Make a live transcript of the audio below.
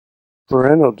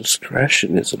Parental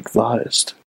discretion is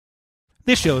advised.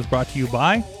 This show is brought to you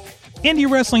by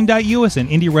IndieWrestling.us and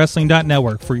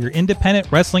IndieWrestling.network for your independent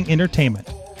wrestling entertainment.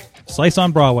 Slice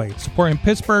on Broadway, supporting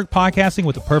Pittsburgh podcasting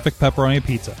with the perfect pepperoni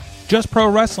pizza. Just Pro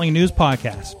Wrestling News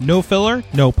Podcast. No filler,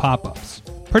 no pop-ups.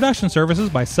 Production services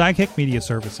by Sidekick Media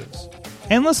Services.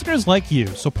 And listeners like you,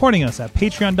 supporting us at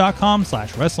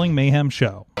patreon.com/Wrestling Mayhem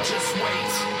Show. Just wait,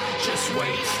 just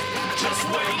wait, just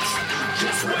wait,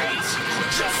 just wait,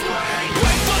 just wait.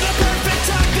 Wait for the perfect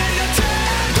time, then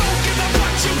attack. Don't give up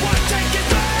what you want, take it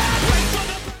back. Wait for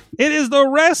the... It is the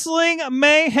Wrestling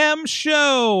Mayhem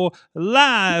Show,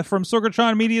 live from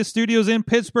Sorgatron Media Studios in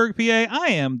Pittsburgh, PA. I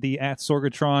am the at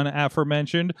Sorgatron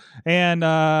aforementioned, and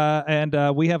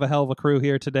we have a hell of a crew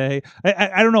here today.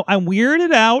 I don't know, I'm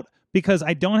weirded out because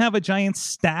I don't have a giant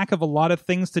stack of a lot of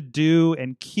things to do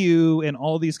and queue and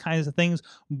all these kinds of things,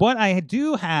 but I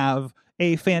do have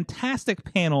a fantastic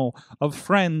panel of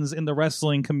friends in the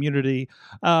wrestling community.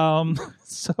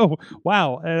 So,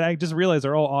 wow, and I just realized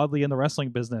they're all oddly in the wrestling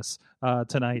business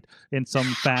tonight in some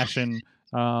fashion,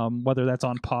 whether that's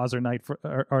on pause or not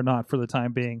for the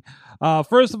time being.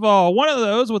 First of all, one of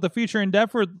those with a future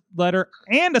endeavor letter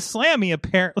and a slammy,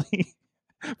 apparently.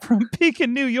 From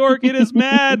Pekin, New York, it is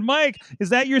Mad Mike. Is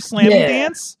that your slammy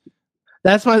dance?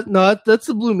 That's that's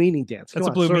the Blue Meanie dance. That's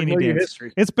a Blue Meanie dance.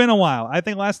 It's been a while. I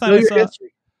think last time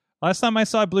I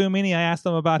saw Blue Meanie, I asked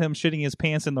him about him shitting his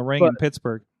pants in the ring in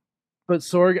Pittsburgh. But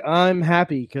Sorg, I'm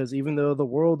happy because even though the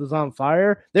world is on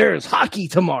fire, there's hockey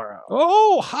tomorrow.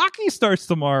 Oh, hockey starts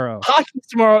tomorrow. Hockey's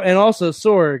tomorrow, and also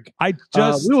Sorg.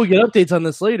 We will get updates on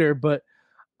this later, but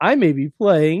I may be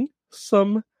playing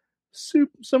some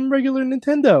regular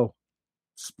Nintendo.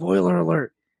 Spoiler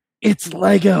alert. It's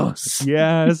Legos.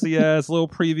 Yes. Little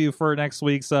preview for next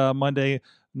week's Monday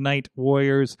Night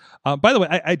Warriors. By the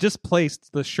way, I just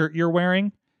placed the shirt you're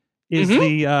wearing is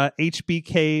the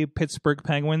HBK Pittsburgh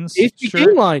Penguins HBK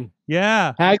shirt line.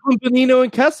 Yeah. Hagelin, Bonino,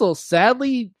 and Kessel.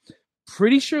 Sadly,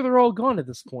 pretty sure they're all gone at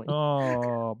this point.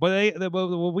 Oh, but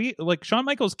we Shawn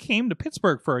Michaels came to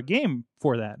Pittsburgh for a game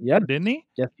for that. Yeah, didn't he?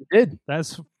 Yes, he did.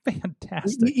 That's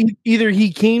fantastic. Either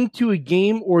he came to a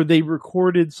game or they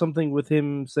recorded something with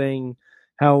him saying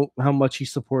how much he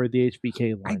supported the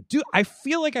HBK line. I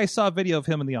feel like I saw a video of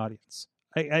him in the audience.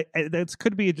 That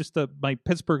could be just my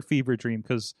Pittsburgh fever dream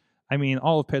because I mean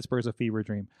all of Pittsburgh is a fever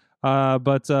dream.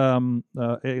 But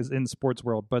is in the sports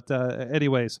world. But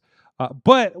anyways.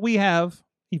 But we have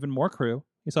even more crew.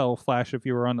 You saw a little flash if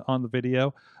you were on the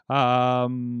video.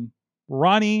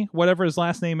 Ronnie, whatever his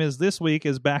last name is this week,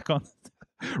 is back on.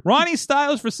 Ronnie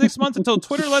Styles for 6 months until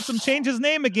Twitter lets him change his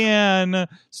name again.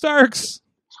 Starks.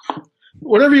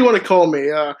 Whatever you want to call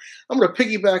me. I'm going to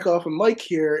piggyback off of Mike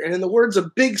here. And in the words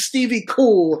of Big Stevie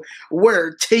Cool,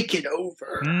 we're taking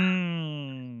over.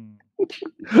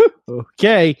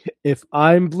 Okay, if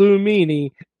I'm Blue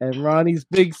Meanie and Ronnie's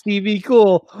Big Stevie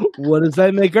Cool, what does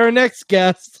that make our next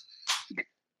guest?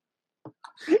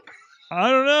 I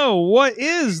don't know. What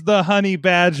is the Honey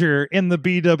Badger in the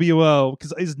BWO?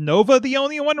 Because is Nova the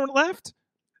only one left?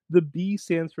 The B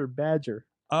stands for Badger.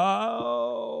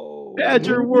 Oh.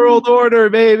 Badger World Order,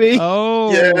 baby.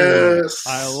 Oh. Yes.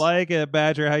 I like it,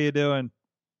 Badger. How you doing?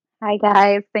 Hi,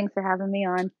 guys. Thanks for having me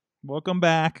on. Welcome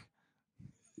back.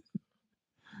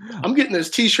 I'm getting those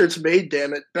t-shirts made,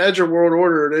 damn it. Badger World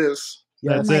Order it is.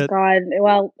 That's oh my it. God.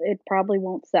 Well, it probably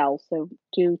won't sell, so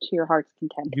do to your heart's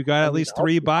content. You got at least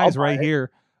 3 buys right here.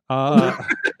 So,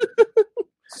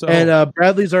 and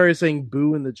Bradley's already saying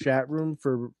boo in the chat room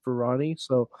for Ronnie,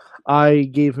 so I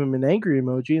gave him an angry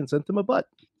emoji and sent him a butt.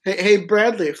 Hey,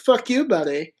 Bradley, fuck you,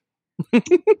 buddy.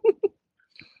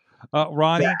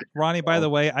 Ronnie, by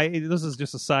the way, this is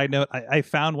just a side note. I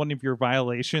found one of your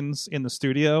violations in the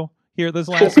studio here this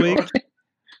last week.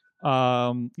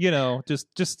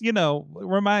 Just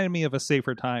reminded me of a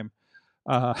safer time.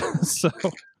 But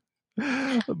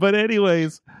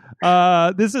anyways,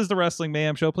 this is the Wrestling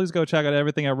Mayhem Show. Please go check out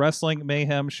everything at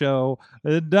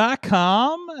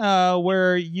WrestlingMayhemShow.com,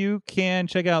 where you can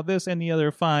check out this and the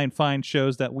other fine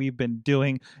shows that we've been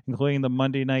doing, including the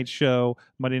Monday Night Show,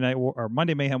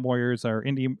 Monday Mayhem Warriors, our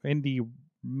Indie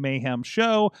Mayhem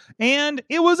Show, and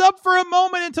it was up for a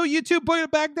moment until YouTube put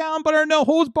it back down, but our No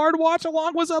Holds Barred watch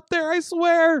along was up there. I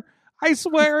swear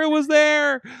it was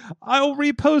there. I'll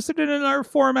repost it in our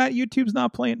format. YouTube's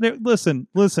not playing. Listen,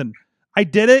 I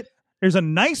did it. There's a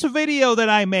nice video that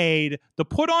I made to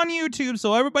put on YouTube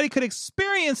so everybody could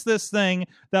experience this thing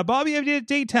that Bobby did at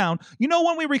Daytown. You know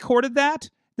when we recorded that?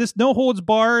 This No Holds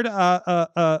Barred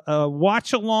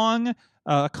watch along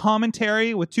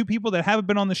commentary with 2 people that haven't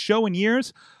been on the show in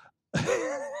years.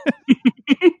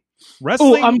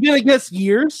 Wrestling. Oh, I'm gonna guess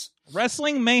years.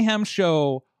 Wrestling Mayhem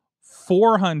Show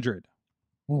 400.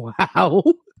 Wow.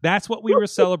 That's what we were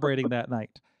celebrating that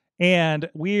night. And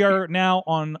we are now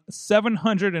on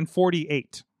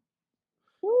 748.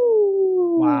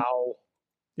 Ooh. Wow.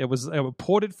 It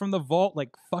pulled it from the vault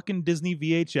like fucking Disney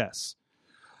VHS.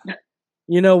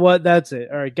 You know what? That's it.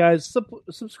 All right, guys,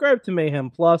 subscribe to Mayhem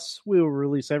Plus. We will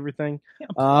release everything.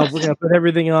 We're gonna put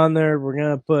everything on there. We're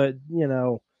gonna put,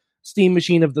 Steam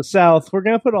Machine of the South. We're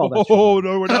gonna put all that. Oh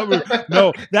no, we're not.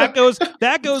 No, that goes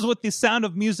with the Sound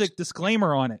of Music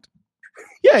disclaimer on it.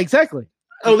 Yeah, exactly.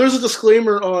 Oh, there's a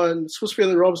disclaimer on Swiss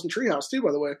Family Robinson Treehouse too,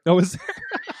 by the way. Oh, is there?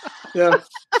 Yeah.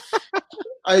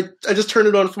 I just turned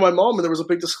it on for my mom, and there was a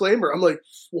big disclaimer. I'm like,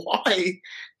 why?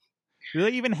 Do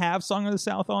they even have Song of the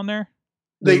South on there?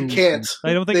 They can't.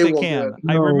 I don't think they can.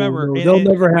 I remember. No, they'll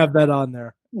never have that on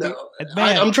there. No.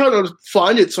 Man, I'm trying to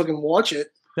find it so I can watch it.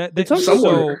 It's on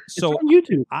somewhere. It's on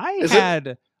YouTube. I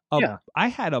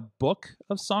had a book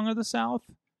of Song of the South,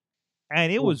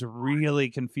 and it was really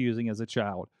confusing as a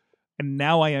child. And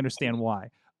now I understand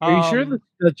why. Are you sure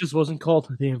that just wasn't called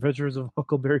The Adventures of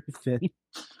Huckleberry Finn?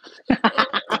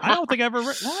 I don't think I ever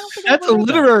read. That's a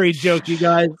literary joke, you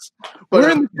guys.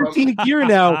 We're in the 15th year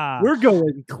now. We're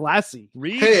going classy.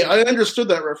 Hey, I understood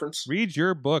that reference. Read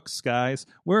your books, guys.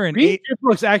 Read your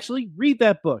books, actually. Read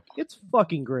that book. It's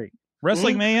fucking great.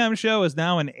 Wrestling Mayhem Show is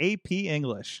now in AP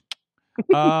English.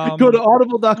 Go to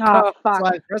audible.com.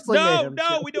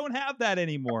 No, we don't have that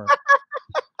anymore.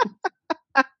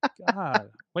 God.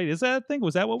 Wait, is that a thing?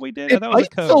 Was that what we did? It might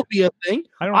still be a thing.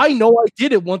 I know I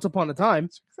did it once upon a time.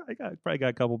 I probably got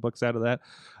a couple books out of that.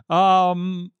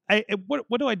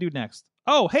 What do I do next?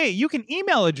 Oh, hey, you can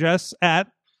email address at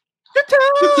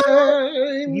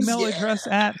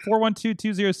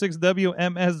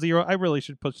 412-206-WMS0. I really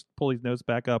should pull these notes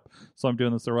back up, so I'm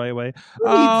doing this the right way.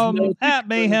 At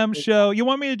Mayhem Show. You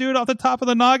want me to do it off the top of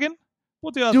the noggin?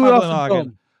 We'll do it off the top of the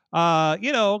noggin. Go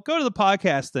to the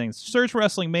podcast things. Search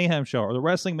Wrestling Mayhem Show or the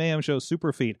Wrestling Mayhem Show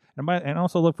super feed, and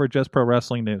also look for Just Pro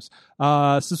Wrestling News.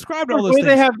 Subscribe to all those things.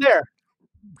 What do they have there?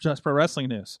 Just Pro Wrestling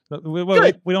News. We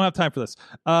don't have time for this.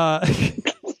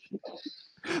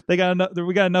 We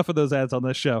got enough of those ads on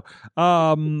this show.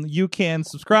 You can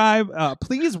subscribe.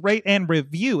 Please rate and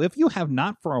review if you have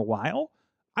not for a while.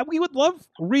 We would love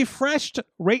refreshed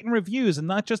rate and reviews, and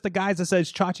not just the guys that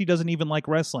says Chachi doesn't even like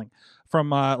wrestling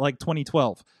from like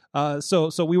 2012.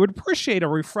 So we would appreciate a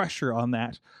refresher on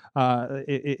that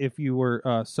if you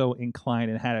were so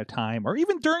inclined and had a time, or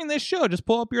even during this show, just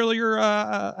pull up your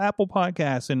Apple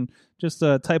Podcasts and just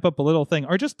type up a little thing,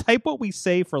 or just type what we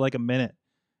say for like a minute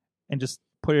and just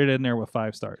put it in there with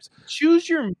 5 stars. Choose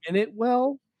your minute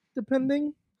well,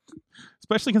 depending.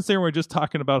 Especially considering we're just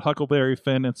talking about Huckleberry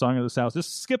Finn and Song of the South.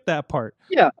 Just skip that part.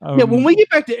 Yeah. When we get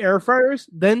back to air fryers,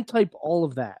 then type all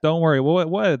of that. Don't worry.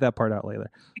 We'll edit that part out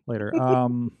later.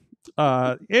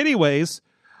 Anyways,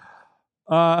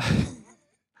 where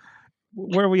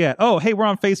are we at? Oh, hey, we're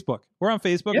on Facebook. Yeah.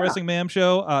 Wrestling Mayhem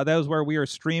Show. That is where we are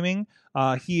streaming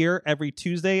here every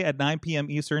Tuesday at 9 p.m.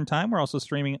 Eastern time. We're also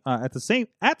streaming at the same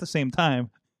time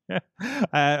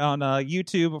on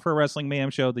YouTube for Wrestling Mayhem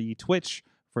Show, the Twitch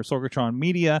for Sorgatron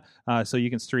Media, so you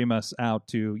can stream us out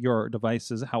to your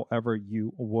devices however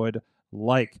you would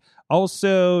like.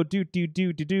 Also, did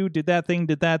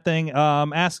that thing.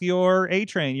 Ask your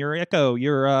A-Train, your Echo,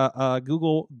 your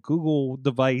Google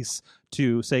device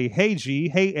to say, hey G,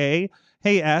 hey A,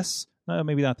 hey S,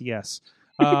 maybe not the S,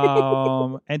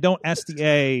 and don't S the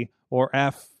A or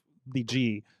F the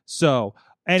G. So,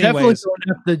 anyways, definitely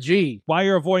don't F the G. While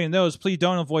you're avoiding those, please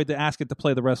don't avoid to ask it to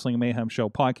play the Wrestling Mayhem Show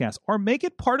podcast, or make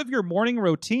it part of your morning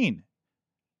routine.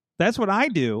 That's what I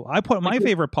do. I put my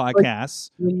favorite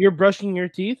podcasts when you're brushing your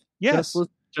teeth. Yes,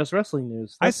 just wrestling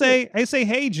news. I say,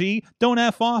 hey G, don't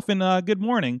F off in Good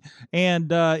Morning,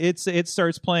 and it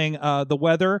starts playing the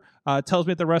weather. Tells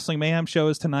me that the Wrestling Mayhem Show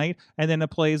is tonight, and then it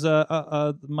plays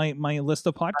my list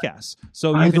of podcasts.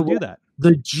 So you can do that.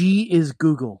 The G is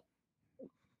Google.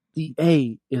 The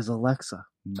A is Alexa.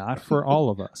 Not for all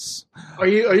of us. Are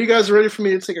you guys ready for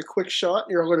me to take a quick shot?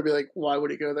 You're all going to be like, why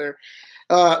would he go there?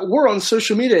 We're on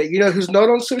social media. You know who's not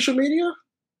on social media?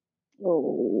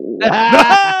 Oh.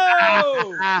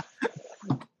 No!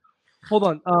 Hold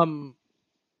on.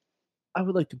 I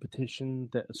would like to petition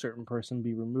that a certain person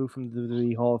be removed from the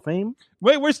WWE Hall of Fame.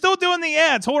 Wait, we're still doing the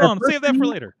ads. Hold on. Save that for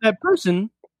later. That person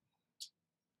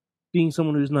being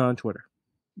someone who's not on Twitter.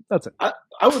 That's it. I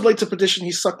would like to petition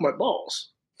he suck my balls.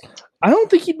 I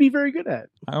don't think he'd be very good at it.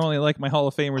 I only like my Hall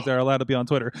of Famers that are allowed to be on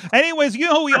Twitter. Anyways, we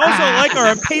also like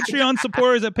our Patreon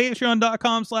supporters at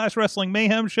patreon.com/Wrestling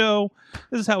Mayhem Show.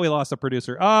 This is how we lost a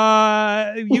producer.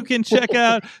 You can check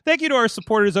out. Thank you to our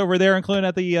supporters over there, including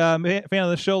at the fan of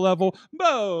the show level,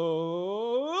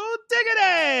 Bo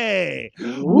Diggity!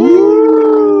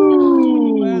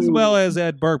 Woo! As well as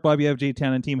Ed Burke, Bobby FG,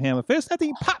 Town, and Team Hammer Fist. At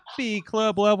the Poppy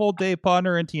Club level, Dave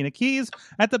Podner and Tina Keys.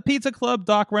 At the Pizza Club,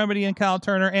 Doc Remedy and Kyle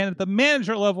Turner. And at the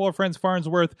manager level of Friends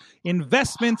Farnsworth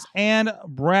Investments and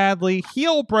Bradley.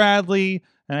 Heel Bradley.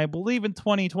 And I believe in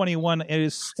 2021, it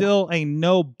is still a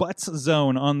no buts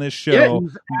zone on this show.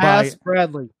 Ask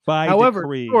Bradley. However,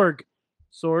 decree.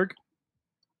 Sorg,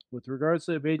 with regards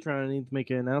to the Patreon, I need to make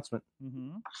an announcement.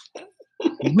 Mm-hmm.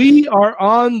 We are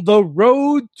on the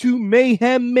road to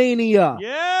Mayhem Mania.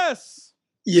 Yes.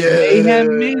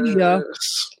 Mayhem Mania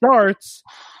starts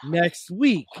next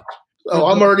week. Oh,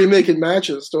 I'm already making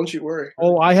matches. Don't you worry.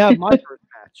 Oh, I have my first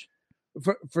match.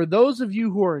 For those of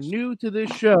you who are new to this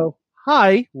show,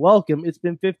 hi, welcome. It's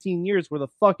been 15 years. Where the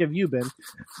fuck have you been?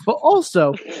 But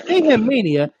also, Mayhem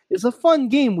Mania is a fun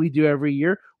game we do every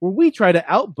year where we try to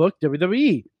outbook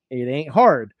WWE. It ain't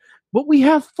hard, but we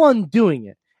have fun doing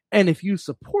it. And if you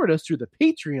support us through the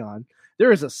Patreon,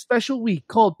 there is a special week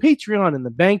called Patreon in the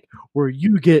Bank where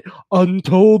you get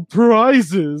untold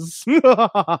prizes.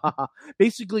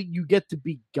 Basically, you get to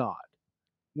be God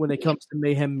when it comes to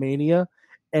Mayhem Mania,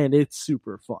 and it's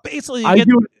super fun. Basically,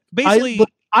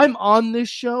 I'm on this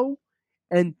show,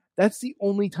 and that's the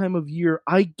only time of year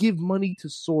I give money to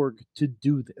Sorg to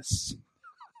do this.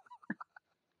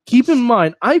 Keep in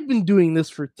mind, I've been doing this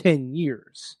for 10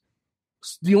 years.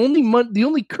 The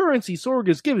only currency Sorg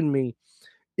has given me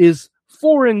is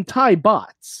foreign Thai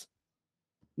bots.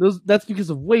 That's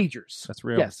because of wagers. That's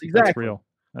real. Yes, exactly. That's real.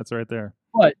 That's right there.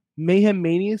 But Mayhem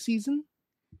Mania season,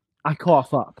 I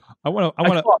cough up. I want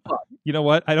to. You know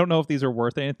what? I don't know if these are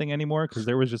worth anything anymore because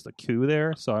there was just a coup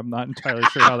there, so I'm not entirely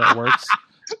sure how that works.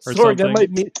 Sorry,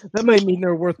 that might mean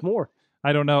they're worth more.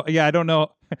 I don't know. Yeah, I don't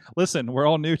know. Listen, we're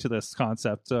all new to this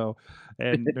concept,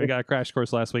 and we got a crash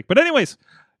course last week. But anyways,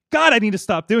 God, I need to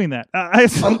stop doing that.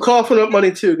 I'm coughing up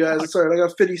money too, guys. It's all right. I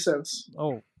got 50 cents.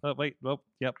 Oh, wait. Oh,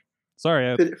 yep.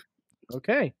 Sorry.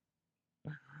 Okay.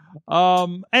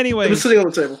 Anyway, I'm sitting on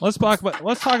the table. Let's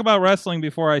talk about wrestling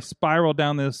before I spiral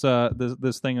down this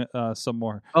thing some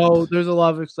more. Oh, there's a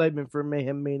lot of excitement for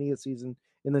Mayhem Mania season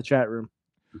in the chat room.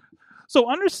 So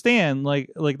understand, like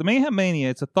the Mayhem Mania,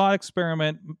 it's a thought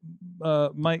experiment.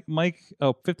 Mike,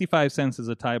 55 cents is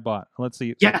a Thai bot. Let's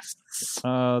see. Yes.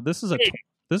 This is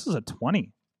a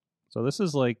 20. So this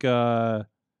is like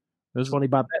this 20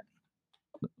 bot bet.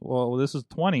 Well, this is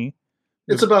 20.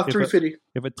 It's about $3.50.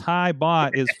 If a Thai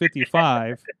bot is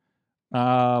 55,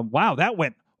 wow, that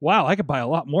went. Wow, I could buy a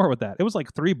lot more with that. It was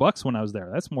like $3 when I was there.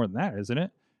 That's more than that, isn't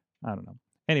it? I don't know.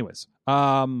 Anyways,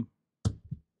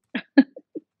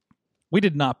 we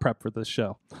did not prep for this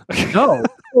show. No.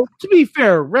 Well, to be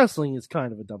fair, wrestling is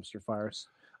kind of a dumpster fire.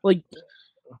 Like,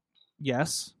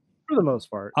 yes, for the most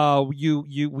part.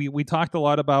 We talked a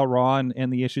lot about Raw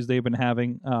and the issues they've been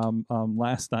having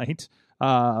last night.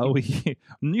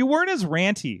 You weren't as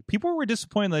ranty. People were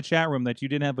disappointed in the chat room that you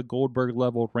didn't have a Goldberg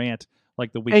level rant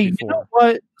like the week before. You know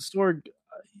what, Sorg?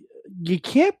 You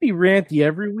can't be ranty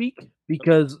every week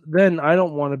because then I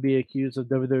don't want to be accused of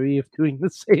WWE of doing the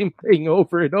same thing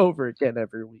over and over again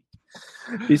every week.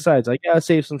 Besides, I gotta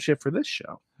save some shit for this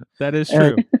show. That is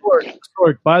true.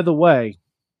 Sorg, by the way,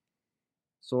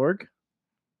 Sorg,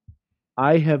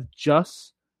 I have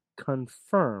just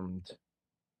confirmed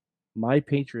my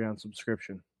Patreon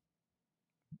subscription.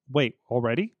 Wait,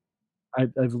 already?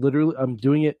 I'm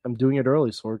doing it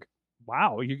early, Sorg.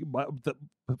 Wow,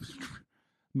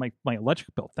 my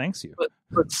electric bill thanks you.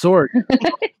 But Sorg,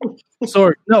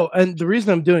 no, and the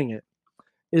reason I'm doing it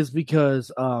is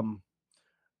because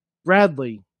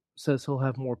Bradley says he'll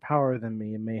have more power than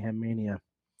me in Mayhem Mania.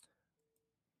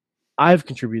 I've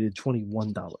contributed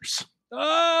 $21.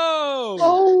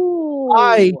 Oh!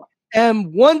 I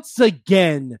am once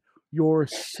again your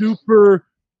super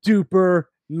duper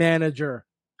manager.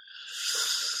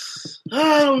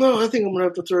 I don't know. I think I'm going to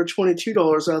have to throw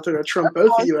 $22 out there to trump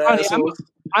both of you assholes.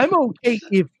 I'm okay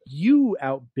if you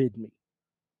outbid me.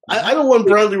 I don't want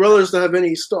Bradley Rullers to have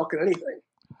any stock in anything.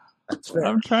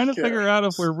 I'm trying to figure out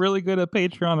if we're really good at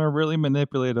Patreon or really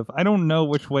manipulative. I don't know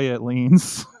which way it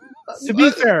leans. To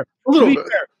be fair,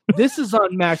 this is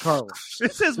on Matt Carlin.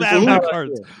 This is Matt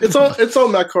Carlin. It's on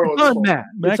Matt Carlin. It's on Matt.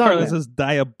 Matt Carlin is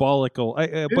diabolical.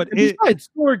 Besides,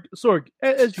 Sorg,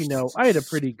 as you know, I had a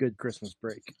pretty good Christmas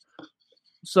break.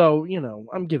 So,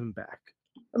 I'm giving back.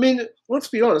 I mean, let's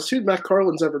be honest. Who'd Matt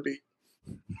Carlin's ever beat?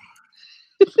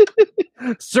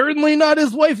 Certainly not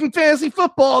his wife in fantasy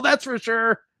football, that's for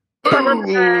sure.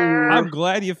 I'm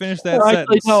glad you finished that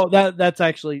Actually, sentence. no, that's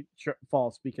actually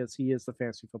false because he is the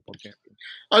fantasy football champion.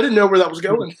 I didn't know where that was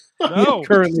going. No,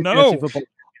 Currently fantasy football.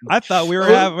 I thought we were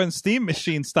having Steam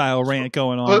Machine style rant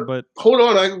going on, but hold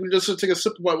on, I can just take a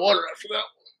sip of my water after that one.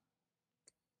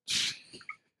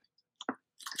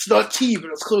 It's not tea,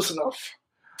 but it's close enough.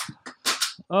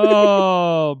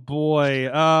 Oh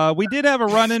boy, we did have a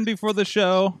run-in before the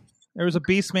show. There was a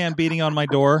beast man beating on my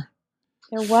door.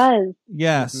 There was.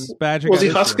 Yes, Badger. Was he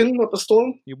husking up a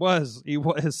storm? He was. I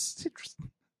thought he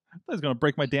was going to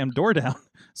break my damn door down.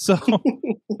 So,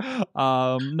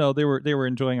 no, they were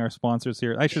enjoying our sponsors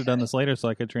here. I should have done this later so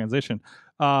I could transition.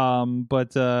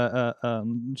 But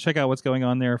check out what's going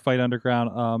on there. Fight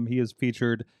Underground. He is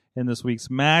featured in this week's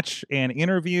match and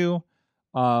interview.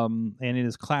 And it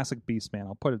is classic Beastman.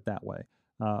 I'll put it that way.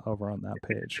 Over on that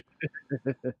page.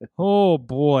 Oh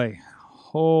boy.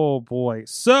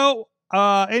 So,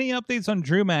 any updates on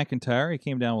Drew McIntyre? He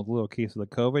came down with a little case of the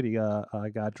COVID. He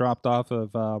got dropped off of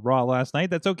Raw last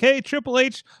night. That's okay. Triple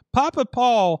H, Papa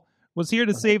Paul was here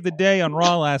to save the day on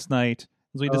Raw last night,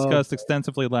 as we discussed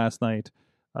extensively last night.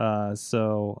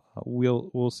 So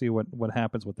we'll see what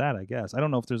happens with that. I guess I don't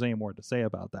know if there's any more to say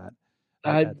about that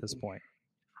at this point.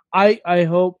 I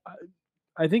hope.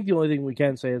 I think the only thing we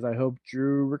can say is I hope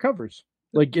Drew recovers.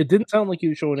 Like, it didn't sound like he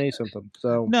was showing any symptoms.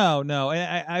 So no.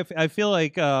 I feel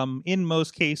like in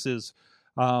most cases,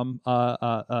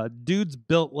 dudes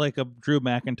built like a Drew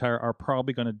McIntyre are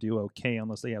probably going to do okay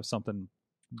unless they have something.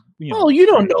 You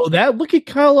don't know that. Look at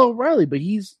Kyle O'Reilly, but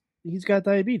he's got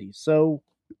diabetes. So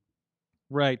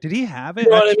right? Did he have it? You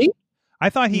know what I mean? I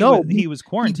thought he was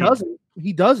quarantined.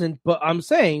 He doesn't. But I'm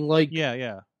saying, like,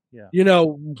 yeah. You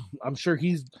know, I'm sure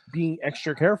he's being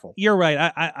extra careful. You're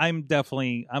right. I'm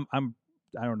definitely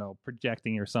I don't know,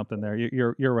 projecting or something there.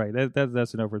 You're right.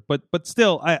 That's an over. But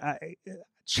still, I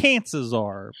chances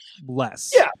are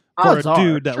less. Yeah, for a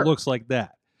dude that looks like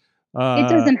that. It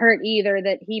doesn't hurt either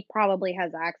that he probably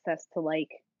has access to like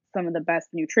some of the best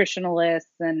nutritionalists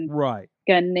and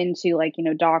getting into like,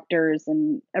 doctors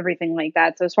and everything like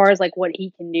that. So as far as like what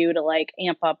he can do to like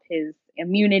amp up his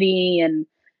immunity and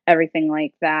everything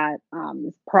like that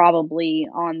is probably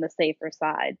on the safer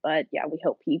side. But yeah, we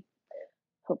hope he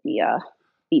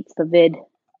beats the vid.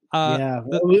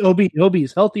 He'll be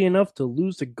healthy enough to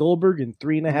lose to Goldberg in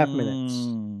 3.5 minutes.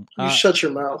 You shut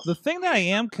your mouth. The thing that I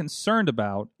am concerned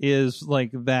about is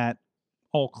like that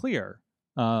all clear.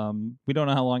 We don't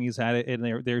know how long he's had it,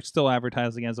 and they're still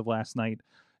advertising as of last night,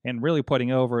 and really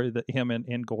putting over him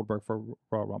and Goldberg for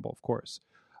Royal Rumble, of course.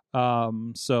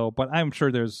 But I'm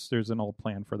sure there's an old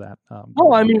plan for that.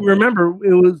 Remember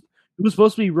it was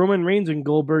supposed to be Roman Reigns and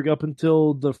Goldberg up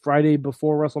until the Friday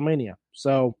before WrestleMania.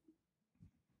 So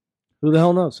who the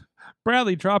hell knows?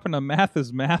 Bradley dropping a math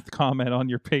is math comment on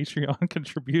your Patreon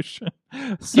contribution.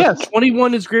 Yeah,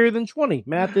 21 is greater than 20.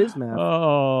 Math is math.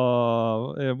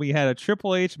 Oh, we had a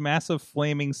Triple H massive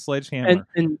flaming sledgehammer.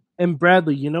 And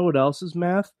Bradley, you know what else is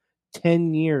math?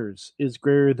 10 years is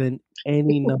greater than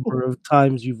any number of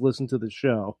times you've listened to the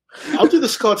show. I'll do the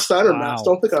Scott Steiner math.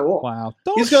 Don't think I won't. Wow.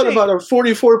 He's got about a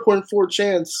 44.4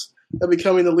 chance of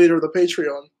becoming the leader of the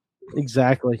Patreon.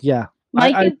 Exactly, yeah.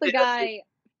 Mike is the guy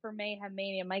for Mayhem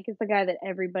Mania. Mike is the guy that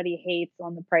everybody hates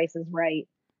on The Price is Right.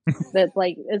 That's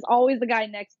like is always the guy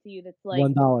next to you that's like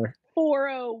 $1.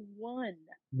 $4.01.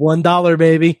 $1,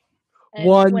 baby. And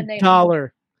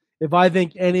 $1. If I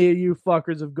think any of you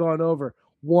fuckers have gone over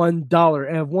 $1,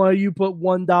 and if one of you put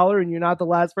 $1 and you're not the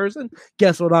last person,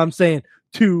 guess what I'm saying?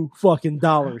 $2 fucking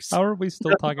dollars. How are we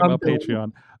still talking about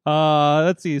Patreon?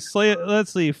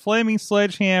 Let's see. Flaming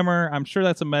sledgehammer. I'm sure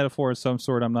that's a metaphor of some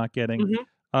sort. I'm not getting. Mm-hmm.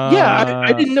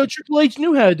 I didn't know Triple H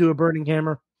knew how to do a burning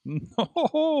hammer.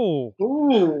 No.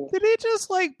 Ooh. Did he just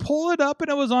like pull it up and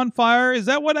it was on fire? Is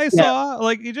that what I saw?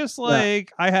 Like he just I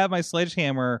have my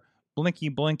sledgehammer. Blinky,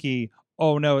 blinky.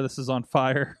 Oh no, this is on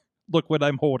fire. Look what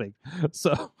I'm holding.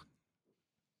 So,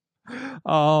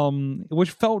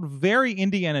 which felt very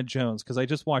Indiana Jones because I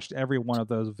just watched every one of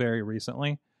those very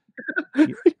recently.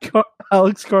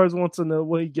 Alex Cars wants to know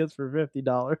what he gets for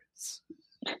 $50.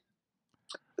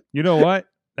 You know what?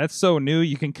 That's so new.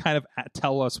 You can kind of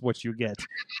tell us what you get.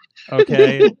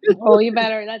 Okay. Oh, you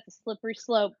better. That's a slippery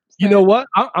slope. Sir. You know what?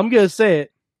 I'm gonna say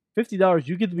it. $50.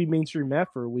 You get to be mainstream Matt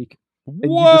for a week.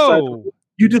 Whoa.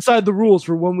 You decide the rules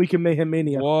for 1 week in Mayhem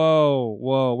Mania.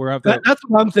 Whoa. We're having that's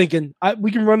what I'm thinking.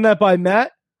 We can run that by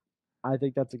Matt. I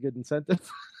think that's a good incentive.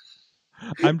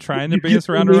 I'm trying to bring this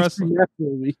around to wrestling.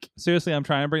 Seriously, I'm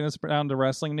trying to bring this around to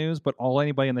wrestling news, but all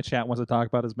anybody in the chat wants to talk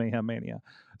about is Mayhem Mania.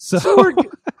 So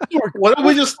why don't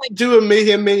we just do a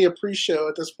Mayhem Mania pre-show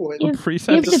at this point? Give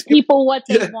the people what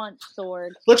they want,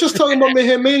 Sorg. Let's just talk about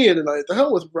Mayhem Mania tonight. The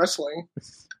hell with wrestling.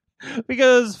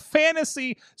 Because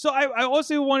fantasy. So I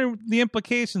also wonder the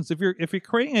implications if you're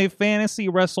creating a fantasy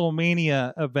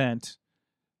WrestleMania event,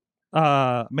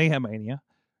 Mayhem Mania,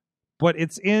 but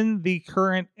it's in the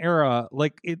current era.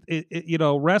 Like it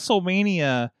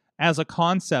WrestleMania as a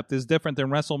concept is different than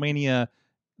WrestleMania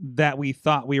that we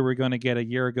thought we were going to get a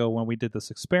year ago when we did this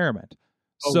experiment.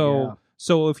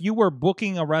 So if you were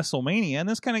booking a WrestleMania, and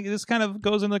this kind of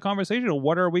goes into the conversation of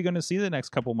what are we going to see the next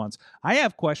couple months? I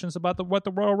have questions about what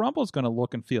the Royal Rumble is going to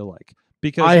look and feel like,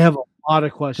 because I have a lot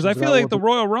of questions. Because I feel like the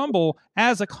Royal Rumble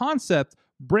as a concept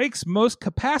breaks most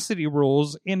capacity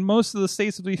rules in most of the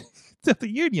states of the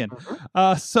union.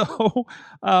 So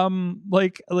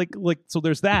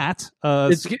there's that.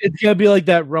 It's gonna be like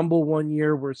that Rumble one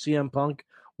year where CM Punk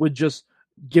would just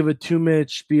give a 2-minute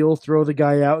spiel, throw the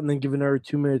guy out, and then give another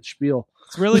 2-minute spiel.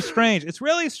 It's really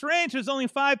strange. There's only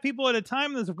 5 people at a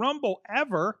time in this Rumble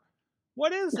ever.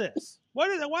 What is this?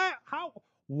 What is it?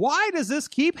 Why does this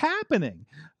keep happening?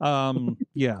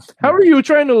 Yeah. How are you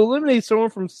trying to eliminate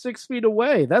someone from 6 feet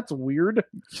away? That's weird.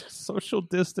 Social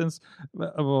distance.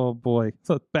 Oh boy.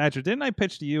 So Badger, didn't I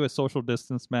pitch to you a social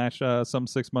distance match some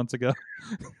 6 months ago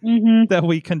that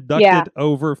we conducted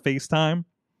over FaceTime?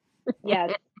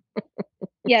 Yes.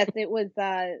 Yes, it was.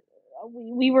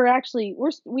 We were actually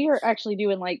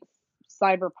doing like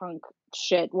cyberpunk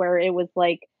shit where it was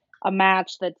like a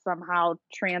match that somehow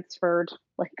transferred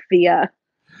like via.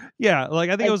 Yeah,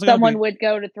 like I think it was someone would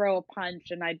go to throw a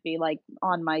punch and I'd be like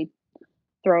on my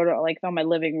throat, like on my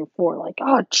living room floor, like,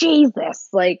 oh Jesus!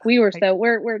 Like we were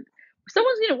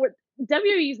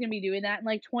WWE's gonna be doing that in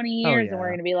like 20 years, and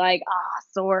we're gonna be like,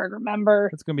 Sword,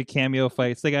 remember? It's gonna be cameo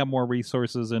fights. They got more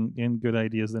resources and good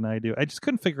ideas than I do. I just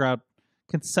couldn't figure out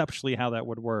conceptually how that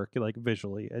would work, like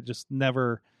visually. It just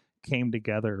never came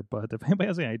together. But if anybody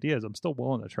has any ideas, I'm still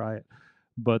willing to try it.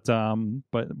 But now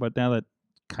that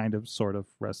kind of sort of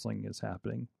wrestling is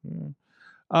happening.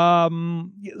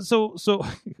 So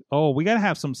we gotta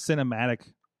have some cinematic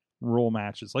rule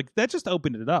matches. Like that just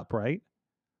opened it up, right?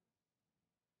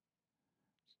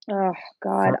 Oh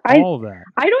God, all of that.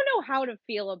 I don't know how to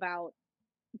feel about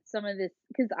some of this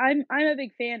because I'm a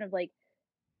big fan of like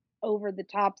over the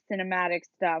top cinematic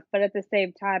stuff, but at the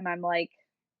same time, I'm like,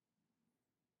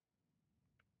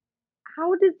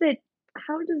 how does it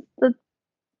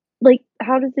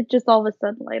just all of a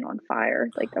sudden light on fire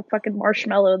like a fucking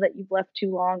marshmallow that you've left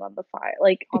too long on the fire,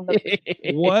 like on the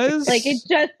was like it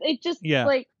just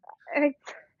like I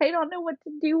don't know what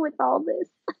to do with all this.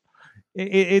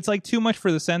 It's like too much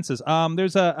for the senses.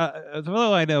 There's a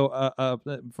fellow I know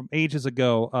from ages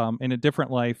ago in a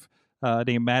different life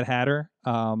named Mad Hatter.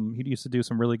 He used to do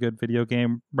some really good video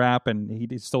game rap, and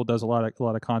he still does a lot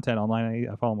of content online.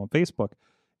 I follow him on Facebook,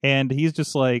 and he's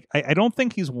just like I don't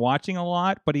think he's watching a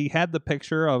lot, but he had the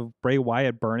picture of Bray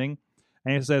Wyatt burning,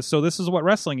 and he says, "So this is what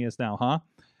wrestling is now, huh?"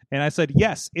 And I said,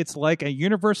 "Yes, it's like a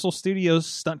Universal Studios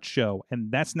stunt show, and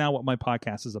that's now what my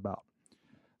podcast is about."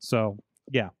 So.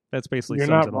 Yeah, that's basically. You're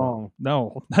not wrong.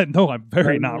 No, I'm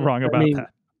very not wrong about that.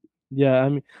 Yeah, I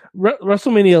mean,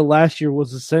 WrestleMania last year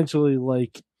was essentially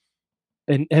like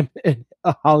a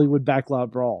Hollywood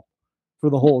backlot brawl for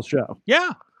the whole show.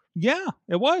 Yeah,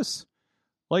 it was.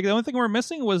 Like the only thing we're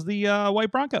missing was the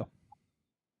White Bronco.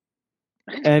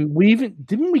 And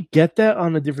didn't we get that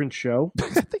on a different show?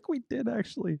 I think we did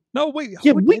actually. No, wait,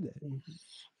 yeah, we did it.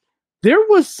 There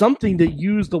was something that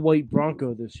used the White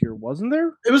Bronco this year, wasn't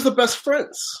there? It was the Best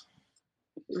Friends.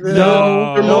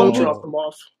 No. Their mom dropped them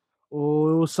off.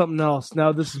 Oh, it was something else.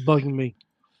 Now this is bugging me.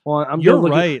 You're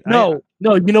right. No,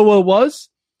 you know what it was?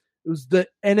 It was the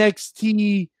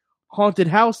NXT Haunted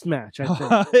House match, I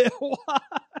think. It was.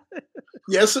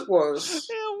 Yes, it was. It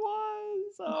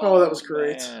was. Oh, that was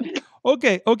great. Man.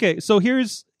 Okay. So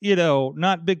here's,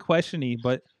 not big question-y,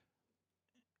 but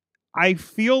I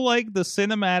feel like the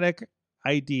cinematic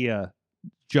idea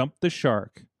jumped the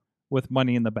shark with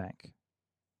Money in the Bank.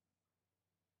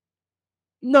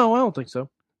 No, I don't think so.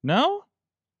 No?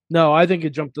 No, I think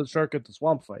it jumped the shark at the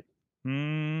swamp fight.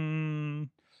 I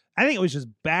think it was just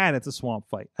bad at the swamp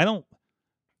fight. And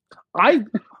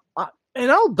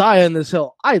I'll die on this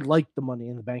hill. I liked the Money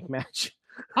in the Bank match.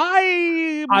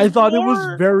 I thought it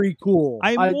was very cool.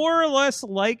 I more or less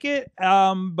like it,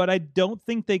 but I don't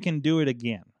think they can do it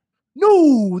again.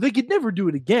 No, they could never do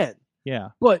it again. Yeah.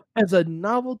 But as a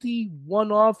novelty,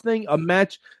 one-off thing, a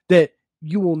match that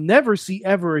you will never see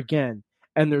ever again,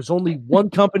 and there's only one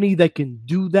company that can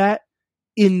do that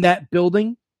in that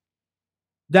building,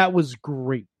 that was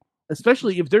great.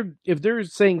 Especially if they're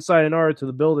saying sayonara to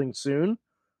the building soon,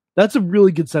 that's a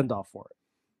really good send off for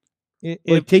it.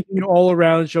 Like taking you all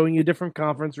around, showing you different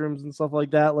conference rooms and stuff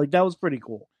like that. Like that was pretty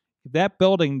cool. If that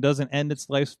building doesn't end its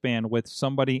lifespan with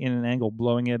somebody in an angle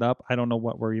blowing it up, I don't know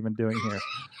what we're even doing here.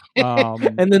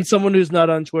 And then someone who's not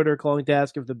on Twitter calling to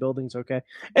ask if the building's okay.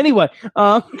 Anyway,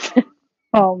 oh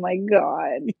my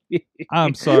god!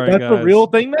 I'm sorry, that's guys. a real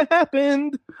thing that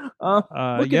happened.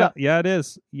 Yeah, it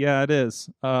is. Yeah, it is.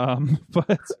 But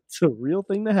it's a real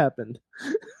thing that happened.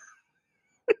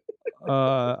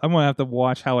 I'm gonna have to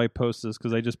watch how I post this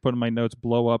because I just put in my notes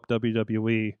 "blow up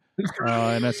WWE,"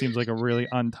 and that seems like a really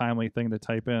untimely thing to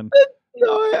type in.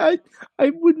 No, I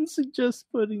wouldn't suggest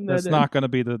putting that. That's in. not going to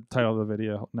be the title of the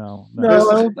video. No.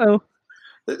 I don't.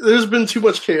 There's been too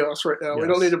much chaos right now. Yes. We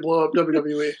don't need to blow up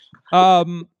WWE.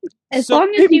 As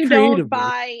long as you don't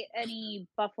buy any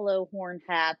buffalo horn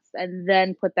hats and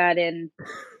then put that in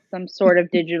some sort of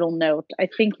digital note, I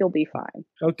think you'll be fine.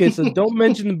 Okay, so don't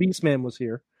mention the Beastman was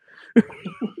here.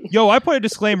 Yo, I put a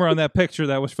disclaimer on that picture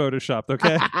that was photoshopped,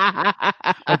 okay?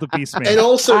 Of the Beastman. And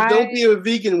also, don't be a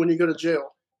vegan when you go to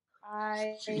jail.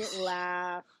 I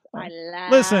laughed.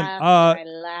 Listen, I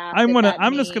laughed.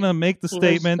 I'm just gonna make the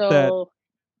statement that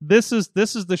this is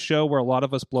the show where a lot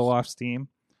of us blow off steam.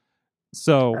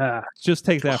 So just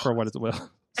take that for what it will.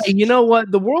 Hey, you know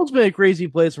what? The world's been a crazy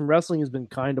place, and wrestling has been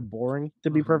kind of boring, to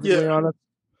be perfectly honest.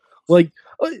 Like,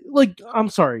 I'm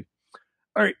sorry.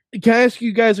 All right, can I ask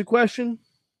you guys a question?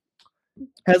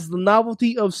 Has the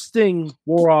novelty of Sting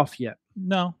wore off yet?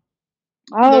 No.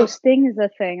 Oh, Sting is a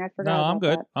thing. I forgot. No, I'm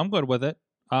good. That. I'm good with it.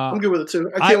 I'm good with it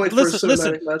too. I can't wait for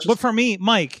cinematic matches. But for me,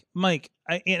 Mike,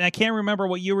 I can't remember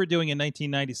what you were doing in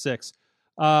 1996,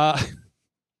 as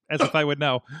if I would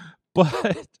know.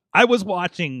 But I was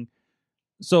watching.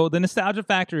 So the nostalgia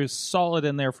factor is solid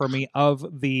in there for me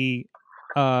of the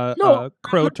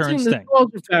Crow turn Sting.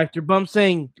 Nostalgia factor, but I'm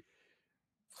saying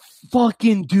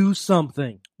fucking do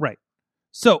something. Right.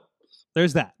 So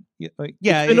there's that. Yeah,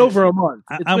 it's been over a month.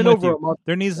 I'm been over a month.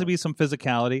 There needs to be some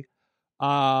physicality.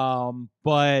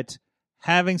 But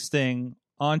having Sting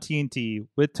on TNT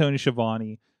with Tony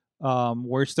Schiavone,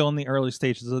 we're still in the early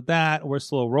stages of that. We're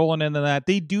still rolling into that.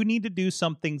 They do need to do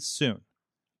something soon.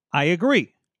 I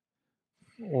agree.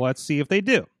 Let's see if they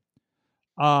do.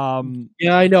 Yeah,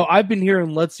 I know. I've been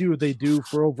hearing let's see what they do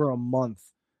for over a month.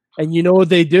 And you know what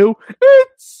they do?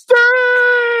 It's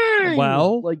Sting!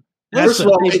 Well, first of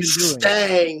all, it's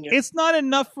Sting. It's not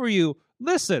enough for you.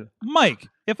 Listen, Mike,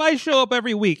 if I show up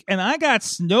every week and I got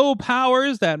snow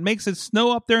powers that makes it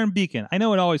snow up there in Beacon, I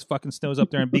know it always fucking snows up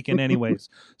there in Beacon anyways.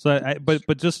 So,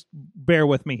 but just bear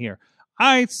with me here.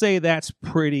 I'd say that's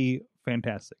pretty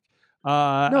fantastic.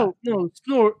 No,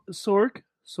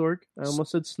 Sorg. I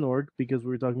almost said Snorg because we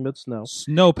were talking about snow.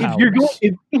 Snow powers.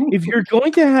 If you're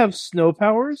going to have snow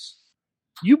powers,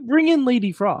 you bring in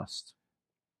Lady Frost.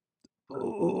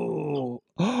 Oh,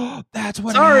 that's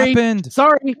what happened.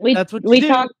 Sorry, that's what you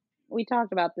do. We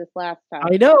talked about this last time.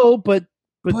 I know, but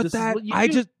this that is what I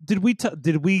do. Just did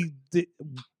we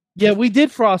yeah, we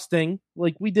did frosting.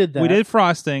 Like we did that. We did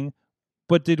frosting,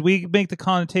 but did we make the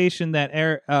connotation that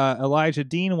Elijah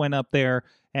Dean went up there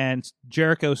and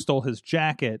Jericho stole his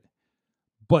jacket,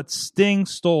 but Sting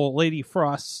stole Lady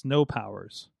Frost's snow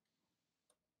powers?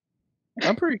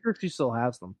 I'm pretty sure she still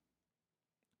has them.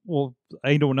 Well,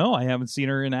 I don't know. I haven't seen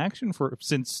her in action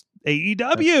since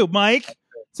AEW, Mike.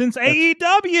 Since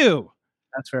AEW.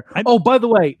 That's fair. Oh, by the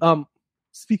way, while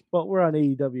we're on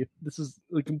AEW, this is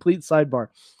a complete sidebar.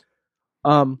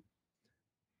 On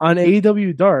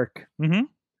AEW Dark,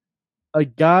 a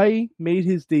guy made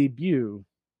his debut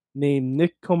named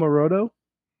Nick Komoroto,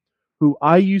 who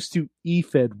I used to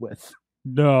E-Fed with.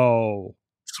 No.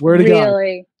 Swear to God.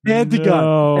 Really? And to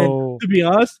God. And to be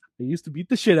honest, I used to beat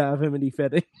the shit out of him in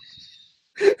E-Fedding.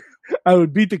 I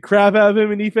would beat the crap out of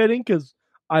him in E-Fedding because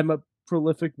I'm a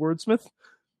prolific wordsmith.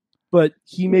 But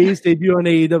he made his debut on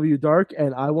AEW Dark,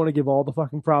 and I want to give all the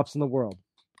fucking props in the world.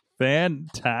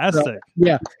 Fantastic.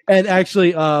 Yeah. And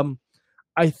actually,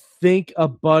 I think a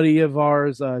buddy of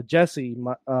ours, Jesse,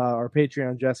 our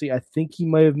Patreon Jesse, I think he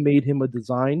might have made him a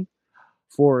design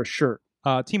for a shirt.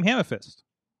 Team Hammerfist.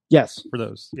 Yes. For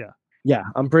those, yeah. Yeah,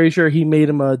 I'm pretty sure he made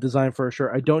him a design for a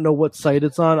shirt. I don't know what site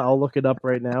it's on. I'll look it up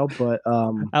right now. But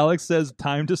Alex says,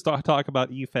 time to talk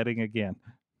about E-Fedding again.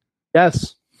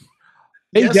 Yes.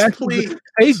 Hey, yes, Jackson, please.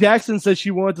 Hey, Jackson says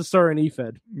she wanted to start an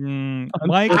E-Fed.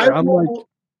 Mike,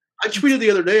 I tweeted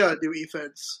the other day I'd do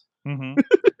E-Feds. Mm-hmm.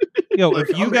 Yo,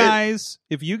 if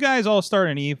you guys all start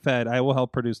an E-Fed, I will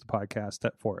help produce the podcast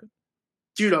for it.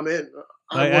 dude, I'm in.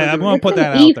 I'm going to put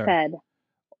that out there.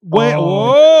 Wait,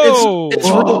 whoa! It's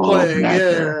role playing,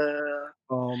 yeah.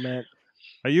 Oh man,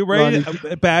 are you ready,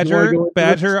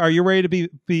 Badger? Are you ready to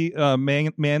be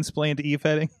mansplained to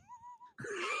e-fetting?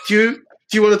 Do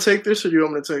you want to take this, or do you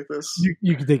want me to take this?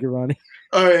 You can take it, Ronnie.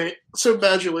 All right. So,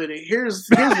 Badger Lady, here's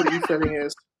what e-fetting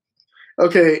is.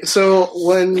 Okay, so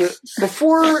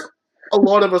before a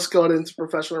lot of us got into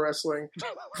professional wrestling,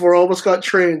 before all of us got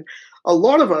trained, a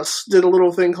lot of us did a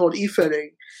little thing called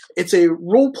e-fetting. It's a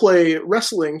role-play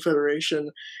wrestling federation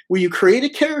where you create a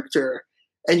character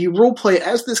and you role-play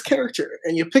as this character,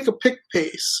 and you pick a pick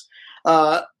pace.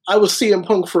 I was CM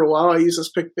Punk for a while. I used this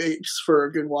pick base for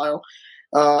a good while.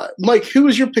 Mike, who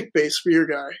was your pick base for your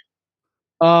guy?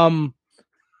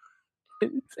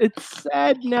 It's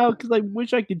sad now because I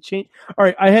wish I could change. All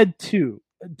right, I had two.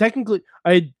 Technically,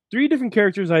 I had 3 different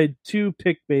characters. I had 2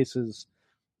 pick bases.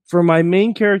 For my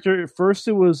main character, first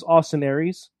it was Austin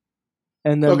Aries,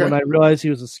 and then when I realized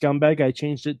he was a scumbag, I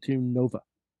changed it to Nova.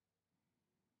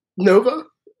 Nova?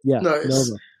 Yeah, nice.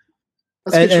 Nova.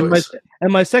 That's a good choice.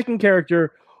 And my second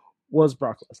character was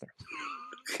Brock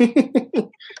Lesnar.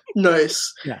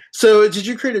 Nice. Yeah. So, did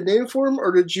you create a name for him,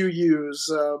 or did you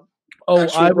use?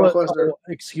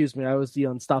 Excuse me. I was the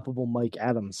unstoppable Mike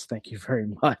Adams. Thank you very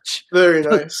much. Very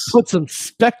nice. Put some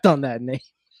respect on that name.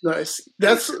 Nice.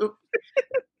 That's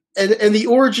and the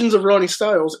origins of Ronnie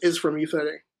Styles is from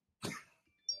e-fetting.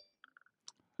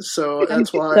 So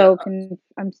that's why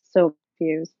I'm so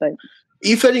confused. But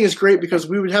e-fetting is great because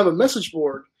we would have a message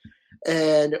board,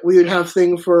 and we would have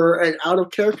thing for an out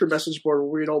of character message board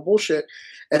where we'd all bullshit,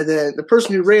 and then the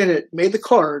person who ran it made the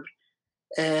card,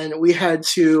 and we had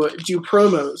to do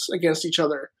promos against each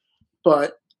other,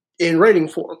 but in writing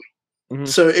form. Mm-hmm.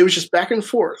 So it was just back and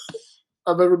forth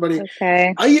of everybody.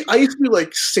 Okay. I used to do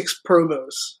like 6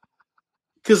 promos.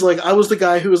 Because, like, I was the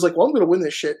guy who was like, well, I'm going to win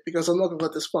this shit because I'm not going to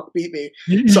let this fuck beat me.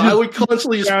 So I would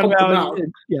constantly just pump him out.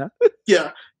 Yeah.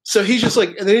 Yeah. So he's just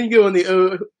like, and then you go in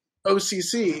the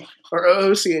OCC or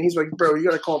OOC, and he's like, bro, you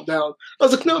got to calm down. I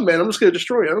was like, no, man, I'm just going to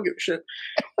destroy you. I don't give a shit.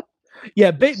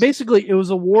 Yeah, basically, it was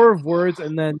a war of words,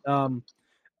 and then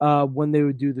when they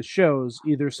would do the shows,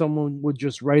 either someone would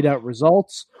just write out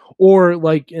results, or,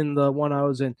 like, in the one I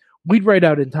was in, we'd write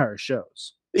out entire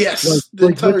shows. Yes,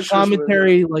 like with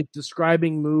commentary, like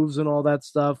describing moves and all that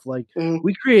stuff. Like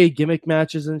we created gimmick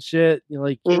matches and shit. You know,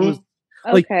 like it was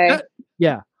like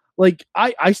yeah. Like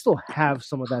I still have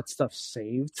some of that stuff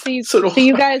saved. So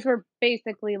you guys were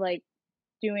basically like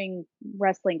doing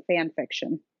wrestling fan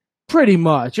fiction. Pretty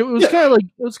much. It was kind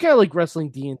of like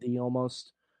wrestling D&D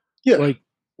almost. Yeah. Like.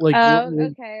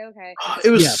 Okay.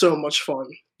 It was so much fun.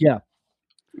 Yeah.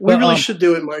 We really should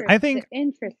do it, Mike. I think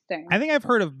interesting. I think I've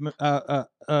heard of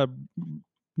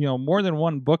more than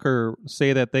one booker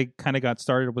say that they kind of got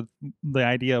started with the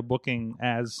idea of booking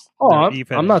as.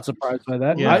 I'm not surprised by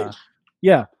that.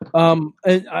 Yeah.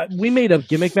 We made up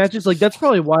gimmick matches. Like that's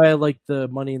probably why I like the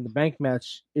Money in the Bank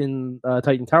match in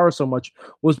Titan Tower so much,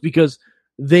 was because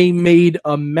they made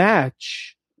a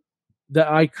match that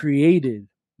I created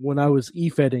when I was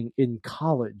e-fetting in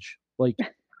college. Like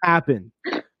happen.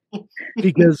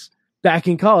 Because back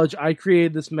in college, I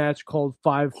created this match called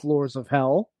 5 Floors of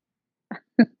Hell,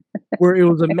 where it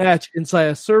was a match inside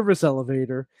a service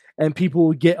elevator, and people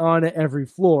would get on at every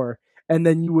floor, and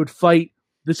then you would fight,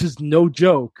 this is no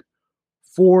joke,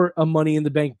 for a Money in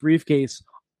the Bank briefcase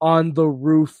on the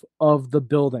roof of the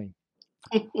building.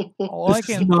 This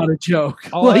is not a joke.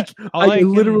 I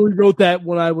literally wrote that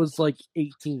when I was like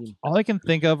 18. All I can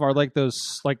think of are like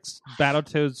those like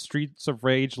Battletoads Streets of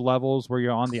Rage levels where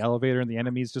you're on the elevator and the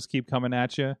enemies just keep coming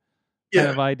at you. Kind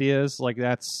of ideas. Like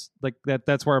that's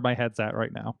where my head's at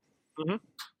right now. Mm-hmm.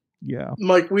 Yeah,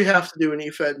 Mike, we have to do an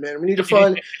e-fed, man. We need to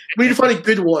find a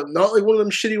good one, not like one of them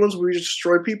shitty ones where we just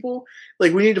destroy people.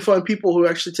 Like we need to find people who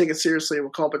actually take it seriously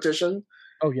with competition.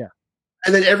 Oh yeah.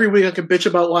 And then every week I can bitch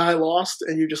about why I lost,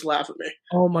 and you just laugh at me.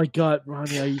 Oh my god,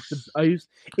 Ronnie! It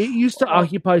used to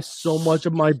occupy so much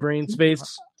of my brain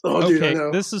space. Oh, dude, I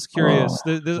know. This is curious.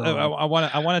 I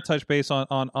want to touch base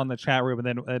on the chat room,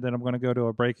 and then I'm going to go to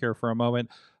a break here for a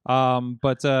moment.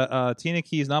 But Tina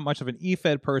Key is not much of an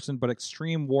e-fed person, but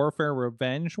Extreme Warfare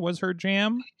Revenge was her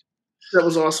jam. That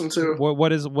was awesome too.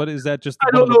 What is that? Just I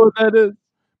don't know what that is.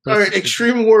 All right,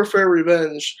 Extreme Warfare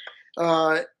Revenge.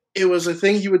 It was a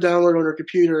thing you would download on your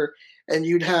computer, and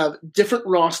you'd have different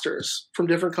rosters from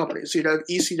different companies. So you'd have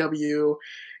ECW,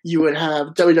 you would have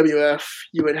WWF,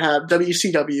 you would have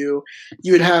WCW,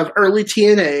 you would have early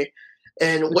TNA.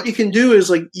 And what you can do is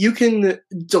like you can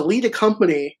delete a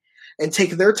company and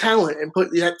take their talent and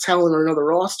put that talent on another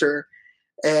roster.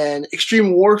 And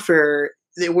Extreme Warfare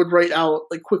they would write out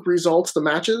like quick results, the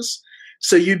matches.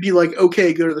 So you'd be like,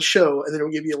 okay, go to the show, and then it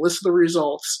would give you a list of the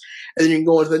results, and then you can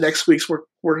go into the next week's work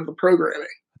of the programming.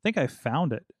 I think I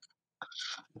found it.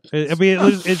 I mean,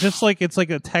 it's just like it's like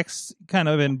a text kind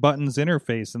of in buttons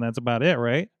interface, and that's about it,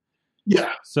 right?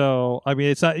 Yeah. So I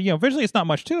mean, it's not visually it's not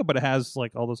much to it, but it has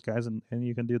like all those guys, and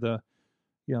you can do the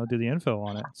info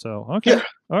on it. So okay, yeah.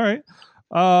 All right.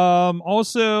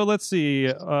 Also, let's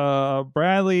see.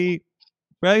 Bradley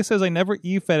says I never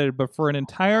e-fetted, but for an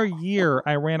entire year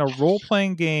I ran a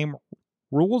role-playing game,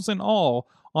 rules and all,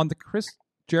 on the Chris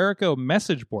Jericho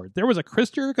message board. There was a Chris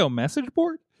Jericho message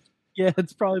board? Yeah,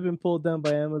 it's probably been pulled down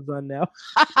by Amazon now.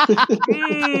 I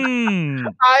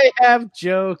have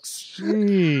jokes.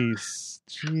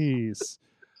 Jeez.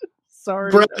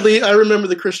 Sorry, Bradley. I remember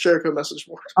the Chris Jericho message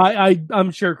board. I'm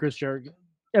sure Chris Jericho.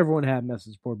 Everyone had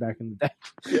message board back in the day.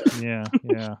 Yeah.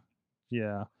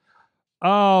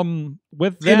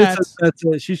 With that, that's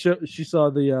it. She saw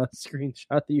the screenshot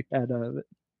that you had of it.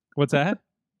 What's that?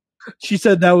 She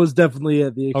said that was definitely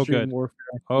at the Extreme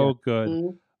Warfare. Oh,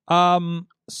 good. Mm-hmm.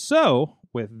 So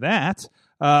with that,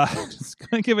 just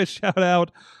gonna give a shout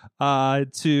out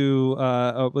to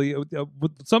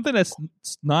something that's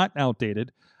not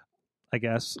outdated, I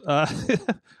guess.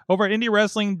 Over at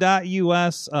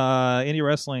IndieWrestling.us, Indie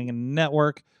Wrestling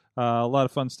Network. A lot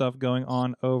of fun stuff going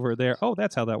on over there. Oh,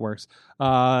 that's how that works.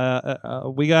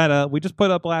 We just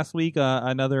put up last week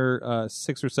another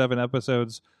 6 or 7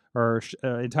 episodes or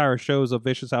entire shows of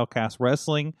Vicious Outcast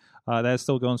Wrestling. That is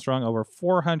still going strong. Over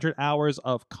 400 hours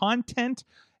of content.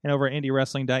 And over at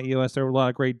IndieWrestling.us, there are a lot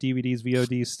of great DVDs,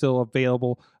 VODs still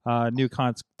available. New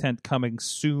content coming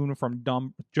soon from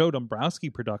Joe Dombrowski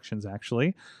Productions,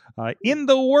 actually. In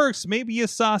the works, maybe you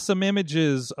saw some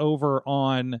images over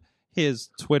on his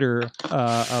Twitter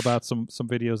about some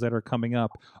videos that are coming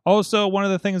up. Also, one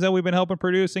of the things that we've been helping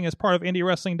producing as part of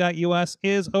IndieWrestling.us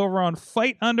is over on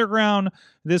Fight Underground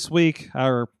this week.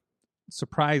 Our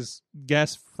surprise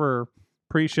guest for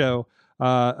pre-show,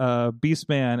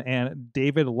 Beastman and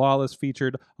David Lawless,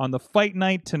 featured on the Fight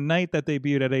Night tonight that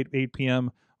debuted at 8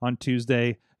 p.m. on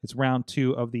Tuesday. It's round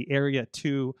 2 of the Area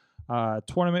 2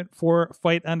 tournament for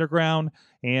Fight Underground,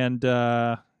 and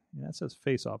that says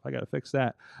Face Off. I got to fix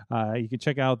that. You can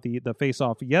check out the Face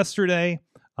Off yesterday.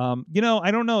 I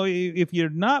don't know if you're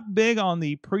not big on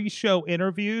the pre-show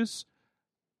interviews,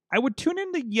 I would tune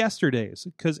into yesterday's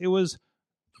because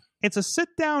it's a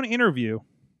sit-down interview.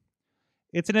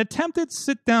 It's an attempted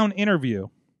sit-down interview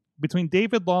between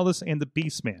David Lawless and the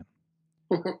Beastman.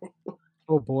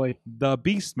 Oh boy, the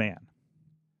Beastman.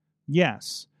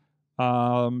 Yes.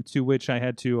 To which I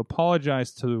had to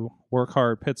apologize to Work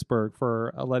Hard Pittsburgh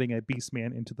for letting a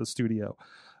Beastman into the studio.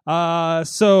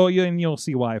 You'll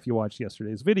see why if you watch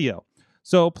yesterday's video.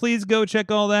 So please go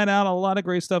check all that out. A lot of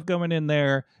great stuff going in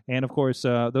there. And, of course,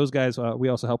 those guys, we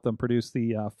also help them produce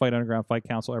the Fight Underground Fight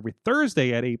Council every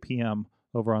Thursday at 8 p.m.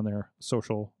 over on their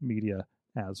social media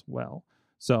as well.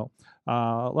 So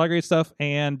a lot of great stuff.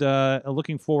 And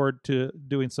looking forward to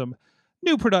doing some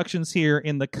new productions here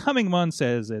in the coming months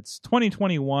as it's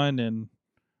 2021 and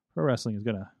pro wrestling is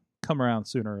going to come around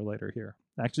sooner or later here.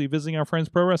 Actually visiting our friends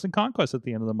Pro Wrestling Conquest at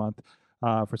the end of the month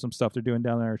for some stuff they're doing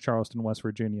down there in Charleston, West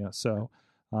Virginia. So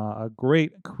a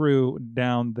great crew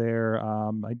down there.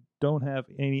 I don't have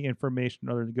any information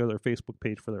other than to go to their Facebook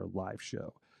page for their live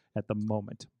show at the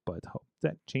moment, but hope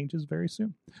that changes very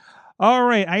soon. All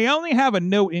right. I only have a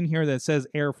note in here that says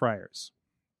air fryers.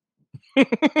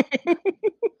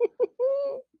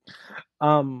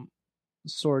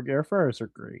 Sorg, air fryers are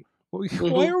great.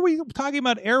 Why are we talking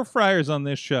about air fryers on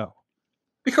this show?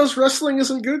 Because wrestling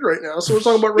isn't good right now, so we're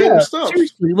talking about random stuff.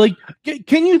 Seriously, like,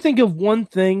 can you think of one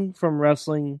thing from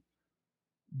wrestling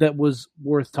that was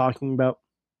worth talking about?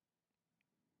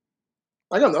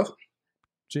 I got nothing.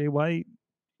 Jay White.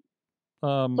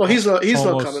 He's not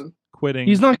coming. Quitting.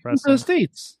 He's not coming to the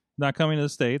States. Not coming to the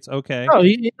States. Okay. No,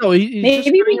 maybe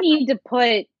we need to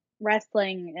put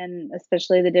wrestling and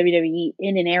especially the WWE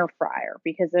in an air fryer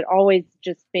because it always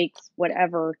just bakes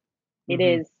whatever it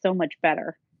is so much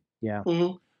better. Yeah.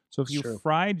 Mm-hmm. So if you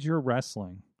fried your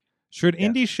wrestling, should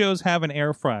indie shows have an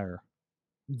air fryer?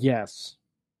 Yes.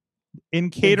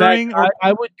 In catering, in fact,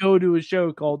 I would go to a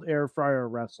show called Air Fryer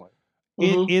Wrestling.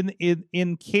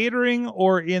 In catering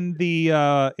or in the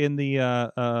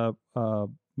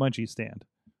munchie stand.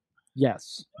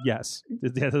 Yes. That's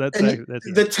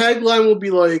the tagline will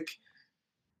be like,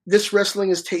 "This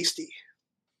wrestling is tasty."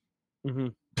 Mm-hmm.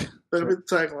 That'll be the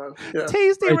tagline. Yeah.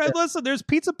 Tasty. Right, listen, there's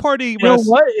Pizza Party. You know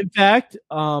what? In fact,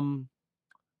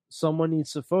 someone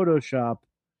needs to Photoshop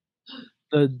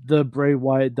the Bray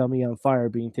Wyatt dummy on fire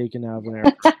being taken out of an air.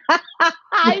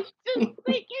 I just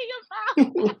thinking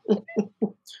about.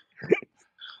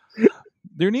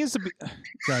 There needs to be.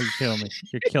 God, you're killing me.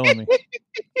 You're killing me.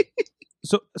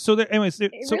 So there. Anyways,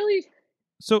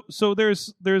 so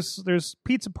there's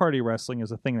pizza party wrestling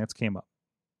is a thing that's came up.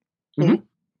 Mm-hmm.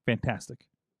 Fantastic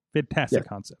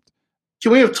concept.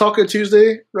 Can we have Taco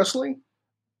Tuesday wrestling?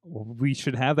 We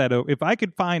should have that. If I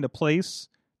could find a place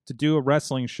to do a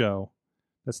wrestling show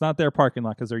that's not their parking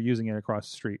lot because they're using it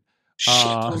across the street.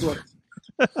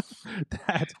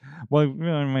 We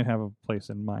might have a place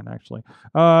in mind actually.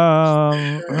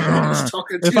 If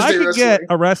I could get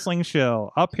a wrestling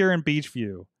show up here in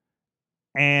Beachview,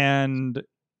 and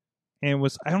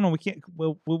was I don't know, we can't.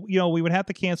 Well, we would have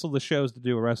to cancel the shows to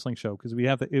do a wrestling show because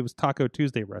it was Taco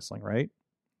Tuesday wrestling, right?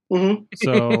 Mm-hmm.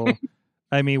 So.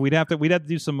 I mean, we'd have to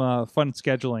do some fun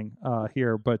scheduling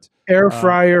here, but Air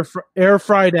Friday.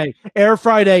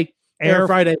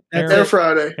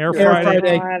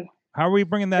 How are we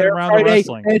bringing that around the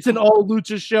wrestling? It's an all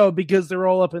lucha show because they're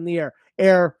all up in the air.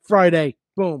 Air Friday,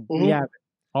 boom, we have it.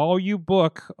 All you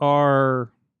book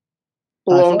are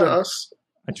belong to us.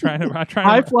 I try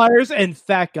high flyers and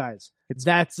fat guys.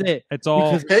 That's it. It's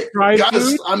all guys,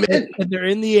 I'm in, and they're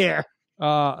in the air.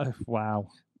 Wow.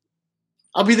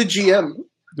 I'll be the GM.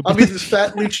 I'll be the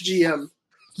fat lucha GM.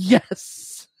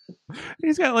 Yes.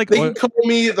 He's got like they can call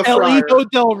me the Friar. El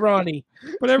del Ronnie.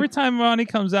 But every time Ronnie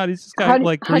comes out, he's just got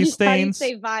grease stains. How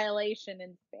do you say violation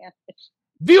in Spanish?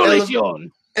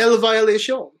 Violación. El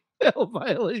violación. El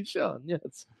violación.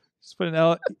 Yes. Just put an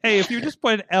L. Hey, if you just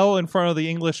put an L in front of the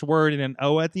English word and an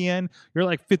O at the end, you're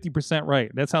like 50% right.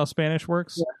 That's how Spanish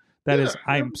works. Yeah.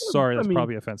 I'm sorry, that's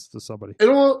probably offensive to somebody.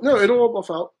 It'll all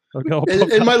buff out.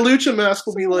 Okay, and my lucha mask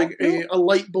will be like a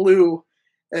light blue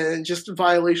and just a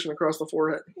violation across the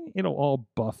forehead. It'll all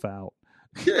buff out.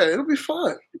 Yeah, it'll be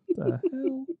fun.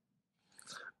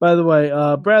 By the way,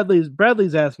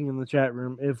 Bradley's asking in the chat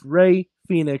room if Rey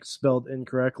Fenix spelled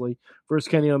incorrectly versus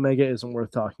Kenny Omega isn't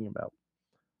worth talking about.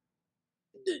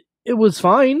 It was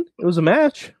fine. It was a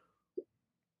match.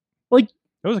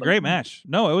 It was a great match.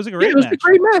 No, it was a great match. It was a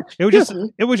great match.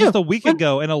 It was just a week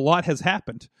ago, and a lot has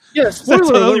happened. Yes,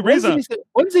 that's the only reason.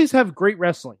 Wednesdays have great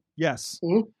wrestling. Yes,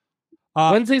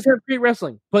 Wednesdays have great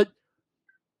wrestling, but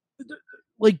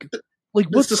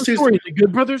what's the story? The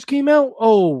Good Brothers came out.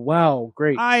 Oh wow,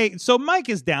 great! So Mike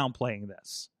is downplaying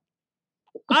this.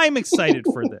 I'm excited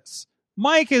for this.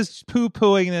 Mike is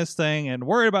poo-pooing this thing and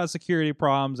worried about security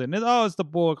problems, and it's the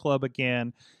Bullet Club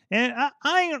again. And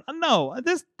I know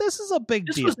this is a big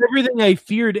deal. This was everything I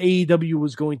feared AEW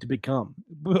was going to become.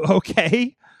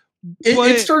 Okay,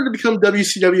 it started to become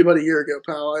WCW about a year ago,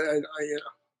 pal.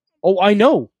 Oh, I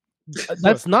know.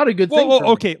 That's not a good thing.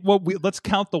 Okay. Well, let's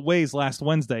count the ways. Last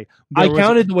Wednesday, I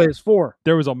counted the ways 4.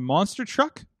 There was a monster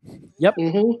truck. Yep.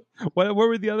 Mm-hmm. What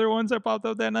were the other ones that popped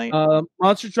up that night?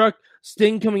 Monster truck,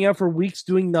 Sting coming out for weeks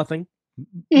doing nothing.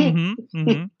 Mm-hmm.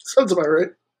 Mm-hmm. Sounds about right.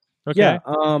 Okay. Yeah.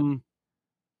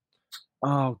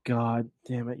 Oh God,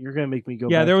 damn it! You're gonna make me go.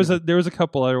 Yeah, back there was a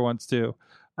couple other ones too.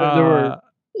 There were,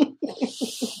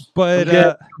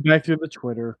 but back through the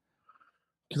Twitter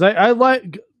because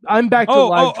I'm back to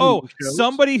live.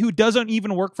 Somebody who doesn't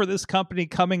even work for this company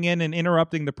coming in and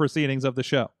interrupting the proceedings of the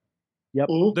show. Yep,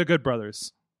 the Good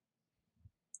Brothers.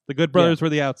 The Good Brothers were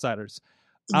the outsiders.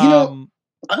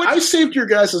 I saved your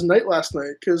guys' night last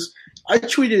night because I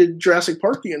tweeted Jurassic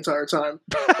Park the entire time,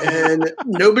 and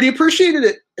nobody appreciated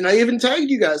it. And I even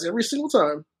tagged you guys every single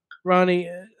time.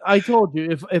 Ronnie, I told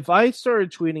you if I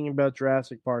started tweeting about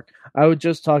Jurassic Park, I would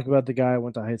just talk about the guy I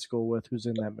went to high school with, who's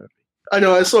in that movie. I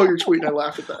know. I saw your tweet and I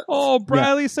laughed at that. Oh,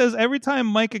 Bradley says every time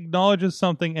Mike acknowledges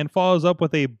something and follows up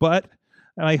with a "but,"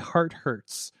 my heart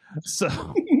hurts. So,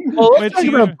 let's talk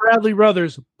about Bradley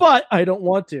Brothers, but I don't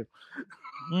want to.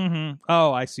 Mm-hmm.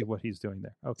 Oh, I see what he's doing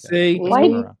there. Okay. See,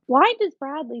 why does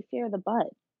Bradley fear the butt?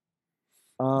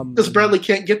 Because Bradley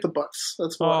can't get the butts.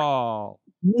 That's why. Oh,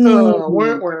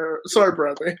 sorry,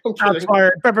 Bradley. I'm kidding.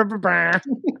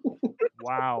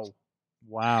 Wow.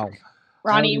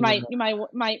 Ronnie, you might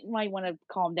want to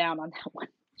calm down on that one.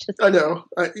 I know.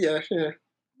 Yeah.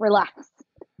 Relax.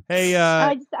 Hey,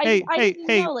 I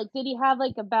know, like, did he have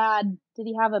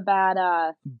a bad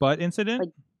butt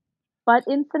incident? Butt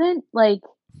incident? Like,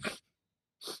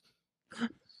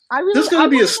 there's going to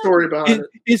be a story behind it.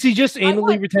 Is he just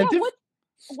anally retentive? Yeah,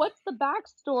 what's the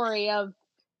backstory of?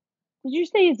 Did you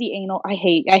say is he anal? I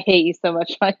hate you so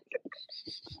much, Mike.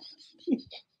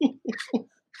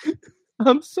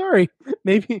 I'm sorry.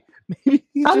 Maybe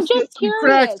I'm just curious.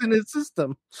 Cracks in his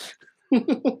system.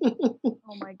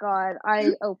 Oh my God!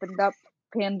 I opened up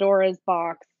Pandora's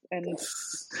box, and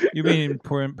You mean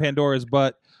Pandora's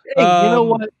butt? Hey, you know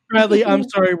what, Bradley? I'm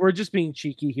sorry. We're just being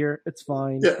cheeky here. It's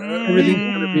fine. Yeah.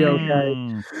 Everything's gonna be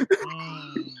okay.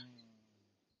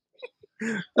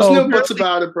 There's no buts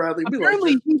about it, Bradley. We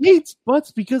Apparently, like he hates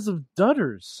butts because of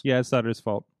Dutters. Yeah, it's Dutter's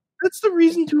fault. That's the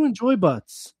reason to enjoy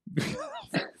butts.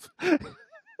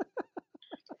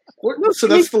 So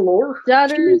that's the lore?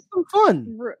 Dutters,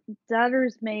 fun.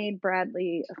 Dutters made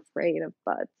Bradley afraid of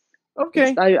butts.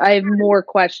 Okay. I have more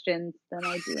questions than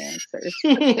I do answers.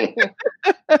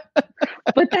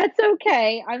 But that's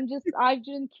okay. I've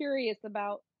been curious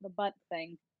about the butt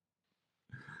thing.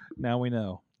 Now we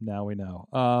know.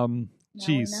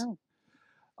 Jeez.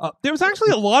 There was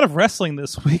actually a lot of wrestling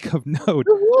this week of note.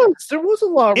 There was a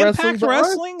lot of wrestling. Impact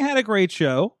Wrestling had a great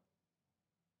show.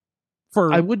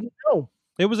 I wouldn't know.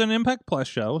 It was an Impact Plus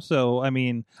show, so I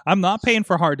mean, I'm not paying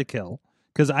for Hard to Kill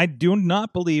because I do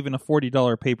not believe in a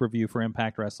 $40 pay-per-view for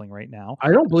Impact Wrestling right now.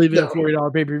 I don't believe in a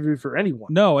 $40 pay-per-view for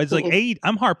anyone. No, it's like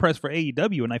I'm hard pressed for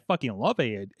AEW, and I fucking love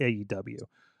AEW,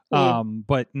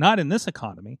 but not in this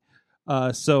economy.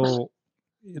 So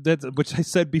that's which I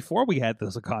said before we had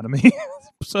this economy.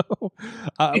 So,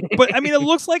 but I mean, it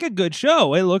looks like a good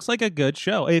show.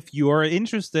 If you are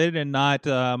interested and not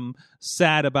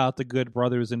sad about the Good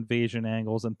Brothers invasion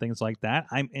angles and things like that,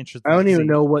 I'm interested. I don't even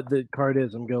know what the card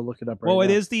is. I'm gonna look it up right now. Well,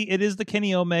 it is the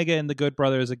Kenny Omega and the Good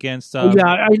Brothers against. I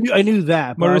knew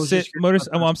that.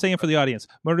 I'm saying for the audience,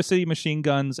 Motor City Machine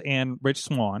Guns and Rich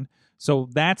Swann. So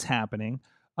that's happening.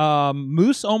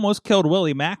 Moose almost killed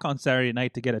Willie Mack on Saturday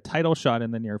night to get a title shot in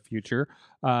the near future.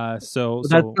 So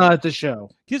that's not the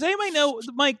show. Does anybody know,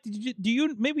 Mike? Do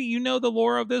you maybe you know the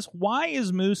lore of this? Why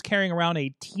is Moose carrying around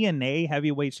a TNA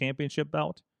Heavyweight Championship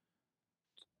belt?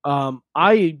 I'm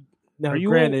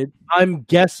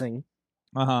guessing.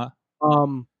 TNA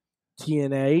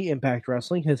Impact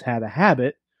Wrestling has had a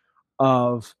habit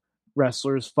of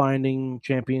wrestlers finding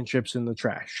championships in the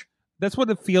trash. That's what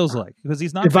it feels like because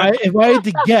he's not. If I had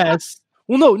to guess,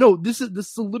 well, no, this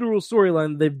is a literal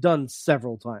storyline they've done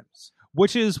several times.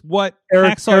 Which is what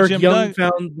Eric Young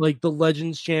found, like the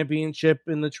Legends Championship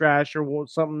in the trash or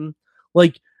something.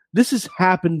 Like this has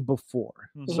happened before,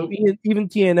 so even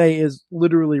TNA is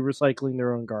literally recycling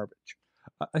their own garbage.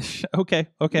 Okay.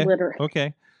 Literally.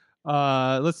 Okay.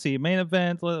 Let's see. Main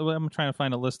event. I'm trying to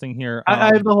find a listing here. I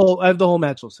have the whole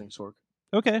match listing, Sorg.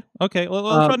 Okay. Well,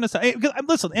 let's run this. Hey,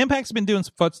 listen, Impact's been doing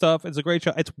some fun stuff. It's a great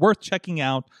show. It's worth checking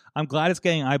out. I'm glad it's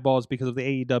getting eyeballs because of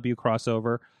the AEW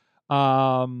crossover.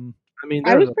 I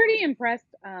was pretty impressed.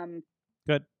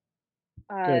 Good.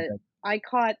 I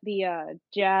caught the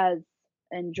Jazz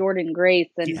and Jordan Grace,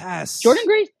 and yes, Jordan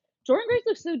Grace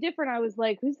looks so different. I was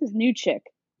like, "Who's this new chick?"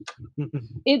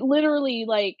 It literally,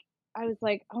 like, I was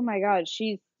like, "Oh my god,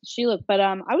 she looked." But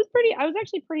I was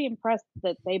actually pretty impressed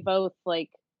that they both like.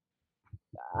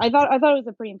 I thought it was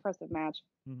a pretty impressive match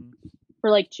for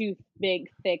like two big,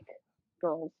 thick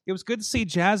girls. It was good to see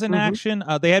Jazz in action.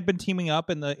 They had been teaming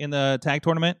up in the tag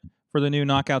tournament for the new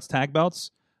Knockouts tag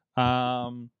belts. But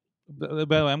I'm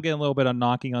getting a little bit of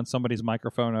knocking on somebody's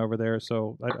microphone over there,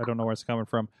 so I don't know where it's coming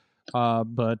from. That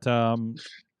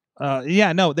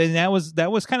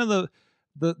was kind of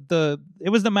it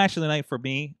was the match of the night for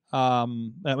me.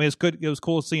 It's good. It was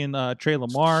cool seeing Trey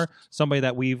Lamar, somebody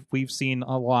that we've seen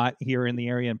a lot here in the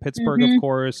area in Pittsburgh, of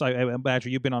course. Badger,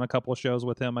 you've been on a couple of shows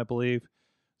with him, I believe.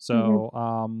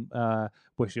 So,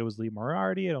 wish it was Lee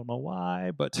Moriarty. I don't know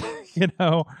why, but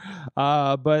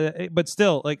but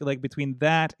still, like between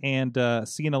that and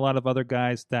seeing a lot of other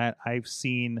guys that I've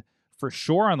seen for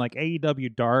sure on like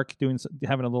AEW Dark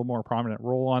having a little more prominent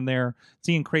role on there.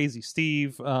 Seeing Crazy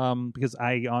Steve, because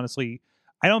I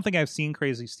don't think I've seen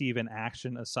Crazy Steve in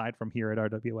action aside from here at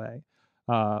RWA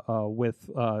with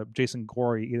Jason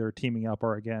Gorey either teaming up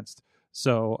or against.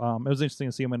 So it was interesting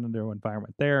to see him in a new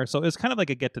environment there. So it's kind of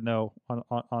like a get to know on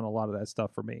a lot of that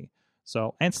stuff for me.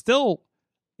 So and still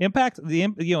Impact,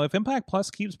 if Impact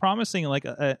Plus keeps promising like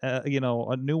a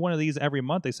new one of these every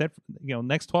month, they said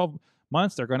next 12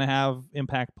 months they're going to have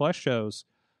Impact Plus shows.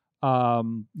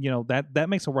 That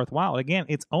makes it worthwhile. Again,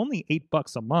 it's only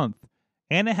 $8 a month,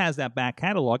 and it has that back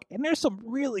catalog, and there's some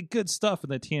really good stuff in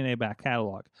the TNA back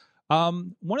catalog.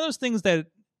 One of those things that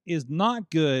is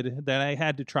not good that I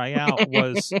had to try out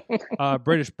was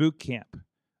British Boot Camp.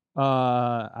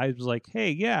 I was like,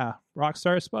 hey, yeah,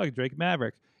 Rockstar Spug, Drake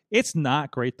Maverick. It's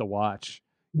not great to watch.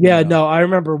 Yeah, no, I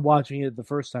remember watching it the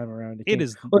first time around.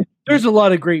 There's a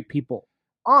lot of great people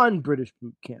on British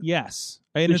Boot Camp. Yes,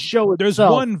 and there's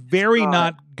one very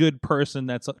not good person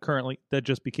that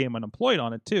just became unemployed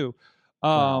on it too.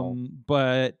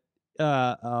 But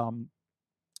I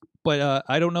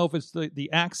don't know if it's the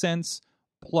accents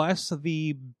plus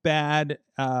the bad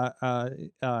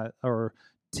or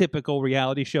typical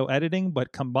reality show editing,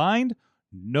 but combined,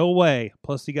 no way.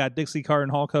 Plus, you got Dixie Carter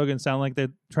and Hulk Hogan sound like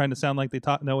they're trying to sound like they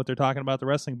know what they're talking about the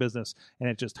wrestling business, and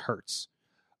it just hurts.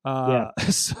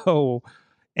 So,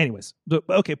 anyways,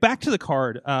 okay, back to the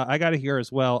card. I got it here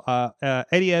as well.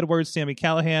 Eddie Edwards, Sami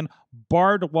Callihan,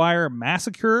 Barbed Wire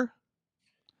Massacre.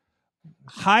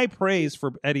 High praise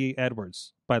for Eddie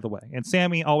Edwards, by the way, and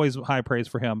Sammy always high praise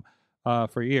for him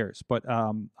for years. But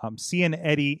seeing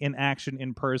Eddie in action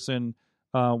in person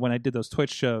when I did those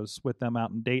Twitch shows with them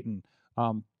out in Dayton.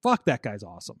 Fuck, that guy's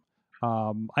awesome.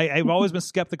 I've always been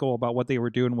skeptical about what they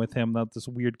were doing with him, this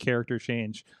weird character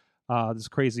change, this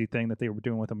crazy thing that they were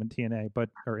doing with him in TNA,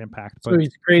 or Impact. But so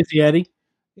he's Crazy Eddie?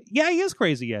 Yeah, he is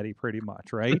Crazy Eddie, pretty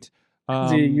much, right?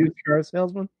 Is he a used car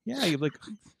salesman? Yeah, he like...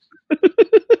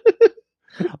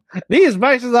 These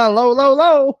prices are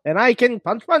low, and I can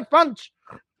punch.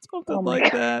 Something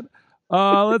like that.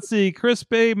 Let's see. Chris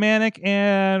Bay, Manic,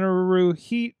 and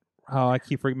Rohit. Oh, I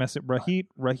keep messing. Rohit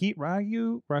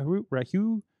Ragu. Rohit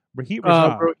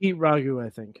Ragu, I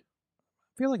think.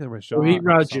 I feel like it was Rohit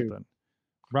Raju.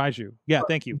 Raju. Yeah,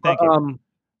 thank you.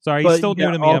 Sorry, he's still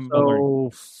new to me. Also,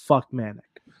 fuck Manic.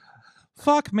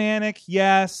 Fuck Manic,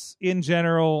 yes, in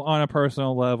general, on a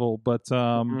personal level, but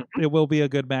it will be a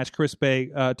good match. Chris Bay,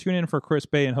 tune in for Chris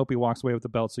Bay and hope he walks away with the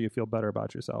belt so you feel better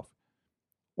about yourself.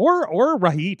 Or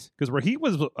Rahit, because Rahit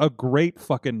was a great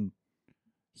fucking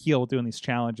heel doing these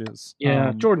challenges.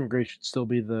 Yeah, Jordan Gray should still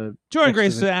be the... Jordan Gray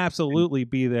should absolutely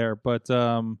be there, but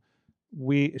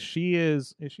is she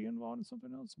involved in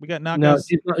something else? We got knockouts.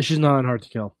 No, she's not on Hard to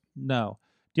Kill. No.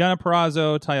 Deonna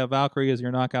Purrazzo, Taya Valkyrie is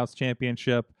your Knockouts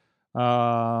Championship.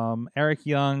 Eric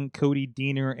Young, Cody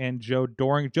Deaner, and Joe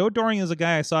Doring. Joe Doring is a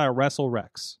guy I saw at Wrestle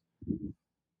Rex.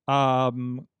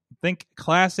 Think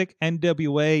classic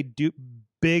NWA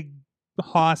big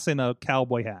hoss in a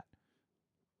cowboy hat.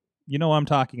 You know what I'm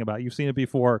talking about. You've seen it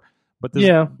before, but this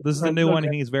is the new one,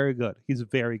 and he's very good. He's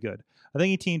very good. I think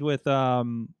he teamed with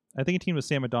Sam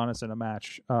Adonis in a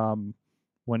match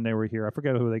when they were here. I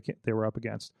forget who they were up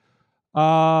against.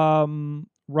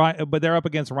 Right, but they're up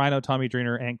against Rhino, Tommy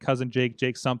Dreamer, and cousin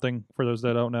Jake something, for those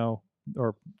that don't know,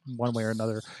 or one way or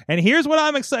another. And here's what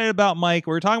I'm excited about, Mike.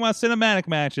 We're talking about cinematic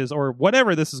matches, or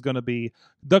whatever this is going to be.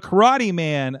 The Karate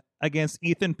Man against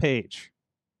Ethan Page.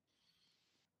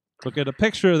 Look at a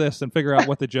picture of this and figure out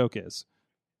what the joke is.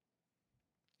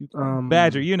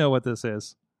 Badger, you know what this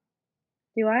is.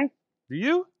 Do I? Do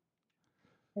you?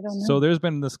 I don't know. So there's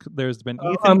been Ethan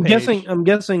I'm Page. I'm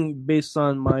guessing based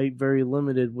on my very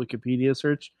limited Wikipedia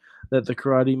search that the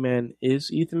Karate Man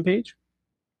is Ethan Page.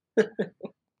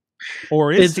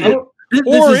 Or is he?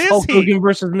 Or is Hulk Hogan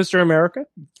versus Mr. America?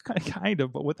 Kind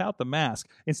of, but without the mask.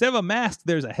 Instead of a mask,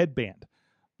 there's a headband.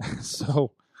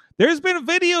 So there's been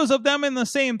videos of them in the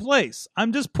same place.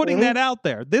 I'm just putting that out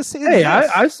there.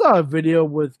 I saw a video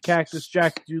with Cactus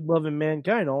Jack, Dude Loving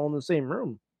Mankind all in the same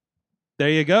room. There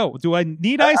you go.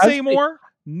 Need I say more?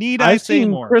 I've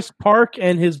seen more? Chris Park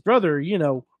and his brother,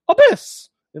 Abyss,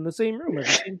 in the same room at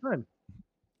the same time.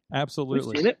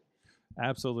 Absolutely. We've seen it.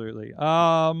 Absolutely.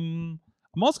 I'm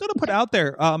also going to put out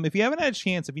there, if you haven't had a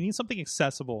chance, if you need something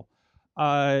accessible,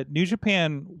 New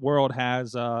Japan World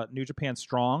has New Japan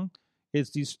Strong.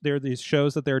 There are these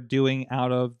shows that they're doing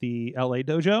out of the LA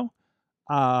dojo.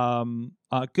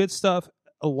 Good stuff.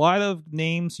 A lot of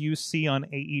names you see on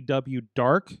AEW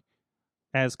Dark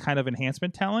as kind of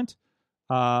enhancement talent.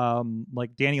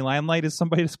 Like Danny Limelight is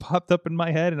somebody that's popped up in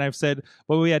my head, and I've said,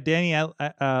 well, we had Danny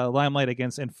Limelight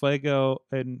against Enfuego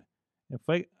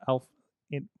wait,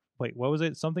 what was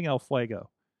it? Something El Fuego,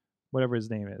 whatever his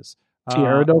name is.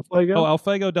 Tierra del Fuego? Oh, El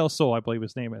Fuego del Sol, I believe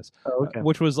his name is. Oh, okay.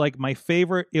 Which was like my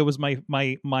favorite. It was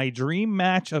my dream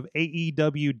match of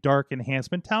AEW Dark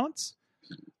enhancement talents.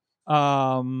 But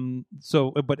Danny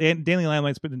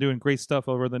Limelight's been doing great stuff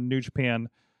over the New Japan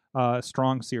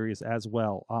Strong series as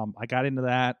well. I got into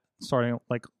that starting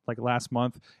like last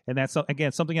month, and that's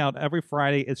again something out every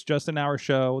Friday. It's just an hour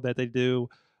show that they do.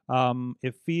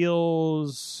 It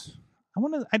feels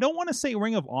I don't want to say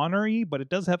Ring of Honor-y, but it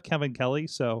does have Kevin Kelly.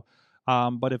 So,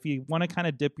 but if you want to kind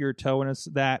of dip your toe in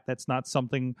that's not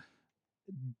something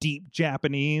deep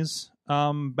Japanese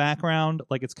background.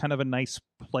 Like it's kind of a nice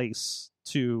place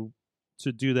to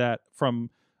do that from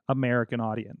American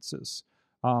audiences.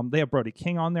 They have Brody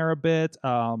King on there a bit.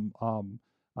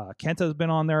 Kenta's been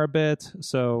on there a bit.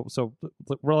 So a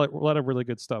lot of really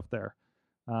good stuff there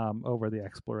over the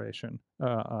exploration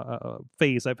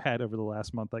phase I've had over the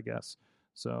last month, I guess.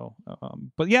 So,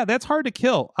 but yeah, that's Hard to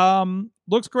Kill.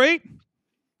 Looks great.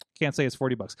 Can't say it's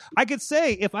 $40. I could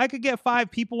say if I could get 5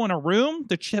 people in a room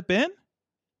to chip in,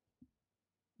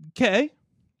 Okay,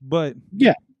 but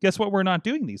yeah, guess what? We're not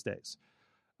doing these days.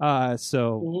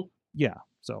 So yeah.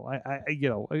 So I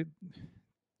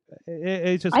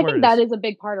it's just. I think that is a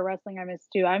big part of wrestling I miss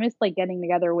too. I miss like getting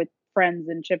together with friends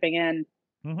and chipping in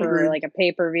for like a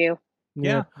pay-per-view.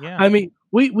 Yeah. I mean,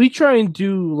 we try and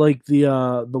do like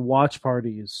the watch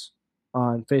parties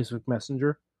on Facebook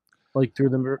Messenger, like through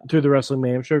the Wrestling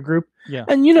Mayhem Show group. Yeah,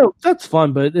 and that's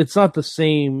fun, but it's not the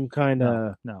same kind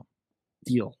of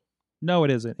deal. No,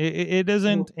 it isn't. It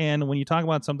isn't. And when you talk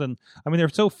about something, I mean, they're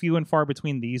so few and far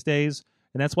between these days,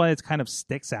 and that's why it kind of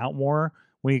sticks out more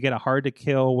when you get a Hard to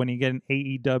Kill, when you get an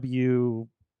AEW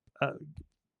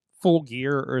Full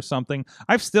Gear or something.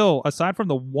 I've still, aside from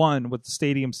the one with the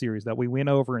Stadium Series that we went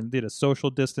over and did a social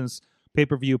distance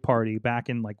pay-per-view party back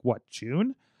in like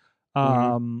June, at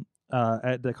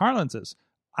the Carlinses,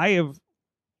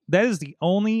 that is the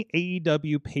only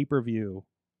AEW pay-per-view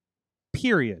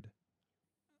period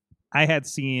I had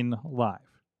seen live.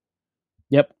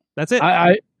 Yep, that's it.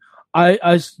 I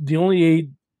the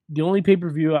only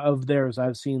pay-per-view of theirs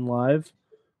I've seen live,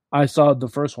 I saw the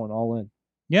first one, All In.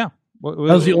 Yeah. That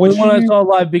was the only one I saw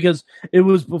live because it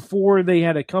was before they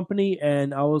had a company,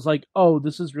 and I was like, "Oh,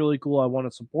 this is really cool. I want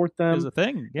to support them." It's a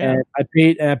thing, yeah. And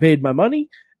I paid my money,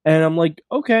 and I'm like,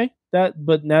 "Okay,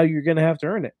 but now you're gonna have to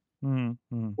earn it."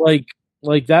 Mm-hmm.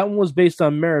 Like that one was based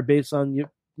on merit, based on you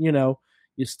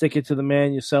stick it to the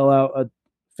man, you sell out a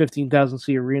 15,000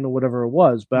 seat arena, whatever it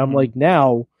was. But I'm like,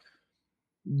 now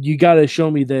you got to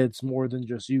show me that it's more than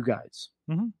just you guys.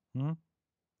 Mm-hmm.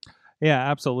 Yeah,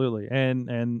 absolutely.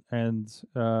 And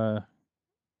no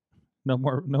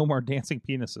more dancing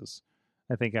penises.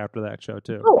 I think after that show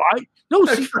too.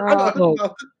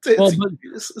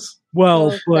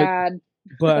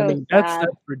 But I mean that's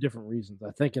for different reasons.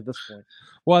 I think at this point.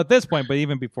 Well, at this point, but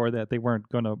even before that, you weren't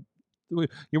gonna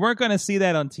see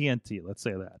that on TNT. Let's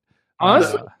say that.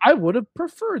 Honestly, I would have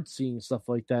preferred seeing stuff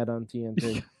like that on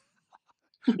TNT.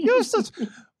 You have such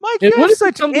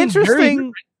such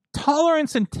interesting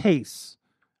tolerance and taste.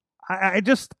 I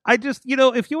just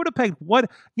if you would have pegged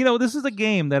this is a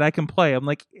game that I can play. I'm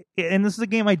like, and this is a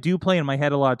game I do play in my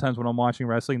head a lot of times when I'm watching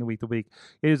wrestling the week to week.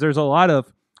 There's a lot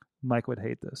of Mike would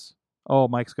hate this. Oh,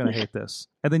 Mike's gonna hate this,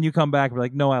 and then you come back and be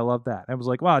like, no, I love that. I was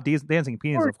like, wow, dancing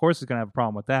penis. Of course, he's gonna have a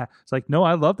problem with that. It's like, no,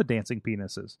 I love the dancing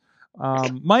penises.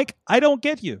 Mike, I don't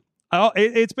get you.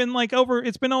 It's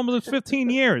been almost 15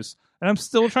 years, and I'm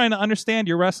still trying to understand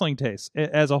your wrestling taste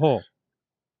as a whole.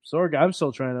 Sorg, I'm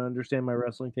still trying to understand my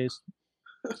wrestling taste.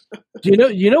 Do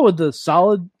you know what the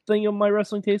solid thing of my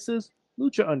wrestling taste is?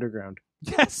 Lucha Underground.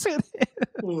 Yes, it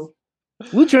is.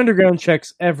 Lucha Underground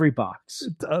checks every box.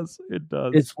 It does.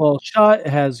 It's well shot. It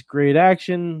has great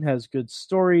action. Has good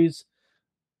stories.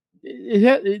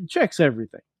 It checks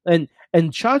everything. And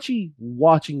Chachi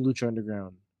watching Lucha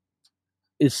Underground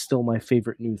is still my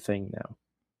favorite new thing now.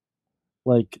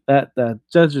 Like that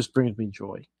just brings me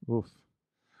joy. Oof.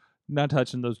 Not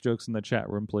touching those jokes in the chat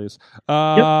room, please.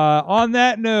 On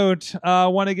that note, I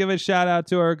want to give a shout out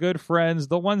to our good friends,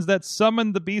 the ones that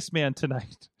summoned the Beastman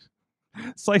tonight.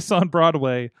 Slice on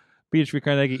Broadway, Beachview,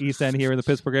 Carnegie, East End here in the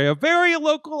Pittsburgh area. Very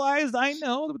localized, I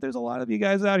know, but there's a lot of you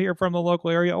guys out here from the local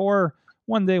area. Or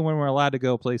one day when we're allowed to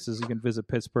go places, you can visit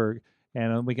Pittsburgh,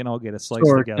 and we can all get a slice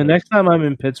together. The next time I'm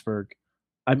in Pittsburgh,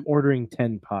 I'm ordering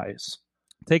 10 pies.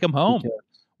 Take them home.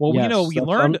 Well, we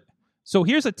learned... So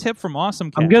here's a tip from Awesome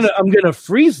Cast. I'm gonna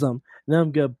freeze them, and then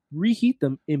I'm gonna reheat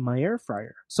them in my air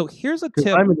fryer. So here's a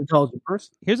tip. I'm an intelligent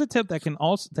person. Here's a tip that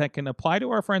can apply to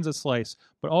our friends at Slice,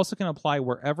 but also can apply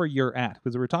wherever you're at.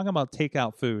 Because we were talking about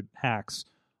takeout food hacks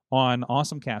on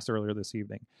Awesome Cast earlier this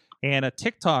evening, and a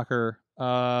TikToker,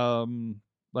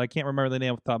 I can't remember the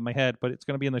name off the top of my head, but it's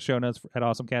going to be in the show notes at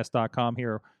awesomecast.com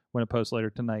here when it posts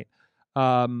later tonight.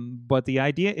 But the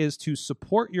idea is to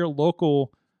support your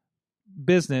local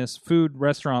business, food,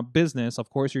 restaurant business. Of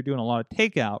course, you're doing a lot of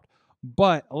takeout,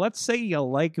 but let's say you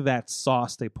like that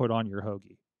sauce they put on your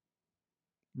hoagie,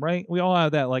 right? We all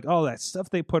have that, like, oh, that stuff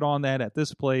they put on that at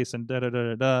this place, and da da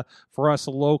da da da. For us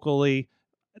locally,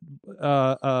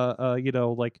 like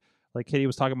Katie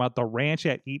was talking about, the ranch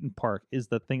at Eaton Park is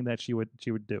the thing that she would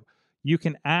do. You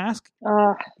can ask.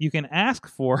 You can ask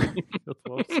for.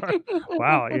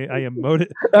 Wow, I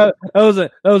emoted. That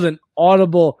was an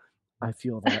audible. I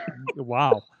feel that.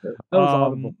 Wow. That was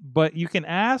audible. But you can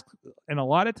ask, and a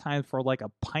lot of times, for like a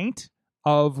pint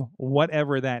of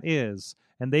whatever that is,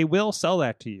 and they will sell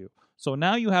that to you. So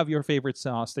now you have your favorite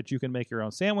sauce that you can make your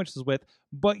own sandwiches with,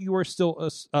 but you are still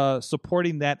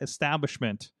supporting that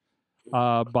establishment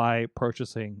by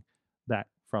purchasing that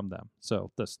from them.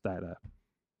 So that's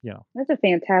a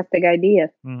fantastic idea.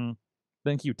 Mm-hmm.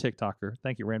 Thank you, TikToker.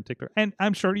 Thank you, Ram TikToker. And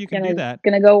I'm sure you can do that.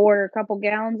 Gonna go order a couple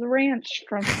gallons of ranch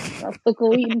from a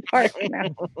local Eden Park now.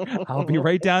 I'll be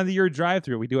right down to your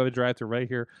drive-thru. We do have a drive-thru right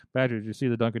here. Badger, did you see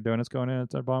the Dunkin' Donuts going in at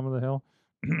the bottom of the hill?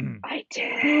 I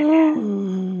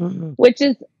did. Which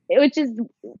is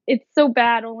it's so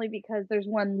bad only because there's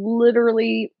one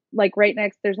literally like right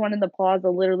next. There's one in the plaza,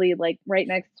 literally like right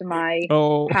next to my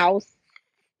house.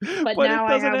 But now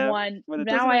I have one.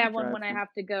 Now I have one when I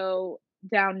have to go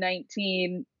down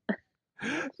 19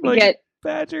 to get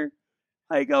Badger.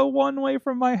 I go one way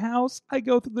from my house. I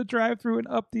go through the drive-thru and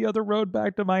up the other road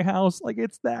back to my house. Like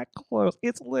it's that close.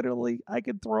 It's literally I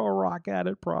could throw a rock at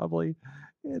it probably.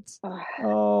 It's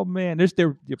oh man.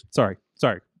 Sorry.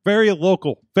 Very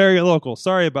local.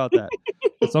 Sorry about that.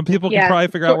 Some people can probably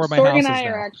figure out where my house is. Sorg and I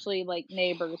are actually like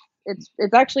neighbors. It's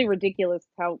actually ridiculous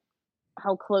how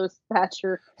close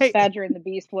Badger and the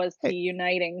Beast was to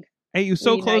uniting. Hey, you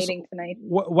so close tonight.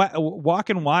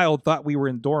 Walking Wild thought we were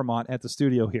in Dormont at the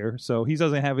studio here, so he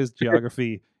doesn't have his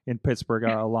geography in Pittsburgh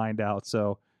lined out.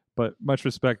 So, but much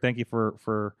respect. Thank you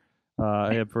for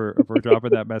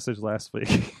dropping that message last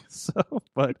week. So,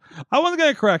 but I wasn't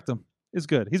gonna correct him. It's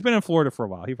good. He's been in Florida for a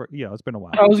while. It's been a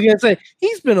while. I was gonna say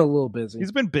he's been a little busy.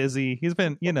 He's been busy. He's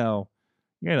been being a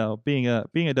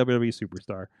WWE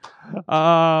superstar.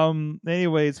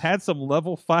 Anyways, had some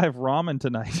level 5 ramen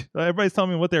tonight. Everybody's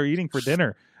telling me what they're eating for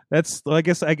dinner. That's I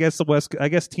guess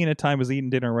Tina Time is eating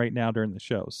dinner right now during the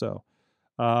show. So,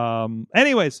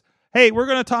 anyways, hey, we're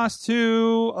gonna toss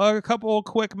to a couple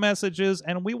quick messages,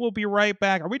 and we will be right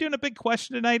back. Are we doing a big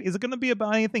question tonight? Is it going to be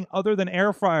about anything other than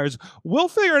air fryers? We'll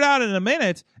figure it out in a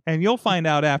minute, and you'll find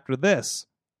out after this.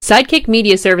 Sidekick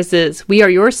Media Services. We are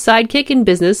your sidekick in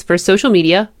business for social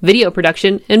media, video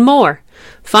production, and more.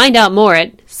 Find out more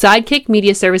at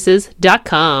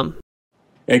sidekickmediaservices.com.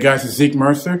 Hey guys, it's Zeke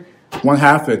Mercer, one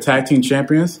half of the Tag Team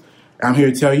Champions. I'm here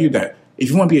to tell you that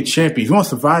if you want to be a champion, if you want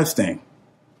to survive this thing,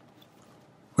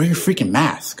 wear your freaking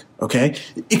mask, okay?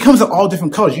 It comes in all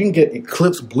different colors. You can get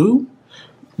Eclipse Blue,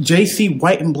 JC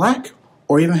White and Black,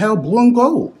 or even hell, Blue and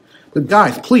Gold. But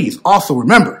guys, please, also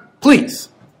remember, please,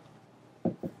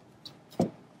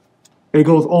 it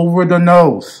goes over the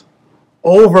nose.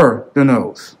 Over the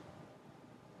nose.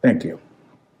 Thank you.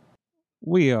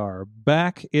 We are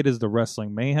back. It is the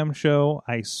Wrestling Mayhem Show.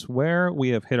 I swear we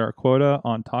have hit our quota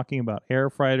on talking about air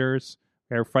fighters.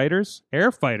 Wait.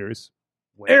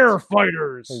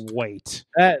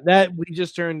 That we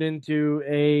just turned into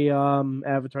a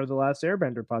Avatar: The Last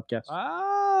Airbender podcast.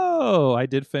 Oh, I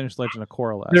did finish Legend of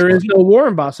Korra last month. There is no war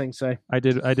embossing, say. I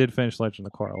did finish Legend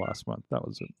of Korra last month. That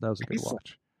was a good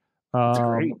watch.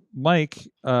 Mike,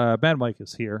 Bad Mike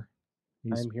is here.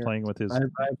 He's playing with his. I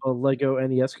have a Lego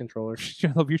NES controller.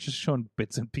 You're just showing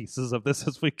bits and pieces of this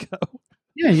as we go.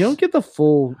 Yeah, you don't get the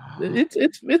full.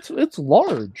 It's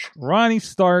large. Ronnie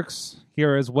Starks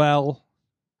here as well.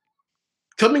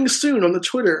 Coming soon on the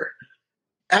Twitter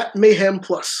at Mayhem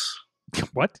Plus.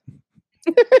 What?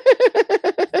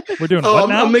 We're doing what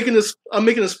now? I'm making a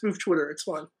spoof Twitter. It's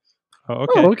fun. Oh,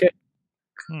 okay. Oh, okay.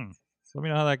 Let me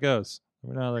know how that goes.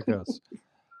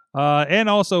 And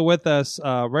also with us,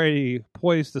 ready,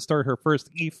 poised to start her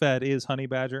first EFED is Honey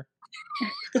Badger.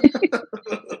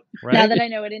 Right? Now that I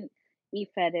know what an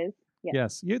EFED is.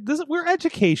 Yes. We're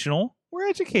educational. We're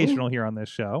educational here on this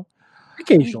show.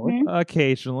 Occasionally. Mm-hmm.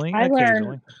 Occasionally.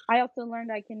 I also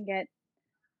learned I can get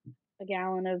a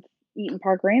gallon of Eaton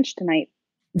Park Ranch tonight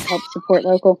to help support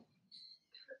local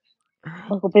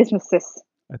businesses.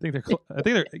 I think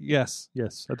they're yes.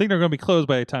 I think they're going to be closed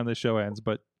by the time this show ends,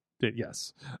 but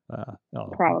yes. That's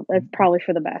probably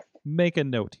for the best. Make a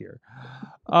note here.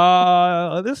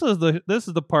 This is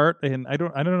the part, and I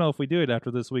don't know if we do it after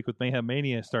this week with Mayhem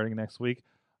Mania starting next week.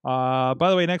 By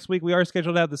the way, next week we are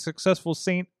scheduled to have the successful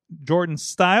St. Jordan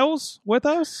Styles with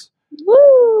us.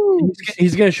 Woo!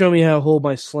 He's going to show me how to hold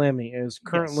my slamming. Is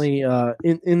currently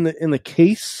in the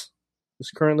case.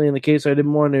 It's currently in the case. I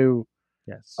didn't want to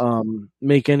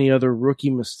make any other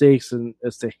rookie mistakes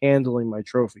as to handling my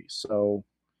trophy. So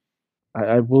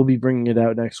I will be bringing it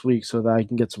out next week so that I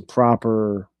can get some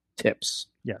proper tips.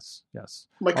 Yes.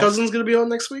 My cousin's going to be on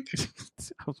next week.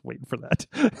 I was waiting for that.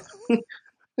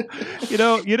 You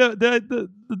know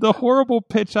the horrible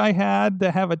pitch I had to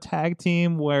have a tag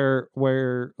team where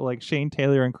like Shane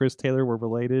Taylor and Chris Taylor were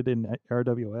related in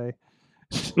RWA.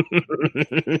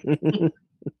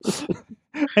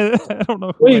 I don't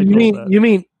know. Wait, you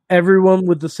mean everyone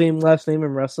with the same last name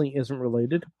in wrestling isn't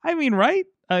related? I mean, right?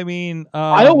 I mean,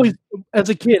 I always, as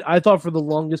a kid, I thought for the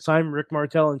longest time Rick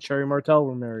Martel and Sherry Martel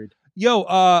were married.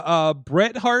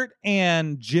 Bret Hart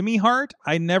and Jimmy Hart.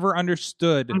 I never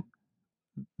understood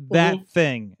that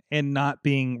thing and not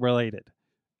being related.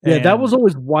 Yeah, that was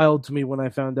always wild to me when I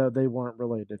found out they weren't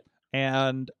related.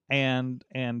 And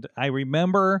I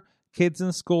remember kids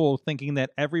in school thinking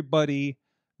that everybody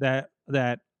that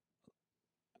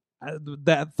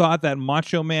thought that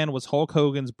Macho Man was Hulk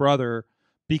Hogan's brother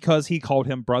because he called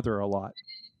him brother a lot.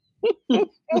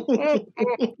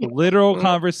 Literal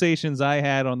conversations I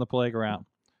had on the playground.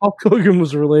 Hulk Hogan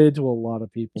was related to a lot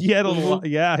of people.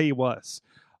 Yeah, he was.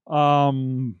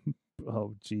 Oh,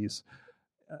 geez.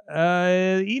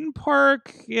 Eden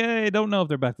Park, I don't know if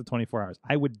they're back to 24 hours.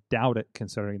 I would doubt it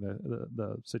considering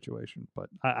the situation, but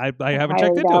I haven't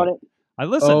checked into it. I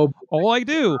listen. All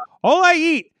I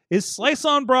eat is Slice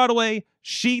on Broadway,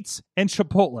 Sheets, and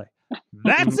Chipotle.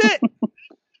 That's it.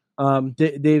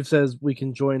 Dave says we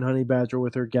can join Honey Badger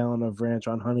with her gallon of ranch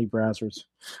on Honey Brazzers.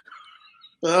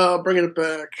 Bringing it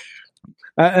back.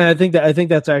 I think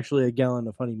that's actually a gallon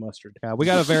of honey mustard. Yeah, we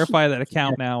got to verify that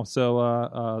account now.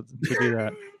 So to do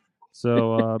that,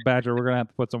 so Badger, we're gonna have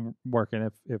to put some work in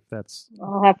if that's.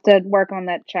 I'll have to work on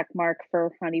that check mark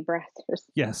for Honey Brazzers.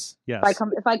 Yes.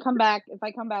 If I come back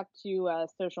to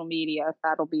social media,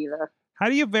 that'll be the. How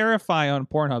do you verify on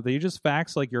Pornhub? Do you just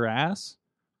fax like your ass?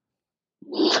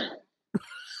 I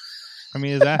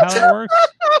mean, is that how it works?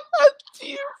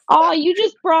 Oh, you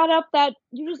just brought up that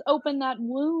you just opened that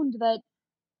wound that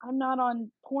I'm not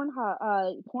on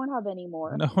Pornhub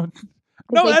anymore.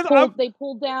 They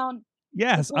pulled down.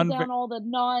 Yes, they pulled down all the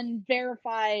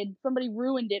non-verified. Somebody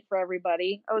ruined it for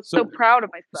everybody. I was so proud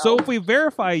of myself. So if we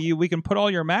verify you, we can put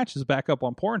all your matches back up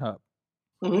on Pornhub.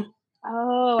 Mm-hmm.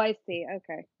 Oh, I see.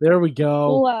 Okay, there we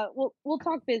go. We'll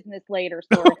talk business later.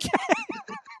 Sorry.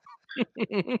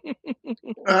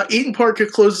 Eden Park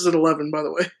closes at 11. By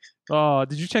the way. Oh,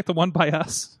 did you check the one by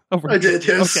us? I did.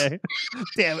 Yes. Okay.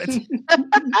 Damn it.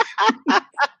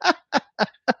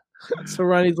 So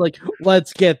Ronnie's like,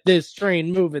 let's get this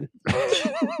train moving.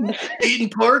 Eden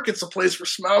Park, it's a place for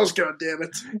smiles,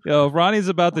 goddammit. Yo, Ronnie's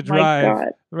about to drive.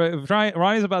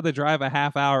 Ronnie's about to drive a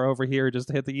half hour over here just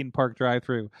to hit the Eden Park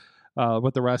drive-through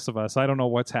with the rest of us. I don't know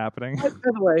what's happening. By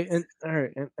the way,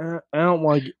 I don't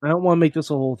want to make this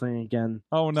a whole thing again.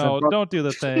 Oh no! Don't do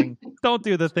the thing. Don't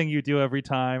do the thing you do every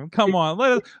time. Come on,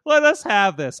 let us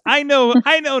have this. I know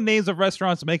names of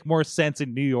restaurants make more sense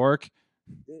in New York.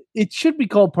 It should be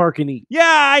called Park and Eat. Yeah,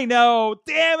 I know.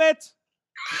 Damn it.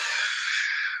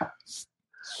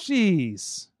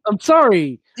 Jeez. I'm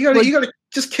sorry. You gotta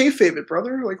just kayfabe it,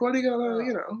 brother. Like, why do you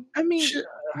gotta, I mean,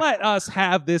 let us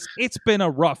have this. It's been a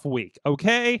rough week,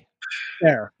 okay?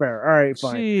 Fair. All right,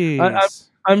 fine.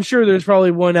 I'm sure there's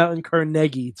probably one out in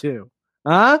Carnegie, too.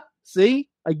 Huh? See?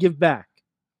 I give back.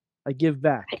 I give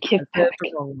back. The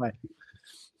wrong way.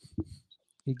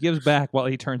 He gives back while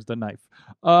he turns the knife.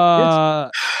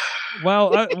 Well,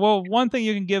 one thing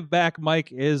you can give back,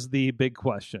 Mike, is the big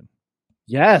question.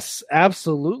 Yes,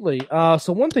 absolutely.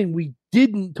 So one thing we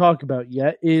didn't talk about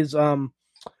yet is,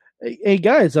 hey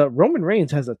guys, Roman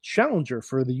Reigns has a challenger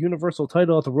for the Universal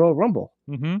title at the Royal Rumble.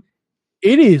 Mm-hmm.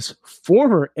 It is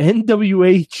former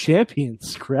NWA champion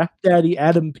Scrap Daddy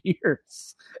Adam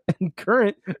Pearce and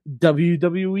current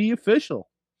WWE official.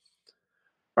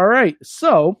 All right,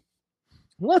 so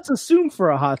let's assume for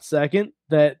a hot second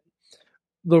that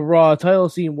the Raw title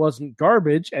scene wasn't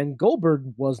garbage and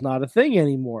Goldberg was not a thing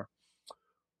anymore.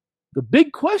 The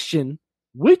big question,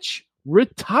 which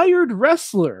retired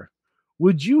wrestler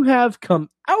would you have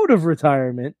come out of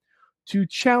retirement to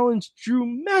challenge Drew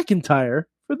McIntyre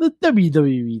for the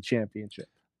WWE Championship?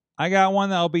 I got one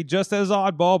that'll be just as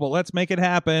oddball, but let's make it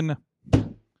happen.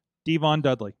 Devon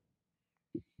Dudley.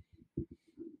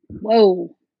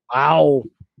 Whoa. Wow.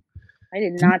 I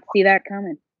did not see that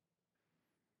coming.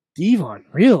 Devon,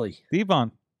 really?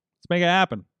 Devon. Let's make it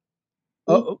happen.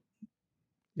 Oh,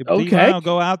 okay. Devon will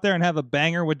go out there and have a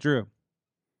banger with Drew.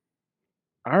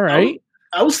 All right.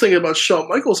 I was thinking about Shawn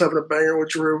Michaels having a banger with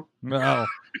Drew. No.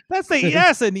 That's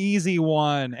an easy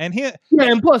one. And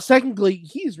and plus technically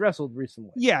he's wrestled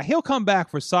recently. Yeah, he'll come back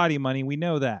for Saudi money. We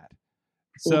know that.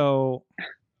 So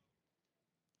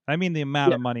I mean the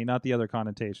amount of money, not the other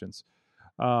connotations.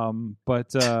 But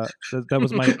that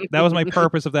was my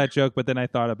purpose of that joke, but then I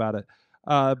thought about it.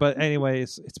 But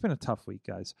anyways, it's been a tough week,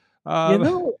 guys.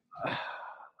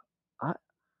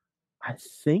 I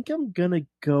think I'm gonna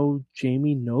go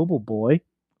Jamie Noble, boy.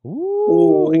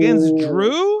 Ooh, against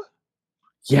Drew?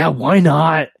 Yeah, why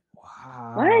not?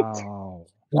 Wow. What?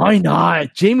 Why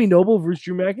not? Jamie Noble versus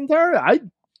Drew McIntyre?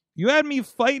 You had me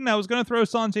fighting. I was gonna throw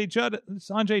Sanjay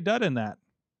Dutt in that.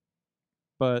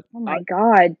 But oh my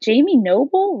God, Jamie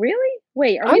Noble? Really?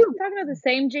 Wait, are we talking about the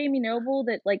same Jamie Noble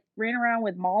that like ran around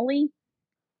with Molly?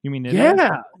 You mean Nidia?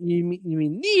 Yeah, you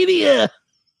mean Nidia?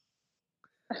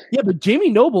 Yeah, but Jamie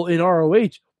Noble in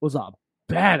ROH was a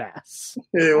badass.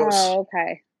 Yeah, it was. Oh,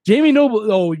 okay. Jamie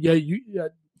Noble. Oh yeah,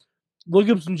 look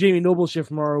up some Jamie Noble shit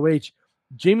from ROH.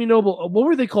 Jamie Noble. What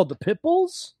were they called? The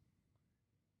Pitbulls.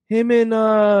 Him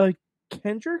and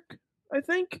Kendrick, I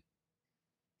think.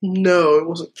 No, it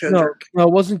wasn't Kendrick. No,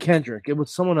 it wasn't Kendrick. It was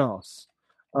someone else.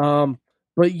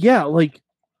 But yeah, like,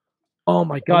 oh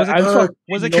my god,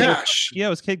 was it Cash? Yeah,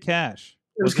 it was Kid Cash.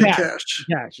 It was Kid Cash.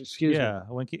 Cash, excuse me. Yeah,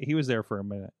 when he was there for a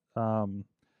minute.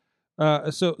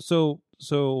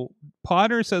 So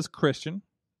Potter says Christian.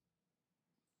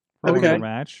 Okay.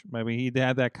 Match. Maybe he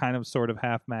had that kind of sort of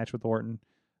half match with Orton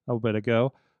a bit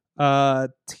ago.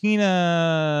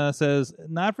 Tina says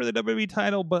not for the WWE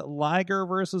title, but Liger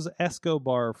versus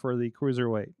Escobar for the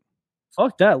cruiserweight.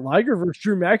 Fuck that. Liger versus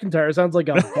Drew McIntyre sounds like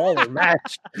a baller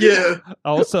match. Yeah.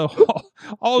 Also,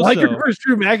 Liger versus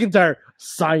Drew McIntyre.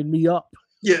 Sign me up.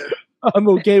 Yeah. I'm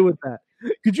okay with that.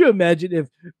 Could you imagine if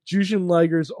Jushin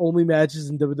Liger's only matches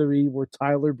in WWE were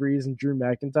Tyler Breeze and Drew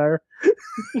McIntyre?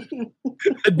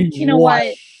 That'd be you know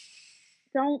what?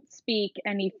 Don't speak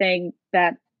anything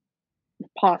that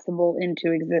possible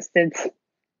into existence.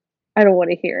 I don't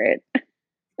want to hear it.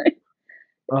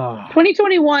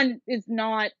 2021 is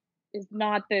not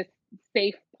this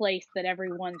safe place that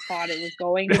everyone thought it was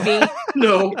going to be.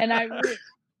 No.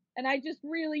 And I just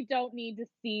really don't need to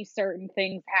see certain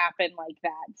things happen like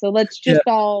that. So let's just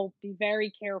all be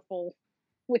very careful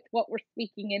with what we're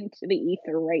speaking into the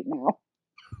ether right now.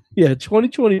 Yeah,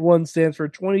 2021 stands for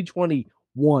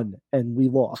 2021, and we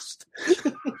lost.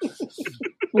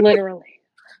 Literally.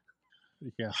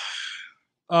 Yeah.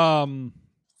 Jeez.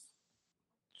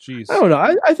 I don't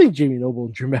know. I think Jamie Noble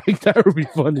and Drew McIntyre would be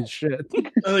fun as shit. I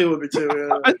think it would be too.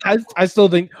 Yeah. I still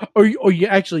think. Or you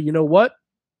actually, you know what?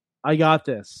 I got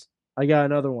this. I got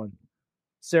another one.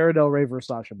 Sarah Del Rey versus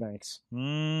Sasha Banks.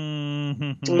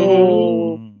 Mm-hmm.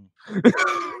 Oh.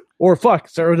 Or fuck,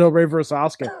 Sarah Del Rey versus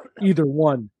Asuka. Either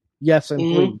one. Yes, and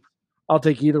please. I'll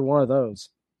take either one of those.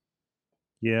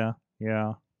 Yeah.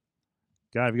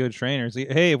 Gotta be good trainers.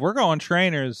 Hey, if we're going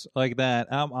trainers like that,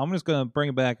 I'm just gonna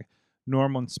bring back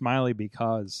Norman Smiley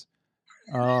because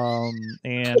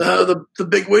and the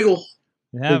big wiggle.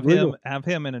 Have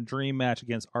him in a dream match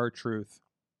against R-Truth.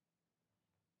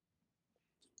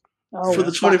 For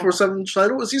the 24/7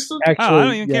 title, is he still? Actually, I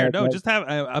don't even care. No, just have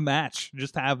a match.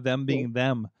 Just have them being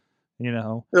them. You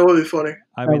know, that would be funny.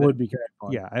 I mean, that would be kind of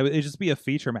fun. Yeah, it'd just be a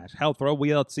feature match. Hell, throw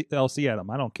LC at them.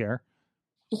 I don't care.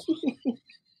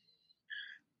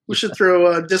 We should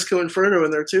throw Disco Inferno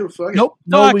in there too. Fuck nope.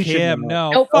 Fuck him.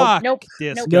 No. Fuck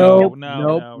Disco.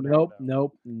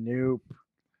 Nope.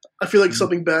 I feel like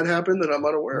something bad happened that I'm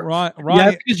unaware of. Ronnie,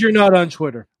 yeah, because you're not on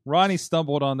Twitter. Ronnie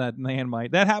stumbled on that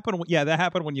landmine. That happened. Yeah, that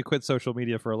happened when you quit social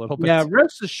media for a little bit. Yeah,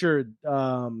 rest assured,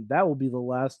 that will be the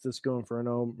last Disco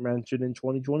Inferno mentioned in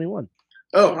 2021.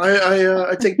 Oh,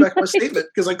 I take back my statement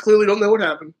because I clearly don't know what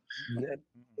happened.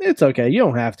 It's okay. You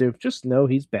don't have to. Just know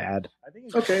he's bad. I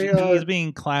think he's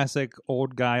being classic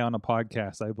old guy on a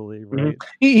podcast, I believe, right?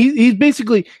 Mm-hmm. He's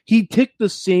basically, he took the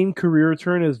same career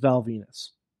turn as Val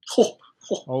Venus. Oh.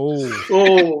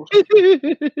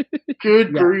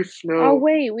 Good grief, no. Oh,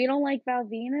 wait, we don't like Val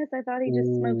Venus? I thought he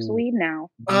just smokes weed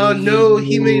now. No,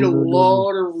 he made a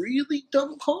lot of really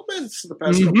dumb comments in the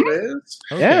past couple days.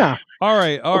 Okay. Yeah. All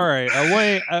right.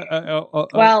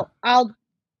 Well, I'll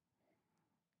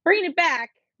bring it back.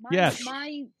 Yes.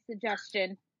 My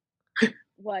suggestion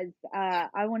was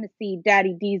I want to see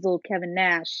Daddy Diesel Kevin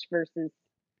Nash versus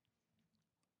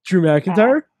Drew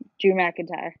McIntyre? Drew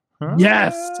McIntyre. Huh?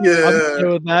 Yes. Yeah. I'm okay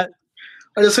with that.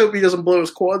 I just hope he doesn't blow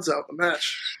his quads out in the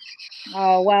match.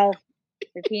 Oh, well,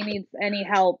 if he needs any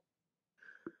help,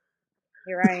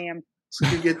 here I am. So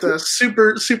you get the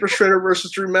Super Shredder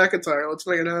versus Drew McIntyre. Let's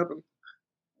make it happen.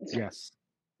 Yes.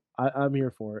 I'm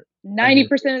here for it.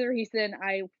 90% of the reason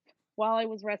while I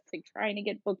was wrestling, trying to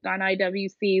get booked on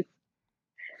IWC's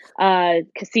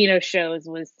casino shows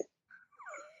was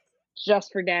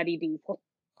just for Daddy Diesel.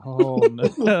 Oh,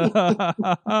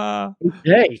 no.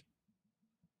 Hey.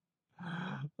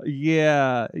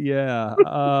 Yeah.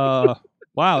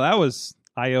 Wow, that was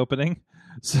eye-opening.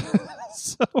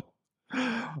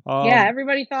 Yeah,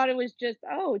 everybody thought it was just,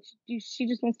 she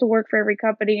just wants to work for every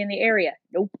company in the area.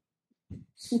 Nope.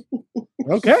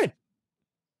 Okay.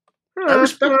 I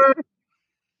respect it.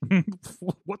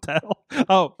 What the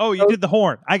hell? Oh, you did the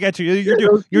horn. I got you.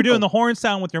 You're doing the horn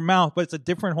sound with your mouth, but it's a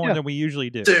different horn than we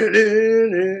usually do.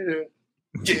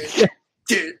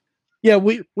 Yeah,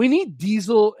 we need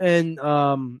Diesel and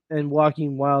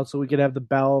Walking Wild so we could have the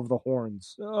Battle of the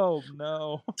Horns. Oh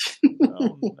no.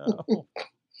 Oh no.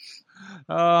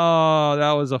 Oh,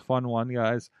 that was a fun one,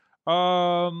 guys.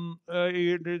 Let's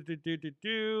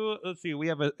see. We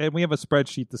have a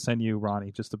spreadsheet to send you,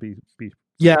 Ronnie, just to be.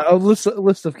 Yeah, a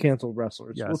list of canceled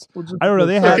wrestlers. Yes. I don't know.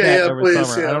 They had that every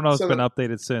summer. Yeah, I don't know if it's been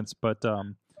updated since, but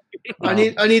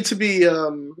I need to be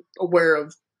aware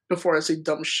of before I say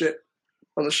dumb shit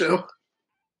on the show.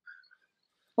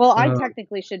 Well, I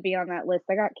technically should be on that list.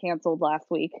 I got canceled last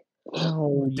week.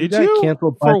 Oh, did you?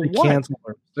 Canceled by the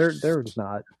canceler. There's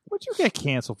not. What'd you get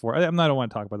canceled for? I don't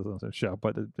want to talk about this on the show,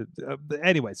 but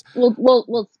anyways,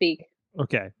 we'll speak.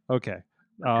 Okay.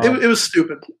 It was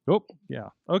stupid. Oh, yeah.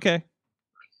 Okay.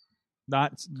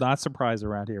 Not surprised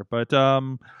around here, but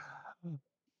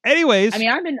anyways. I mean,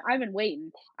 I've been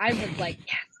waiting. I was like,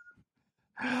 yes.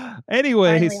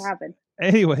 Anyways. Finally happened.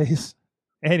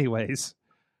 Anyways.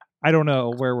 I don't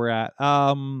know where we're at.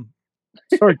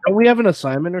 Sorry, don't we have an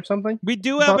assignment or something? We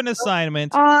do have an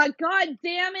assignment. God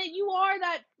damn it! You are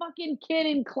that fucking kid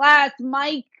in class,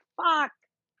 Mike. Fuck.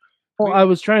 Well, I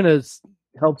was trying to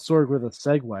help Sorg with a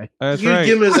segue. That's you right.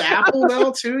 give him his apple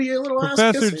now too, you little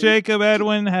Professor ass Jacob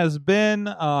Edwin has been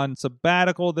on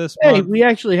sabbatical this month. Hey, we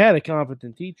actually had a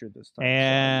competent teacher this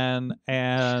time.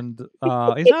 And he's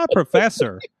not a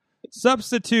professor.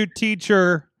 Substitute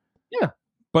teacher. Yeah.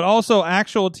 But also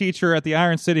actual teacher at the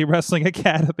Iron City Wrestling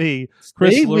Academy.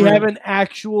 Chris we have an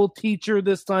actual teacher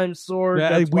this time, Sorg.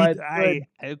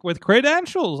 With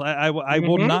credentials. I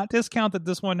will not discount that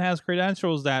this one has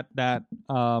credentials that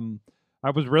I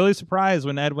was really surprised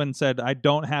when Edwin said, I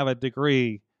don't have a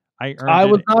degree. I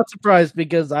was not surprised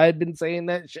because I had been saying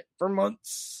that shit for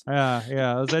months. Yeah,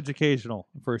 it was educational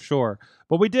for sure.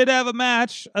 But we did have a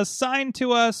match assigned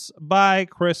to us by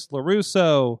Chris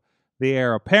LaRusso, the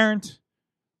heir apparent.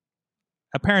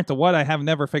 Apparent to what? I have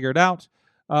never figured out.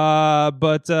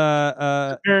 But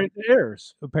apparent to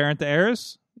heirs. Apparent to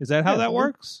heirs? Is that how that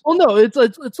works? Well, no. It's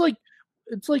like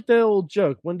that old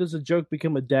joke. When does a joke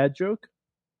become a dad joke?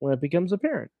 When it becomes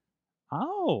apparent.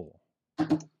 Oh.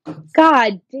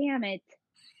 God damn it.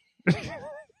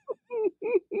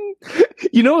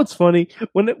 You know what's funny?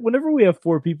 Whenever we have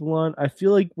 4 people on, I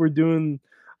feel like we're doing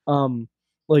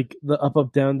like the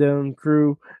up down down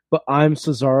crew, but I'm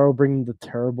Cesaro bringing the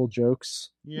terrible jokes.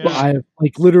 Yeah. But I have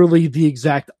like literally the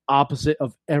exact opposite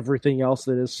of everything else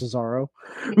that is Cesaro.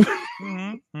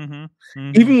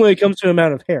 Even when it comes to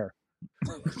amount of hair.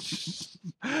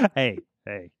 Hey.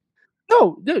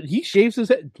 No, dude, he shaves his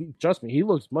head. Trust me, he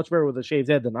looks much better with a shaved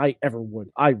head than I ever would.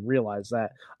 I realize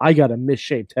that. I got a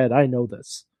misshaped head. I know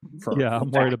this.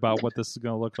 I'm worried about what this is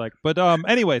going to look like. But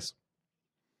anyways,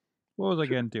 what was I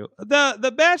getting to?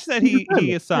 The match that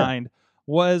he assigned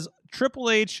was Triple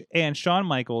H and Shawn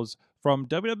Michaels from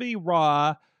WWE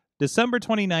Raw, December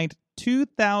 29th,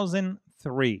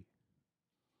 2003.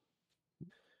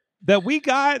 That we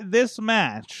got this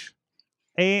match,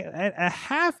 a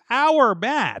half-hour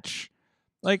match.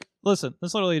 Like, listen,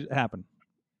 this literally happened.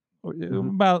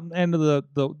 About the end of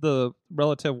the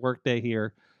relative workday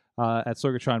here at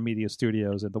Sorgatron Media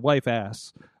Studios, and the wife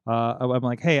asks, I'm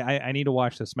like, hey, I need to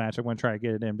watch this match. I'm going to try to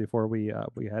get it in before we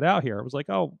head out here. I was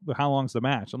like, oh, how long's the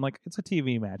match? I'm like, it's a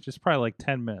TV match. It's probably like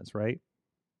 10 minutes, right?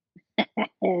 No,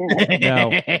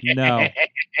 it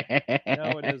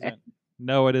isn't.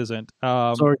 No, it isn't.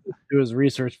 Sorry to do his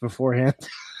research beforehand.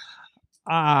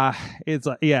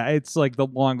 It's like the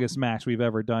longest match we've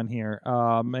ever done here.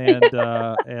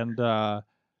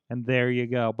 And there you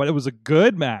go. But it was a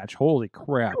good match. Holy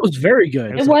crap! It was very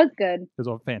good. It was good. It was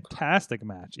a fantastic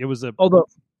match. It was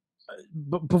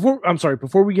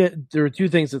before we get, there are 2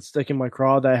 things that stick in my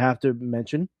craw that I have to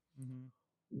mention.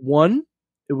 One,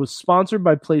 it was sponsored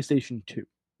by PlayStation 2.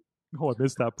 Oh, I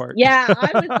missed that part. Yeah,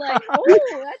 I was like, oh,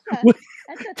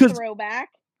 that's a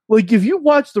throwback. Like, if you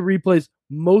watch the replays,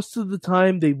 most of the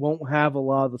time they won't have a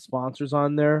lot of the sponsors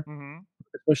on there,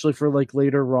 especially for like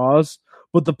later Raws.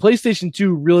 But the PlayStation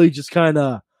 2 really just kind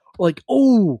of like,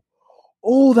 oh,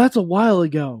 that's a while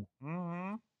ago.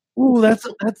 Oh, that's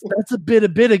a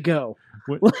bit ago.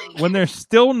 When they're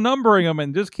still numbering them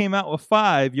and just came out with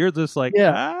 5, you're just like,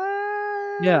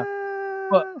 yeah.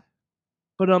 But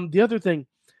the other thing,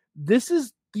 this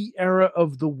is the era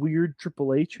of the weird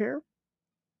Triple H hair.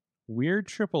 Weird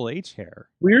Triple H hair.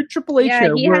 Weird Triple H hair.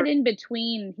 Yeah, he had in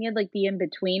between. He had like the in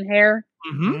between hair.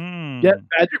 Yeah,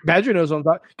 Badger knows what I'm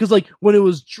talking. Because like when it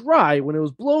was dry, when it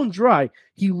was blown dry,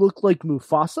 he looked like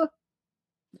Mufasa.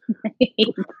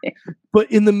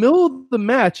 But in the middle of the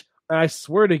match, I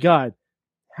swear to God,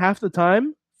 half the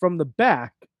time from the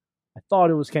back, I thought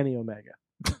it was Kenny Omega.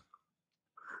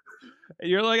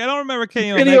 You're like, I don't remember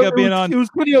Kenny Omega being on. It was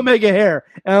Kenny Omega hair,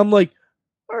 and I'm like,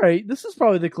 all right, this is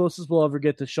probably the closest we'll ever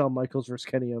get to Shawn Michaels versus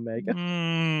Kenny Omega.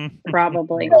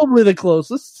 Probably the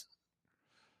closest.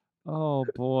 Oh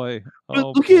boy!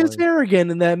 Look at his hair again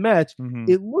in that match. Mm-hmm.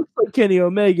 It looks like Kenny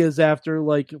Omega's after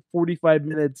like 45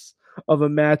 minutes of a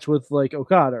match with like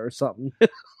Okada or something.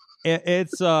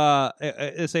 It's a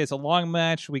long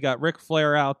match. We got Ric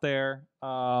Flair out there. We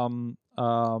got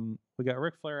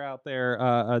Ric Flair out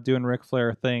there doing Ric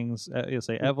Flair things. It's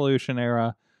a Evolution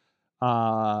era.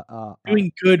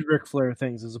 Doing good Ric Flair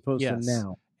things as opposed to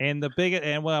now. And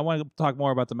I want to talk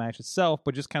more about the match itself,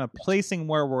 but just kind of placing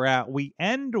where we're at. We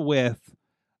end with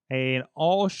an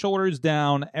all shoulders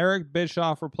down. Eric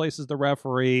Bischoff replaces the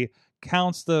referee,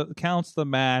 counts the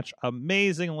match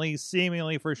amazingly,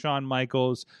 seemingly for Shawn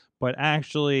Michaels, but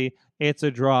actually it's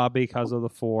a draw because of the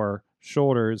 4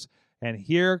 shoulders. And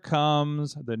here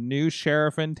comes the new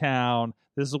sheriff in town.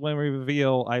 This is when we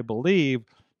reveal, I believe,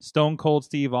 Stone Cold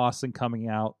Steve Austin coming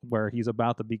out, where he's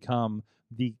about to become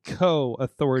the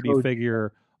co-authority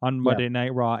figure on Monday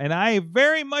Night Raw. And I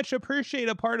very much appreciate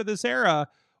a part of this era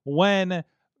when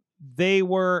they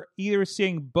were either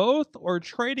seeing both or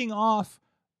trading off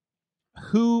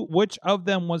which of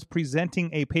them was presenting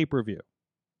a pay-per-view.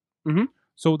 Mm-hmm.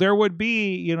 So there would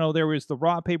be, there was the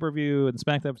Raw pay-per-view and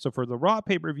SmackDown. So for the Raw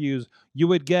pay-per-views, you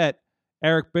would get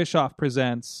Eric Bischoff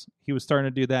presents. He was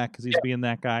starting to do that because he's being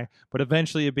that guy. But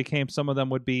eventually it became, some of them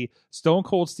would be Stone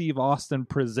Cold Steve Austin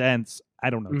presents, I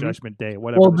don't know, Judgment Day,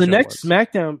 whatever. Well, the next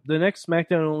SmackDown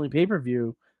only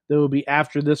pay-per-view that will be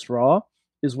after this Raw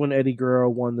is when Eddie Guerrero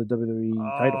won the WWE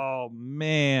title. Oh,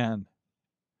 man.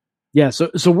 Yeah,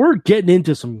 so we're getting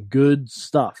into some good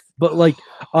stuff. But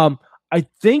I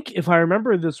think if I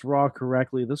remember this Raw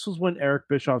correctly, this was when Eric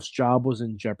Bischoff's job was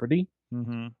in jeopardy.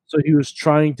 Mm-hmm. So he was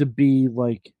trying to be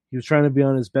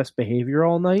on his best behavior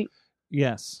all night.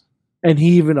 Yes. And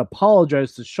he even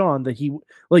apologized to Shawn that he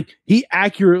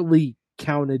accurately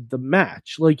counted the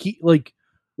match. To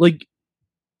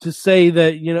say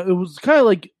that, it was kind of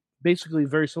like basically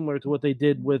very similar to what they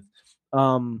did with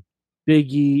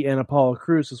Big E and Apollo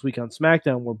Crews this week on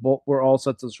SmackDown, where all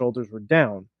sets of shoulders were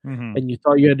down. Mm-hmm. And you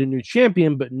thought you had a new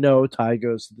champion, but no, tie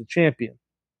goes to the champion.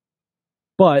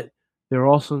 But they're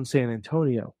also in San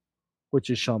Antonio,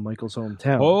 which is Shawn Michaels'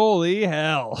 hometown. Holy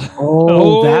hell. Oh,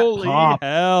 holy that pop.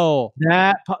 Hell.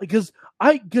 That pop. Because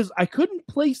I couldn't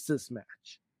place this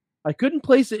match. I couldn't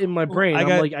place it in my brain.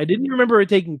 I didn't remember it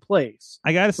taking place.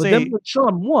 I gotta say, then when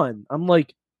Shawn won, I'm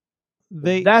like,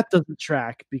 that doesn't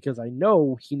track because I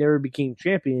know he never became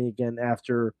champion again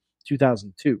after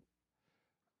 2002.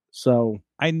 So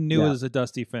I knew it was a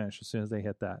dusty finish as soon as they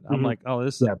hit that. I'm like, oh,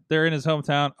 this is they're in his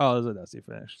hometown. Oh, this is a dusty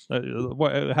finish.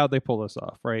 How'd they pull this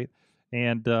off, right?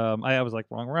 And I was like,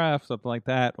 wrong ref, something like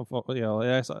that.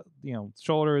 I saw,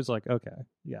 shoulders, like, okay,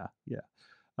 yeah.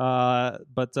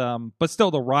 But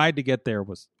still, the ride to get there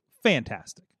was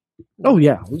fantastic. Oh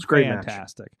yeah, it was great,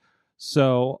 fantastic. Match.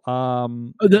 So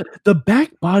the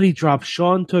back body drop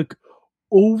Shawn took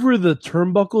over the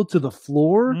turnbuckle to the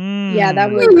floor. Yeah, that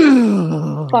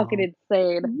was fucking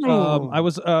insane. I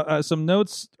was some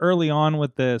notes early on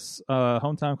with this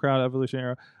hometown crowd evolution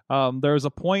era. There was a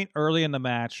point early in the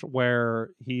match where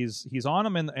he's on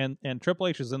him and Triple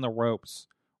H is in the ropes,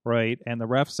 right? And the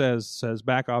ref says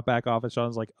back off, and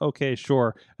Shawn's like, okay,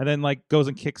 sure, and then goes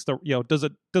and kicks does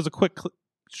a quick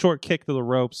short kick to the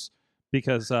ropes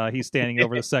because he's standing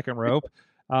over the second rope.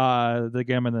 To get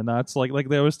him in the nuts, like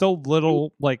there was still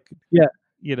little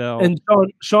and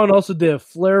Shawn also did a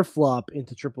flare flop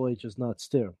into Triple H's nuts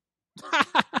too.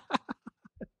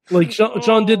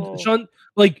 Shawn did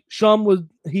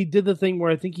the thing where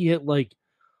I think he hit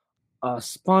a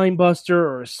spine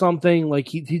buster or something.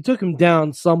 He took him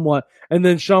down somewhat, and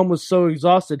then Shawn was so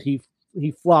exhausted he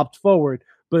flopped forward,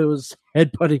 but it was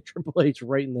headbutting Triple H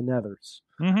right in the nethers.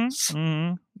 Mm-hmm.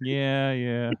 Mm-hmm.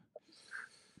 Yeah.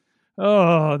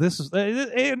 Oh, this is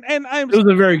it was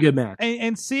a very good match,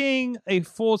 and seeing a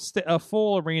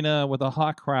full arena with a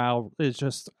hot crowd is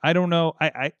just, I don't know.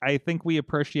 I think we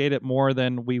appreciate it more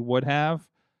than we would have.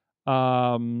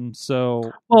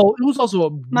 So it was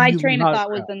also my train of thought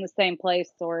was in the same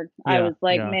place, Sword. Yeah, I was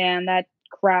like, man, that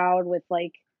crowd with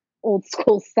old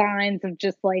school signs of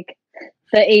just the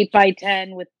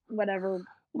 8x10 with whatever.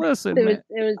 Listen, it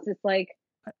was just like.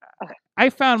 I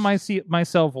found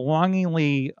myself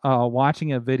longingly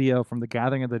watching a video from the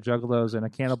Gathering of the Juggalos in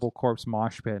a Cannibal Corpse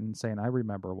mosh pit and saying, I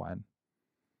remember when.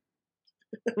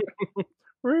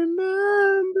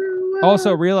 Remember when.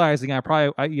 Also realizing I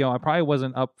probably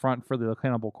wasn't up front for the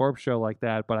Cannibal Corpse show like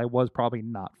that, but I was probably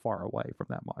not far away from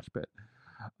that mosh pit.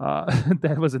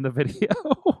 That was in the video.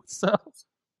 So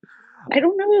I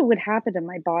don't know what would happen to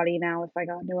my body now if I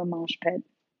got into a mosh pit.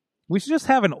 We should just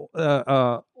have an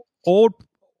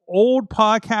old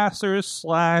podcasters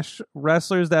 /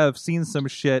 wrestlers that have seen some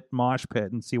shit mosh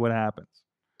pit and see what happens.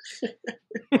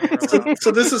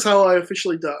 So this is how I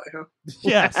officially die, huh?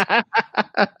 Yes.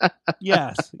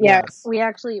 Yes. Yeah, yes. we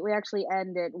actually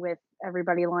end it with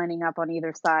everybody lining up on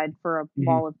either side for a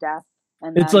wall of death.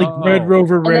 And it's then, like Red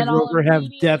Rover, have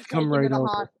immediately death take come it to right the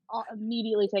over. I'll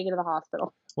immediately take it to the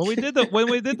hospital. When we did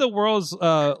the world's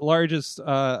largest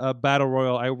battle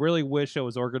royal, I really wish it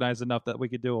was organized enough that we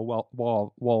could do a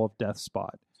wall of death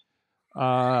spot.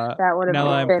 That would have now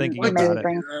that I'm been thinking amazing. about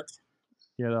it,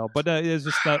 you know, but it's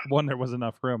just not one. There was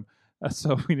enough room,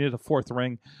 so we needed a fourth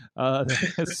ring. But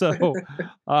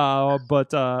that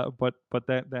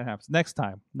happens next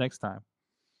time. Next time.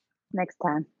 I'm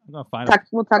gonna find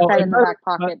we'll tuck that in the back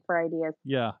pocket for ideas.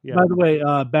 Yeah. By the way,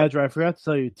 Badger, I forgot to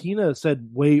tell you, Tina said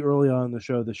way early on in the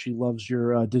show that she loves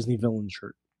your Disney villain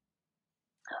shirt.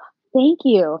 Thank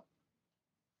you.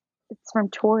 It's from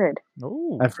Torrid.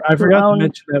 Oh, I forgot to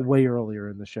mention that way earlier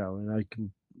in the show, and I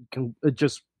can it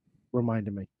just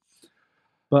reminded me.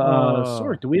 But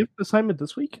Sorg, do we have an assignment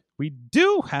this week? We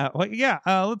do have.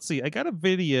 Let's see. I got a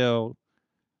video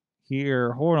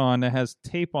here. Hold on. That has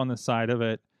tape on the side of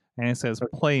it. And it says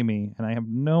 "Play Me," and I have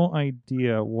no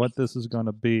idea what this is going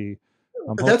to be.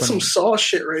 That's some Saw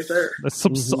shit right there. That's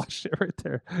some Saw shit right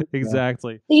there.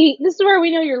 Exactly. See, this is where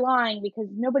we know you're lying because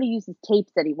nobody uses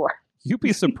tapes anymore. You'd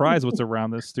be surprised what's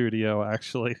around this studio,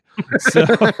 actually. So,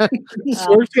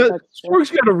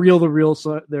 Sorg's got a reel to reel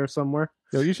there somewhere.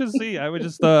 So you should see. I was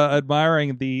just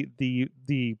admiring the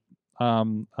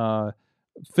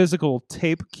physical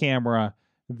tape camera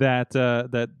that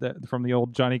from the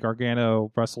old Johnny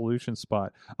Gargano Resolution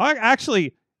spot.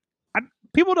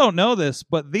 People don't know this,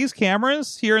 but these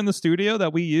cameras here in the studio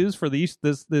that we use for this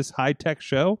high tech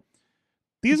show,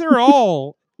 these are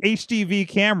all HDV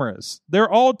cameras. They're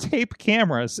all tape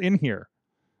cameras in here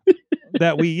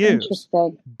that we use.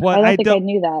 But I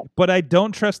knew that. But I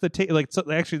don't trust the tape. Like, so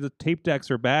actually, the tape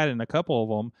decks are bad in a couple of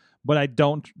them. But I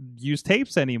don't use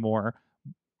tapes anymore.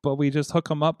 But we just hook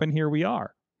them up, and here we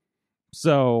are.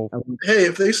 So hey,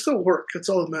 if they still work, it's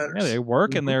all that matters. Yeah, they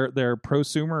work, and they're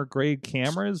prosumer grade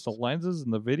cameras. The lenses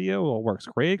and the video all works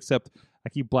great, except I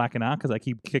keep blacking out because I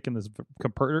keep kicking this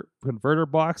converter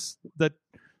box that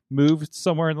moved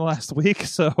somewhere in the last week.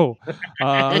 So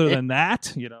other than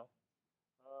that, you know,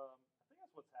 I think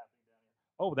that's what's happening down here.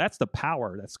 Oh, that's the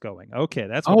power that's going. Okay,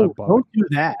 that's what I'm bugging. Don't do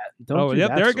that. Don't do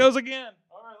that, there it goes again.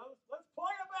 All right, let's plug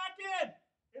it back in.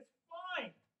 It's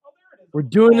fine. Oh, there it is. We're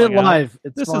doing it live.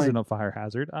 This isn't a fire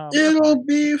hazard. It'll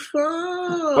be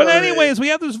fine. But anyways, we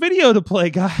have this video to play,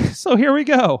 guys. So here we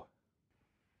go.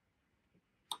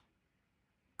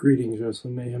 Greetings,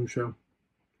 Wrestling Mayhem Show.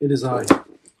 It is I,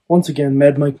 once again,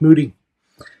 Mad Mike Moody.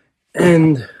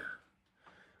 And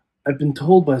I've been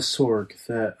told by Sorg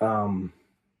that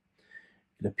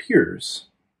it appears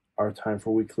our time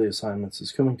for weekly assignments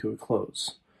is coming to a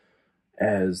close,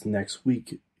 as next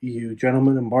week you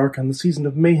gentlemen embark on the season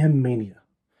of Mayhem Mania.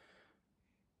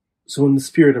 So in the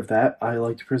spirit of that, I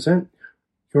like to present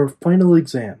your final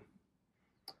exam.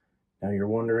 Now you're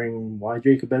wondering why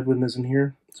Jacob Edwin isn't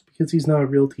here? It's because he's not a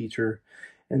real teacher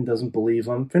and doesn't believe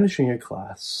I'm finishing a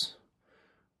class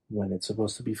when it's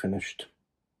supposed to be finished.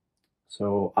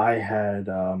 So I had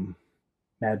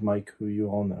Mad Mike, who you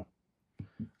all know,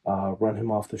 run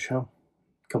him off the show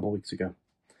a couple weeks ago.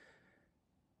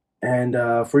 And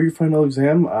for your final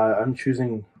exam, I'm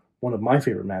choosing one of my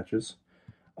favorite matches,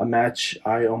 a match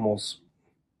I almost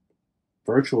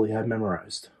virtually had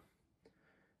memorized.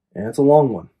 And it's a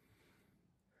long one.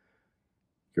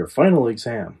 Your final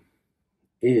exam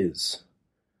is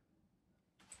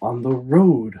on the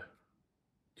road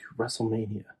to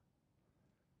WrestleMania,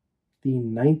 the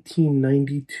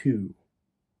 1992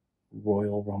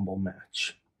 Royal Rumble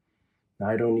match. Now,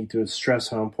 I don't need to stress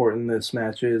how important this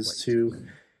match is to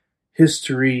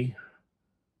history,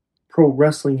 pro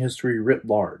wrestling history writ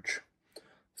large.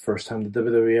 First time the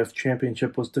WWF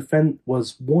Championship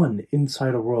was won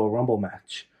inside a Royal Rumble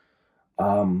match.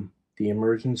 The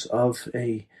emergence of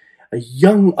a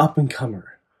young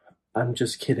up-and-comer. I'm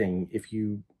just kidding if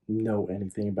you know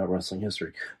anything about wrestling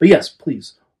history. But yes,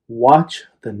 please, watch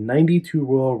the 92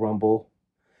 Royal Rumble.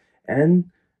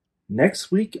 And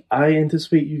next week, I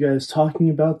anticipate you guys talking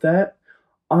about that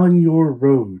on your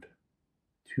road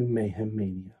to Mayhem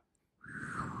Mania.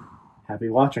 Happy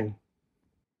watching.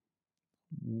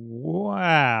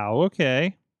 Wow.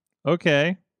 Okay.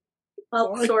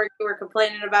 Well, sorry, you were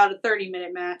complaining about a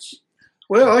 30-minute match.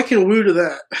 Well, I can woo to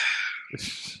that.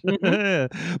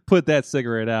 Put that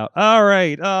cigarette out. All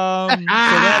right. So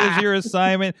that is your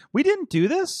assignment. We didn't do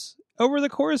this over the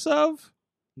course of?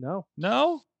 No.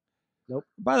 Nope.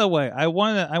 By the way, I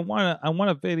want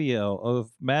a video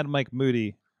of Mad Mike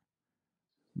Moody,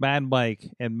 Mad Mike,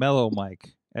 and Mellow Mike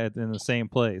in the same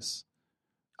place.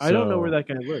 I don't know where that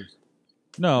guy lives.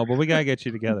 No, but we gotta get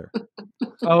you together.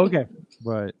 Oh, okay.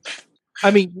 But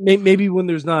I mean, maybe when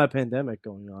there's not a pandemic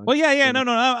going on. Well, yeah, no.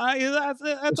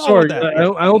 That's all sorry.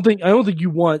 that. I don't think you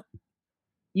want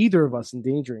either of us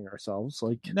endangering ourselves.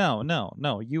 Like, no.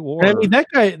 You or I mean, that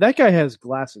guy has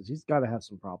glasses. He's got to have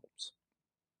some problems.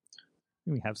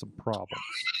 We have some problems.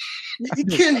 You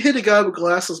can't hit a guy with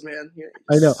glasses, man.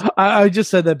 I know. I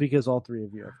just said that because all three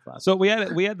of you have glasses. So we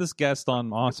had this guest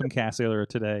on Awesome Cast earlier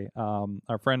today.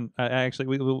 Our friend,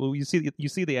 actually, you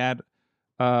see the ad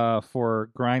for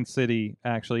Grind City.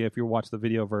 Actually, if you watch the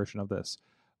video version of this,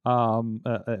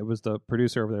 it was the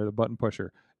producer over there, the button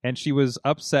pusher, and she was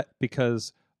upset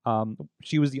because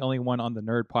she was the only one on the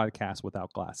Nerd podcast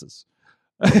without glasses.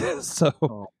 So.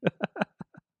 Oh.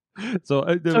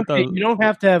 Okay. You don't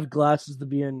have to have glasses to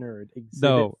be a nerd.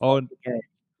 No,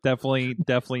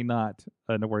 definitely not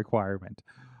a requirement.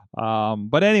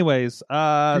 But anyways,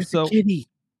 there's a kitty.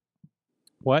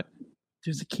 What?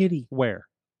 There's a kitty. Where?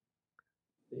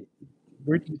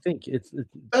 Where do you think it's?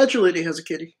 Badger Lady has a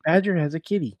kitty. Badger has a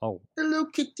kitty. Oh, hello,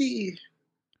 kitty.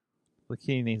 The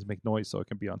kitty needs to make noise so it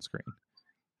can be on screen.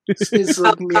 It's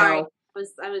like meow. I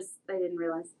didn't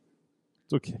realize.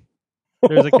 It's okay.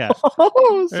 There's a cat.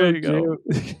 Oh, there so you go.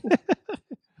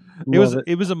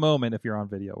 It was a moment if you're on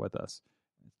video with us.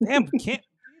 Damn, can't. This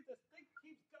thing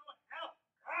keeps going out.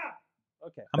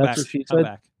 Okay, I'm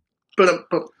back.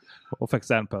 We'll fix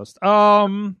that in post.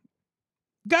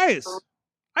 Guys,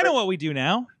 I know what we do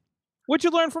now. What'd you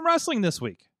learn from wrestling this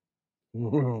week?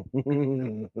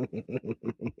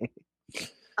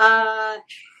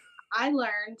 I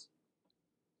learned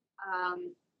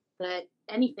that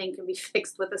anything can be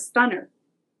fixed with a stunner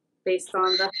based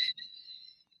on the...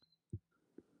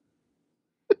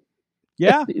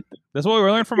 Yeah, that's what we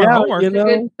learned from our homework. A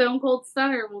good Stone Cold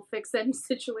Stunner will fix any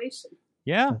situation.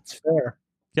 Yeah. That's fair.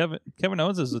 Kevin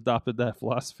Owens has adopted that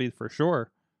philosophy for sure.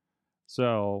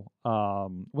 So,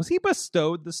 was he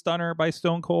bestowed the stunner by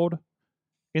Stone Cold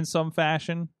in some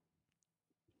fashion?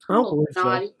 Probably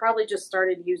not. He probably just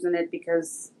started using it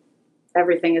because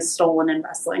everything is stolen in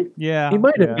wrestling. Yeah, he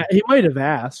might have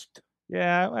asked.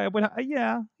 Yeah,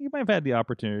 he might have had the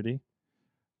opportunity.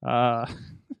 Some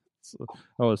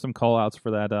call outs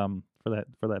for that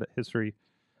history,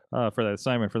 for that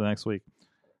assignment for the next week.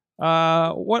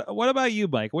 What about you,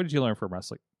 Mike? What did you learn from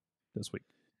wrestling this week?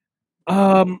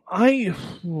 I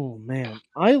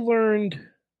learned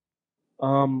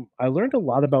a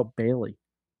lot about Bayley.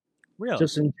 Really?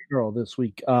 Just in general this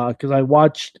week, because I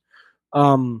watched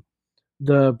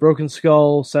the Broken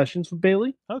Skull sessions with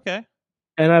Bayley. Okay.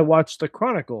 And I watched the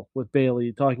Chronicle with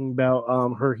Bayley talking about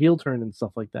her heel turn and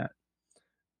stuff like that.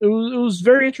 It was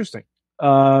very interesting.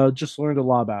 Just learned a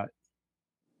lot about it.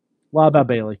 A lot about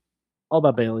Bayley. All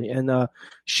about Bayley. And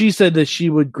she said that she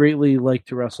would greatly like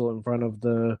to wrestle in front of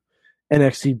the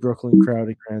NXT Brooklyn crowd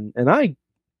again. And I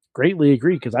greatly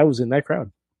agree because I was in that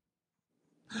crowd.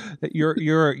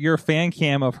 Your fan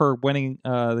cam of her winning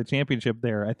the championship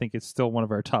there, I think it's still one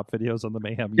of our top videos on the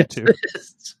Mayhem YouTube.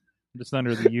 Yes. Just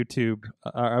under the YouTube,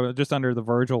 just under the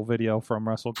Virgil video from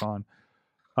WrestleCon.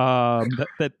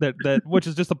 That which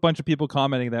is just a bunch of people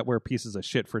commenting that we're pieces of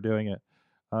shit for doing it.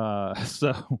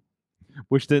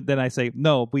 Which then I say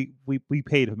no, we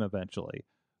paid him eventually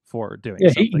for doing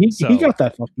something. He got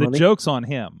that fucking money. The joke's on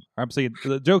him. I'm saying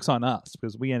the joke's on us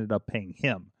because we ended up paying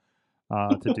him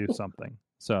to do something.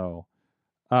 So,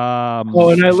 and I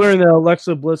learned that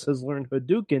Alexa Bliss has learned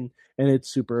Hadouken, and it's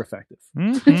super effective.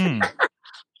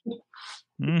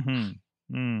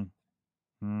 Mm-hmm.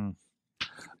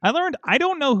 I learned I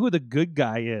don't know who the good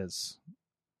guy is.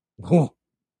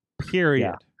 Period.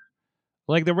 Yeah.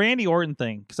 Like the Randy Orton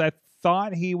thing, because I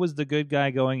thought he was the good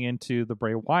guy going into the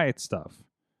Bray Wyatt stuff,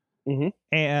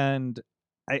 and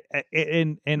I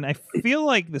feel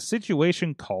like the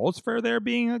situation calls for there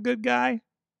being a good guy,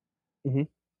 and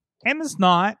it's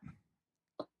not.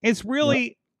 It's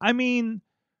really, I mean,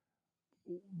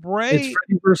 Bray it's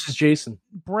Freddy versus Jason.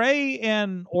 Bray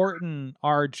and Orton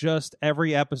are just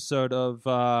every episode of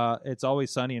It's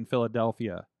Always Sunny in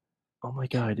Philadelphia. Oh my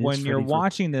God! When you're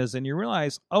watching this and you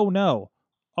realize, oh no,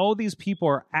 all these people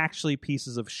are actually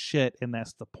pieces of shit, and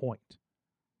that's the point.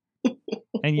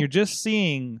 And you're just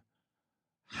seeing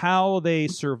how they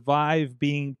survive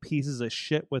being pieces of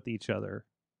shit with each other.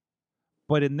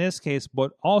 But in this case,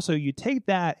 but also you take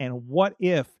that and what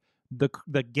if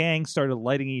the gang started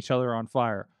lighting each other on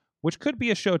fire, which could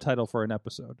be a show title for an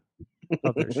episode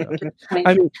of their show.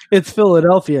 I mean, it's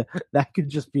Philadelphia. That could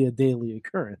just be a daily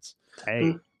occurrence.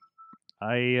 Hey,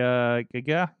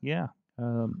 Yeah.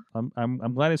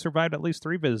 I'm glad I survived at least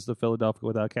 3 visits to Philadelphia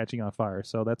without catching on fire,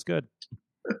 so that's good.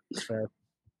 Fair.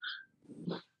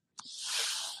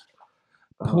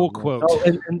 Pull quote. Oh,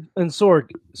 and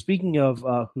Sorg, speaking of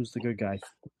who's the good guy?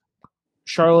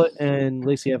 Charlotte and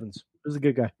Lacey Evans. Who's the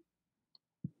good guy?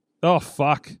 Oh,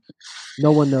 fuck.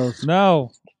 No one knows. No.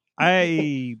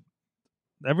 Everybody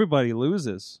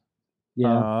loses.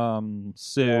 Yeah.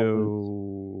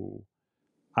 So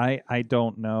I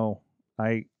don't know.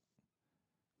 I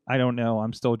don't know.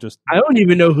 I'm still just. I don't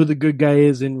even know who the good guy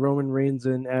is in Roman Reigns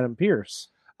and Adam Pearce.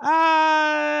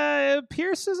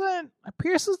 Pierce is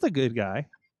the good guy.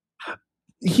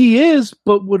 He is,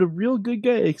 but would a real good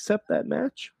guy accept that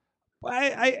match?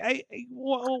 I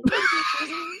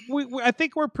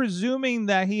think we're presuming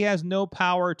that he has no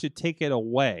power to take it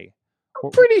away. I'm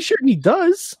pretty sure he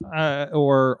does.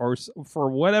 Or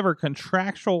for whatever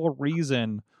contractual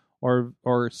reason, or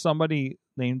somebody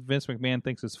named Vince McMahon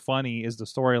thinks it's funny is the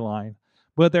storyline.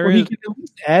 But he can at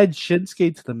least add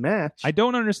Shinsuke to the match. I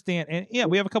don't understand. And yeah,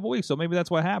 we have a couple weeks, so maybe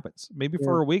that's what happens. Maybe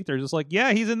for a week they're just like,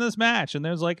 yeah, he's in this match, and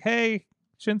there's like, hey,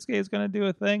 Shinsuke is going to do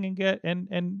a thing and get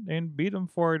and beat him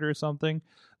for it or something.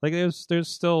 Like there's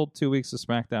still 2 weeks of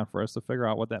SmackDown for us to figure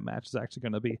out what that match is actually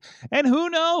going to be. And who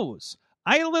knows?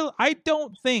 I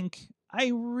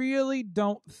really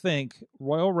don't think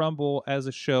Royal Rumble as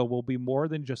a show will be more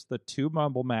than just the 2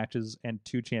 Rumble matches and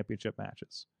 2 championship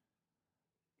matches.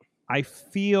 I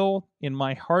feel in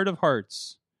my heart of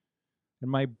hearts, in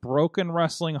my broken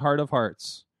wrestling heart of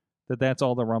hearts, that that's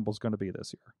all the Rumble's going to be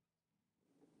this year.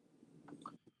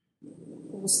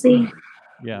 We'll see.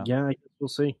 Yeah, I guess we'll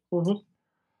see. Mm-hmm.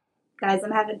 Guys,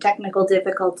 I'm having technical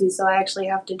difficulties, so I actually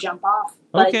have to jump off.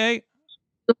 But okay.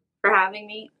 For having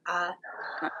me.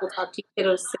 We'll talk to you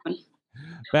kiddos soon.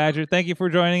 Badger, thank you for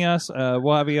joining us.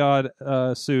 We'll have you on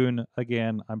soon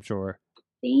again, I'm sure.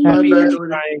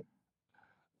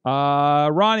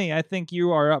 Ronnie, I think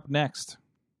you are up next.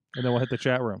 And then we'll hit the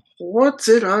chat room. What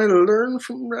did I learn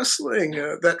from wrestling?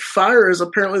 That fire is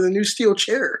apparently the new steel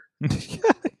chair.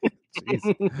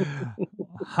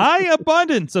 High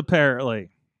abundance, apparently.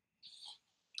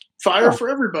 Fire for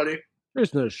everybody.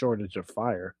 There's no shortage of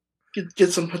fire.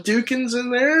 Get some Hadoukens in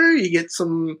there. You get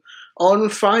some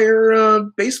on-fire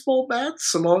baseball bats,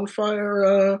 some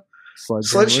on-fire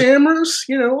sledgehammers,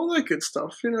 all that good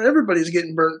stuff. Everybody's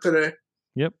getting burnt today.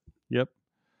 Yep.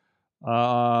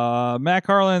 Matt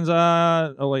Carlin's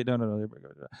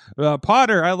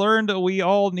Potter, I learned we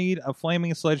all need a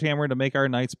flaming sledgehammer to make our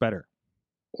nights better.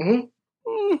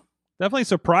 Mm-hmm. Definitely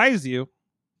surprised you.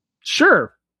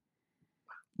 Sure.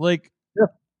 Like if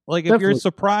definitely. You're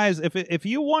surprised, if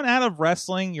you want out of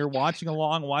wrestling, you're watching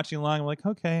along, like,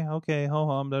 okay, ho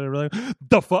hum,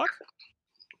 the fuck?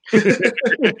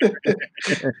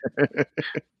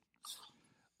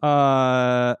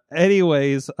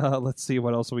 Anyways, let's see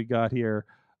what else we got here.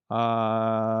 Dave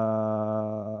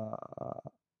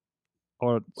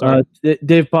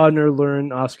Podner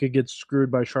learned Asuka gets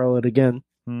screwed by Charlotte again.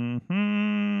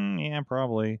 Yeah,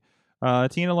 probably.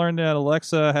 Tina learned that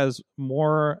Alexa has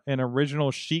more an original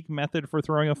chic method for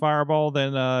throwing a fireball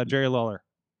than Jerry Lawler.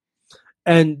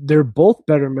 And they're both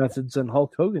better methods than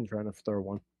Hulk Hogan trying to throw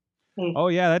one. Oh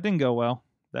yeah, that didn't go well.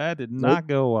 That did not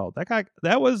go well.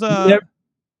 That was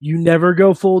You never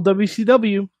go full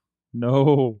WCW.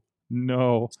 No.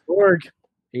 Sorg,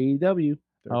 AEW.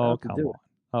 Oh come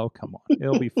on.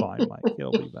 It'll be fine, Mike.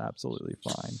 It'll be absolutely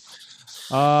fine.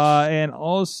 And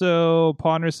also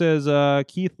Ponder says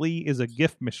Keith Lee is a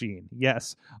gift machine.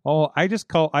 Yes. Oh, I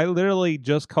literally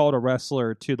just called a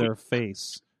wrestler to their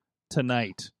face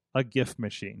tonight a gift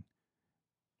machine.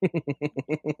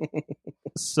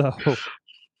 So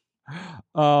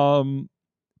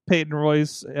Peyton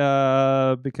Royce,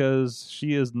 because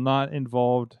she is not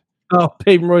involved. Oh,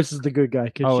 Peyton Royce is the good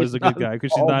guy. Is the good guy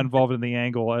because she's not involved in the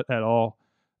angle at all.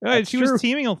 She was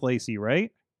teaming with Lacey,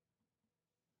 right?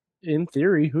 In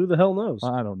theory, who the hell knows?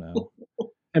 I don't know.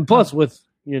 And plus, with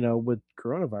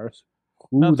coronavirus,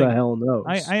 the hell knows?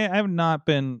 I have not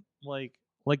been like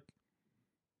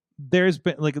there's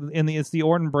been like it's the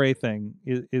Orton Bray thing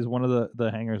is one of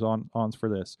the hangers ons for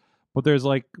this, but there's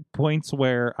like points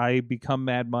where I become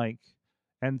Mad Mike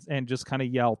and just kind of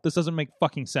yell, "This doesn't make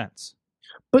fucking sense."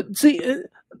 But see,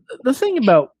 the thing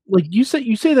about you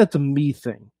say that's a me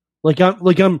thing.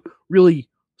 I'm really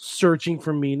searching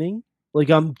for meaning.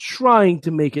 I'm trying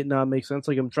to make it not make sense.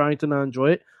 I'm trying to not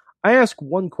enjoy it. I ask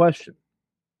one question,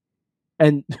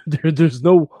 and there's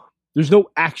no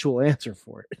actual answer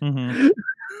for it. Mm-hmm.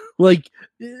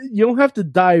 You don't have to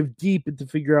dive deep to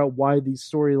figure out why these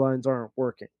storylines aren't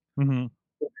working. Mm-hmm.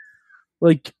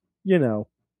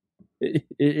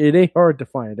 It ain't hard to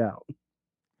find out.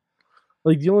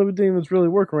 Like, the only thing that's really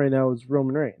working right now is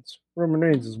Roman Reigns. Roman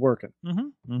Reigns is working.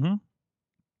 Mm-hmm. Mm-hmm.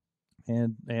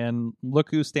 And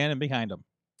look who's standing behind him.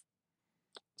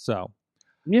 So,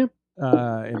 yeah.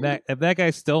 If that guy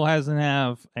still hasn't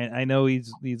have, and I know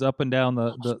he's up and down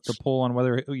the poll on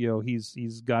whether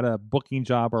he's got a booking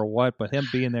job or what, but him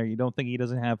being there, you don't think he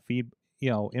doesn't have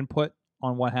input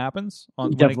on what happens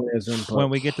on when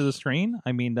we get to the screen?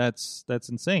 I mean, that's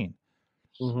insane.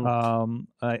 Mm-hmm.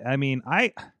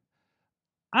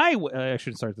 I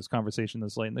shouldn't start this conversation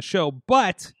this late in the show,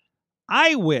 but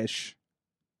I wish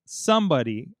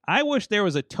there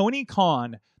was a Tony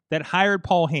Khan that hired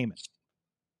Paul Heyman.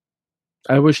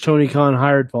 I wish Tony Khan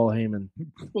hired Paul Heyman.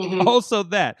 Also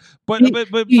that, but he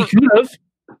could have.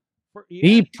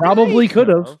 He probably could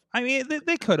have. I mean,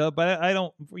 they could have, but I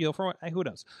don't. For who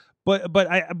knows? But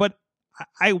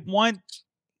I want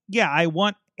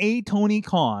a Tony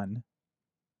Khan,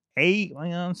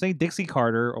 say Dixie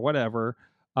Carter or whatever,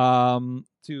 to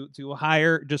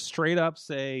hire, just straight up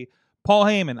say, Paul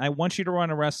Heyman, I want you to run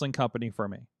a wrestling company for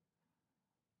me.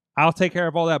 I'll take care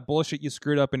of all that bullshit you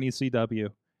screwed up in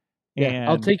ECW. Yeah, and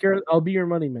I'll be your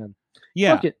money man.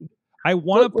 Yeah, I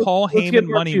want a Paul Heyman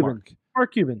money mark.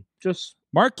 Mark Cuban, just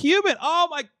Mark Cuban. Oh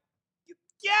my,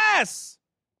 yes.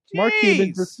 Jeez. Mark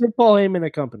Cuban, just give Paul Heyman a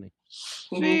company.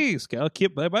 Jeez,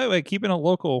 by the way, keeping it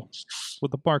local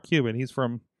with the Mark Cuban. He's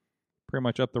from pretty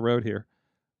much up the road here.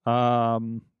 I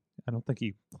don't think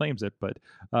he claims it, but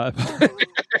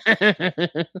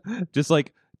just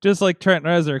like Trent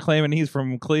Reznor claiming he's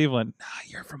from Cleveland. Nah,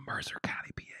 you're from Mercer County,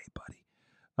 PA, buddy.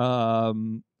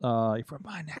 You're from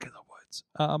my neck of the woods.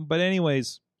 But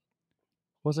anyways,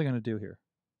 what's I going to do here?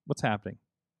 What's happening?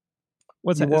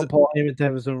 You want Paul Heyman to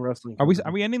have his own wrestling company.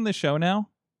 Are we ending the show now?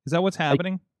 Is that what's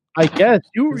happening? I guess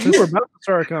you were about to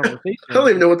start a conversation. I don't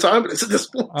even know what time it is at this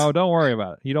point. Oh, don't worry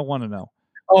about it. You don't want to know.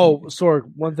 Oh, Sorg,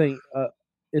 one thing.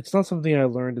 It's not something I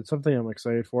learned. It's something I'm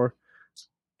excited for.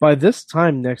 By this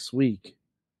time next week,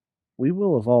 we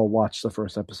will have all watched the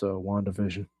first episode of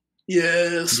WandaVision.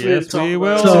 Yes, we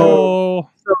will. So,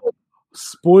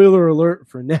 spoiler alert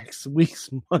for next week's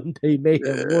Monday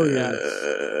Mayhem Warriors.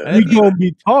 We're going to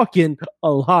be talking a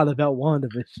lot about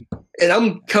WandaVision. And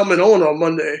I'm coming on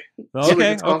Monday.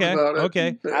 Okay.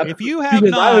 If you have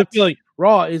not... I have a feeling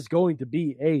Raw is going to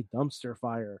be a dumpster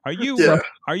fire.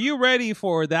 Are you ready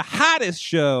for the hottest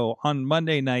show on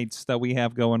Monday nights that we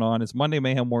have going on? It's Monday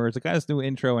Mayhem Warriors. It got its new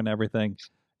intro and everything.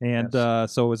 And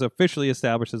so it was officially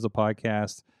established as a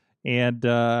podcast. And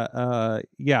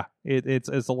it's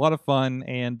a lot of fun,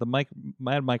 and the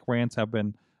Mad Mike rants have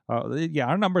been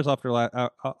our numbers over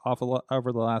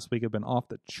the last week have been off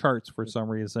the charts for some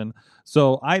reason.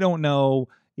 So I don't know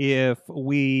if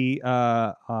we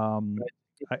get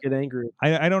angry.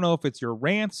 I don't know if it's your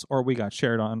rants or we got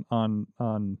shared on. I'm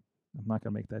not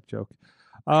gonna make that joke.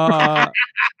 I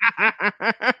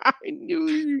knew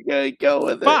you were gonna go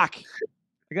with it. Fuck!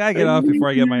 I gotta get off before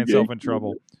I get myself in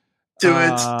trouble. Do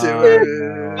it.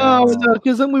 No,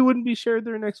 because then we wouldn't be shared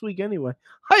there next week anyway.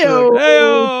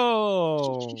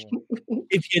 Hey-o!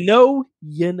 If you know,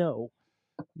 you know.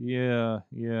 Yeah.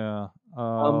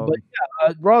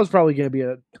 Raw's probably going to be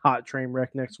a hot train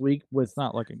wreck next week with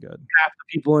not looking good. Half the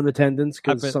people in attendance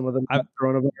because some of them have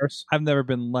coronavirus. I've never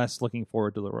been less looking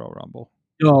forward to the Royal Rumble.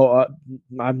 No,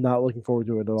 I'm not looking forward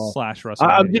to it at all.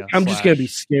 /WrestleMania. I'm just going to be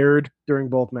scared during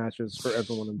both matches for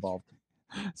everyone involved.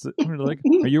 So,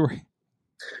 are you?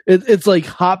 It's like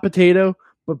hot potato,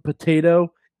 but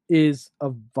potato is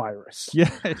a virus. Yeah.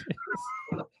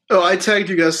 Oh, I tagged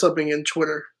you guys something in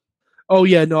Twitter. Oh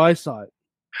yeah, no, I saw it.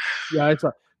 Yeah, I saw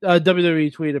it.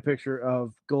 WWE tweeted a picture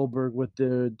of Goldberg with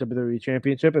the WWE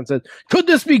Championship and said, "Could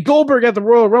this be Goldberg at the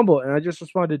Royal Rumble?" And I just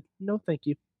responded, "No, thank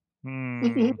you."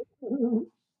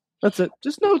 That's it.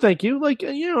 Just no, thank you. Like,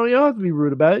 you don't have to be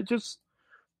rude about it. Just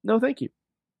no, thank you.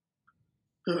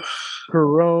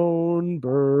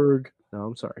 Kronberg. No,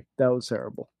 I'm sorry. That was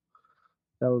terrible.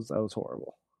 That was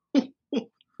horrible.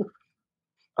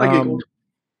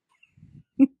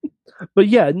 But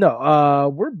yeah,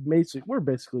 no. We're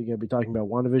basically going to be talking about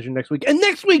WandaVision next week, and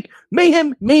next week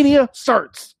Mayhem Mania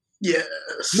starts. Yes,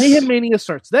 Mayhem Mania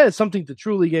starts. That is something to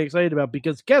truly get excited about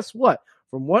because guess what?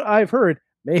 From what I've heard,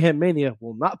 Mayhem Mania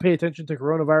will not pay attention to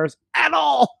coronavirus at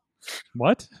all.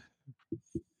 What?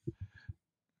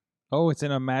 Oh, it's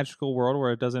in a magical world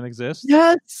where it doesn't exist?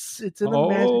 Yes, it's in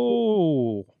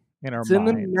in our minds. In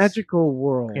the magical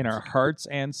world. In our hearts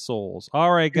and souls.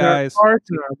 All right, guys. In our hearts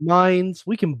and our minds.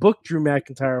 We can book Drew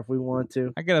McIntyre if we want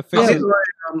to. I got to fix it.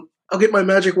 I'll get my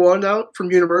magic wand out from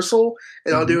Universal,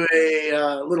 and I'll do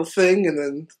a little thing, and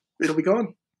then it'll be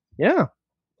gone. Yeah.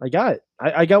 I got it.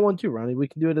 I got one too, Ronnie. We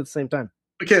can do it at the same time.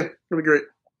 Okay, that'd be great.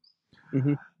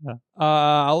 Mm-hmm.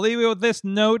 I'll leave you with this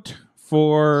note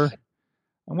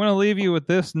I'm going to leave you with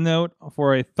this note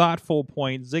for a thoughtful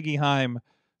point. Ziggy Heim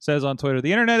says on Twitter,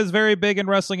 the internet is very big and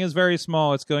wrestling is very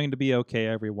small. It's going to be okay,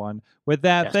 everyone. With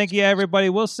that, yes. Thank you, everybody.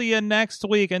 We'll see you next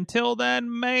week. Until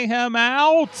then, Mayhem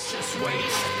out. Just wait,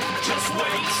 just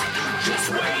wait, just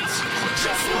wait,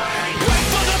 just wait. Wait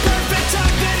for the perfect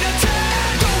time, then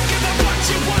attack. Don't give up what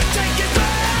you want, take it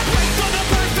back. Wait for the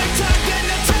perfect time, then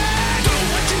attack. Do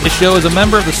what you This show is a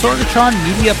member of the Sorgatron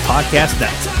Media Podcast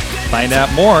Network. Find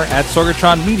out more at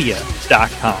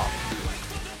sorgatronmedia.com.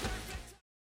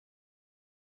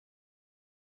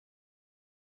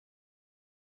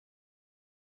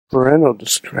 Parental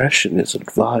discretion is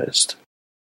advised.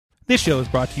 This show is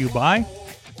brought to you by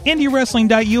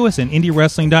IndieWrestling.us and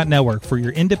IndieWrestling.network for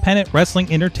your independent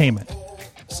wrestling entertainment.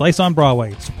 Slice on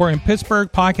Broadway, supporting Pittsburgh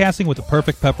podcasting with the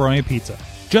perfect pepperoni pizza.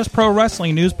 Just Pro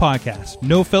Wrestling News Podcast.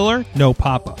 No filler, no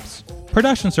pop-ups.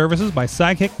 Production services by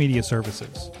Sidekick Media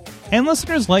Services. And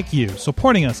listeners like you,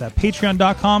 supporting us at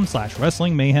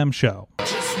patreon.com/WrestlingMayhemShow.